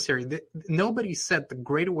is necessary. Nobody said the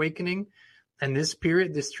Great Awakening and this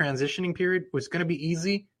period, this transitioning period, was going to be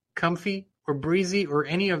easy, comfy, or breezy, or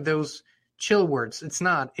any of those chill words. It's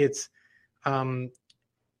not. It's,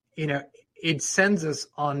 it sends us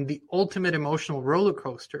on the ultimate emotional roller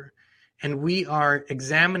coaster, and we are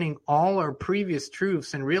examining all our previous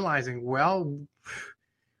truths and realizing, well,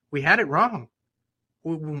 we had it wrong.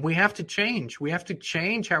 We have to change. We have to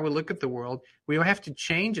change how we look at the world. We have to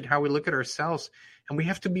change it, how we look at ourselves. And we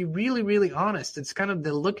have to be really, really honest. It's kind of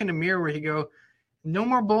the look in the mirror where you go, no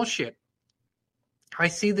more bullshit. I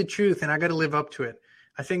see the truth and I got to live up to it.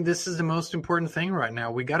 I think this is the most important thing right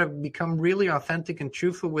now. We got to become really authentic and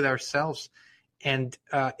truthful with ourselves. And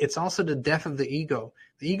it's also the death of the ego.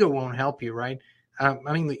 The ego won't help you, right?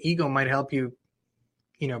 The ego might help you,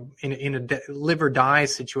 in a live or die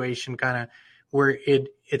situation, kind of, where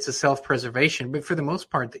it's a self-preservation. But for the most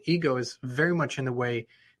part, the ego is very much in the way,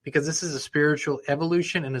 because this is a spiritual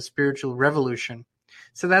evolution and a spiritual revolution.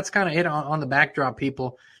 So that's kind of it on the backdrop,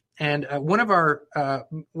 people. And one of our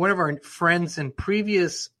friends and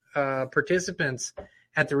previous participants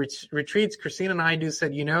at the retreats, Christina and I do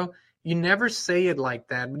said, you never say it like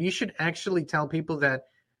that, but you should actually tell people that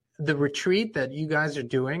the retreat that you guys are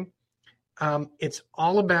doing, it's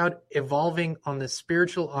all about evolving on the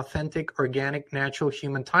spiritual, authentic, organic, natural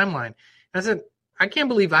human timeline. And I said, I can't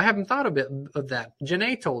believe I haven't thought of that.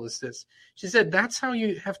 Janae told us this. She said that's how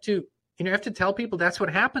you have to tell people that's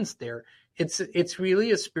what happens there. It's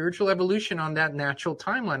really a spiritual evolution on that natural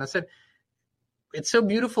timeline. I said, it's so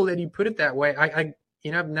beautiful that you put it that way. I've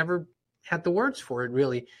never had the words for it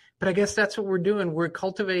really, but I guess that's what we're doing. We're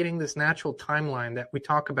cultivating this natural timeline that we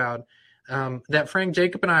talk about, that Frank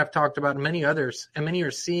Jacob and I have talked about, and many others, and many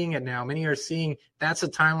are seeing it now. Many are seeing that's a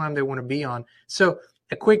timeline they want to be on. So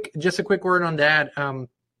a quick word on that.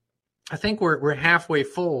 I think we're halfway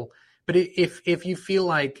full, but if you feel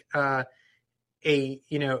like a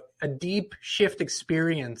deep shift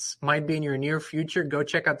experience might be in your near future, go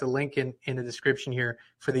check out the link in the description here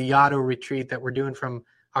for the Yaddo retreat that we're doing from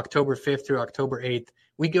October 5th through October 8th.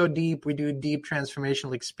 We go deep. We do deep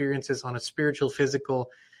transformational experiences on a spiritual,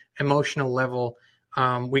 physical, emotional level.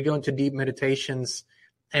 We go into deep meditations.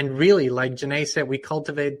 And really, like Janae said, we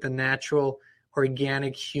cultivate the natural,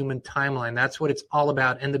 organic human timeline. That's what it's all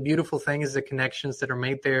about. And the beautiful thing is the connections that are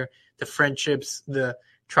made there, the friendships, the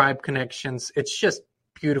tribe connections. It's just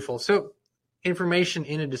beautiful. So information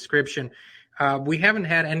in a description. We haven't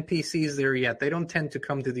had NPCs there yet. They don't tend to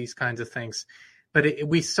come to these kinds of things. But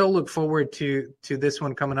we so look forward to this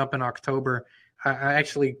one coming up in October. I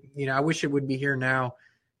actually, I wish it would be here now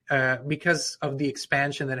because of the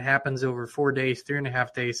expansion that happens over 4 days,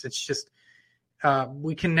 3.5 days. It's just,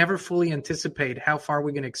 we can never fully anticipate how far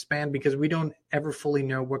we're going to expand because we don't ever fully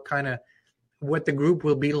know what the group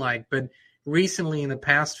will be like. But recently in the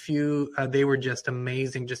past few, they were just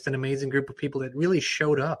amazing, just an amazing group of people that really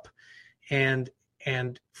showed up and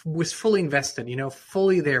was fully invested,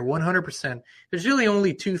 fully there, 100%. There's really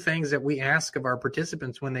only two things that we ask of our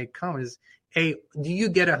participants when they come is, do you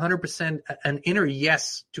get 100% an inner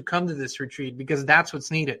yes to come to this retreat? Because that's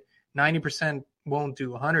what's needed. 90% won't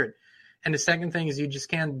do 100. And the second thing is you just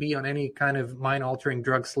can't be on any kind of mind-altering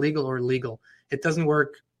drugs, legal or illegal. It doesn't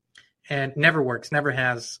work and never works, never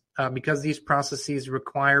has, because these processes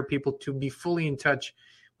require people to be fully in touch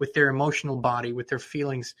with their emotional body, with their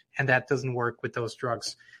feelings, and that doesn't work with those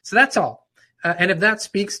drugs. So that's all. And if that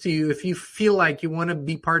speaks to you, if you feel like you want to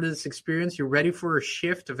be part of this experience, you're ready for a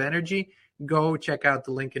shift of energy, go check out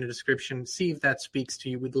the link in the description. See if that speaks to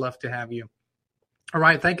you. We'd love to have you. All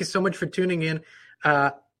right. Thank you so much for tuning in.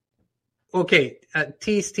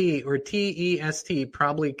 TST or TEST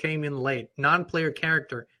probably came in late. Non-player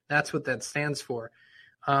character. That's what that stands for.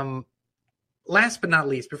 Last but not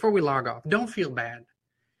least, before we log off, don't feel bad.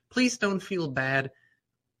 Please don't feel bad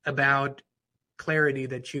about clarity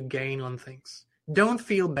that you gain on things. Don't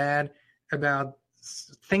feel bad about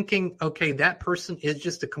thinking, okay, that person is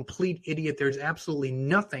just a complete idiot. There's absolutely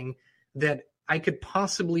nothing that I could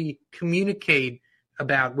possibly communicate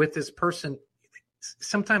about with this person.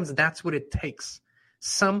 Sometimes that's what it takes.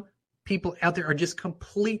 Some people out there are just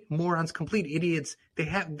complete morons, complete idiots.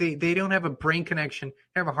 They don't have a brain connection,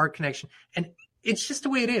 they have a heart connection. And it's just the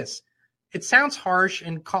way it is. It sounds harsh,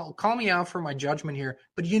 and call me out for my judgment here,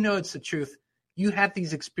 but it's the truth. You had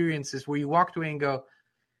these experiences where you walked away and go,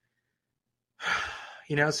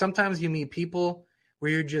 sometimes you meet people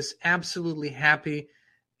where you're just absolutely happy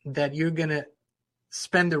that you're going to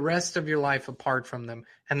spend the rest of your life apart from them.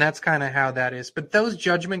 And that's kind of how that is. But those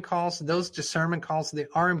judgment calls, those discernment calls, they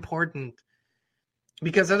are important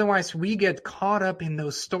because otherwise we get caught up in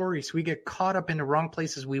those stories. We get caught up in the wrong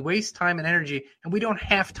places. We waste time and energy, and we don't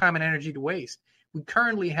have time and energy to waste. We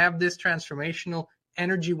currently have this transformational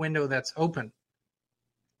energy window that's open,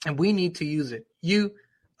 and we need to use it. You,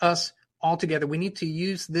 us, all together, we need to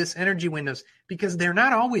use this energy windows because they're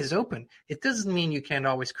not always open. It doesn't mean you can't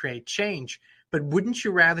always create change, but wouldn't you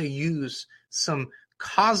rather use some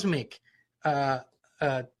cosmic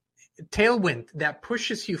tailwind that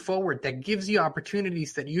pushes you forward, that gives you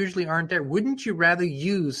opportunities that usually aren't there? Wouldn't you rather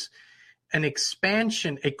use an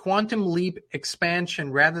expansion, a quantum leap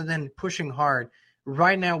expansion, rather than pushing hard?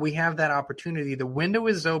 Right now, we have that opportunity. The window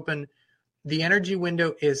is open. The energy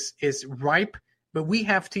window is ripe, but we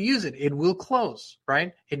have to use it. It will close,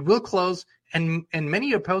 right? It will close, and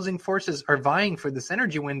many opposing forces are vying for this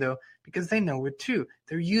energy window because they know it too.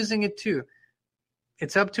 They're using it too.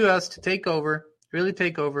 It's up to us to take over, really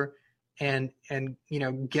take over, and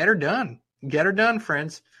get her done. Get her done,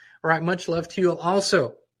 friends. All right, much love to you.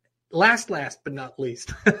 Also, last but not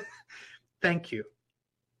least, thank you.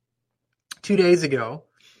 2 days ago,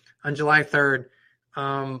 on July 3rd,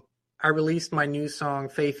 I released my new song,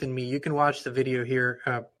 Faith in Me. You can watch the video here.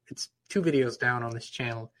 It's 2 videos down on this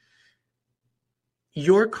channel.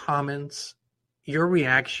 Your comments, your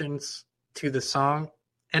reactions to the song,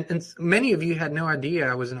 and many of you had no idea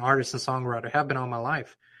I was an artist and songwriter, have been all my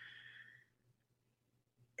life.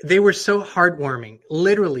 They were so heartwarming.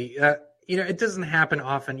 Literally, it doesn't happen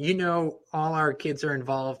often. All our kids are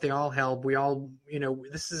involved. They all help. We all,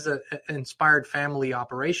 this is an inspired family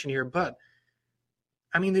operation here. But,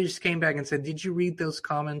 they just came back and said, did you read those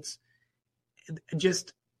comments?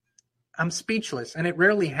 I'm speechless. And it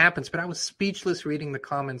rarely happens, but I was speechless reading the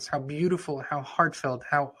comments. How beautiful, how heartfelt,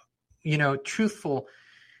 how, truthful,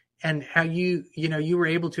 and how you were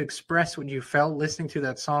able to express what you felt listening to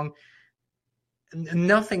that song.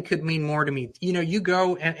 Nothing could mean more to me. You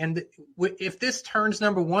go and if this turns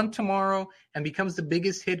number one tomorrow and becomes the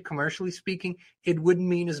biggest hit commercially speaking, it wouldn't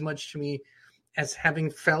mean as much to me as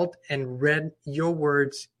having felt and read your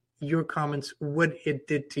words, your comments, what it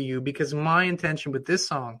did to you. Because my intention with this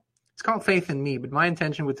song, it's called Faith in Me, but my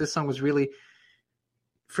intention with this song was really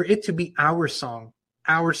for it to be our song,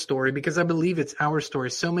 our story, because I believe it's our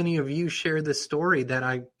story. So many of you share this story that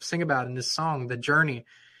I sing about in this song, the journey.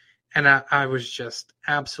 And I was just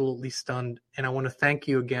absolutely stunned. And I want to thank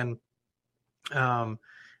you again. I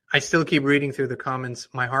still keep reading through the comments.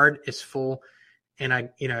 My heart is full. And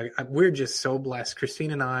we're just so blessed.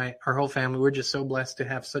 Christine and I, our whole family, we're just so blessed to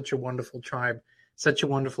have such a wonderful tribe, such a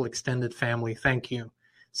wonderful extended family. Thank you.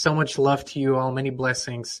 So much love to you all. Many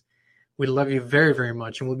blessings. We love you very, very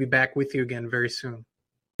much. And we'll be back with you again very soon.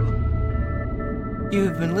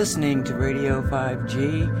 You've been listening to Radio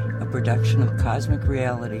 5G, a production of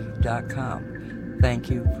CosmicReality.com. Thank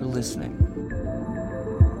you for listening.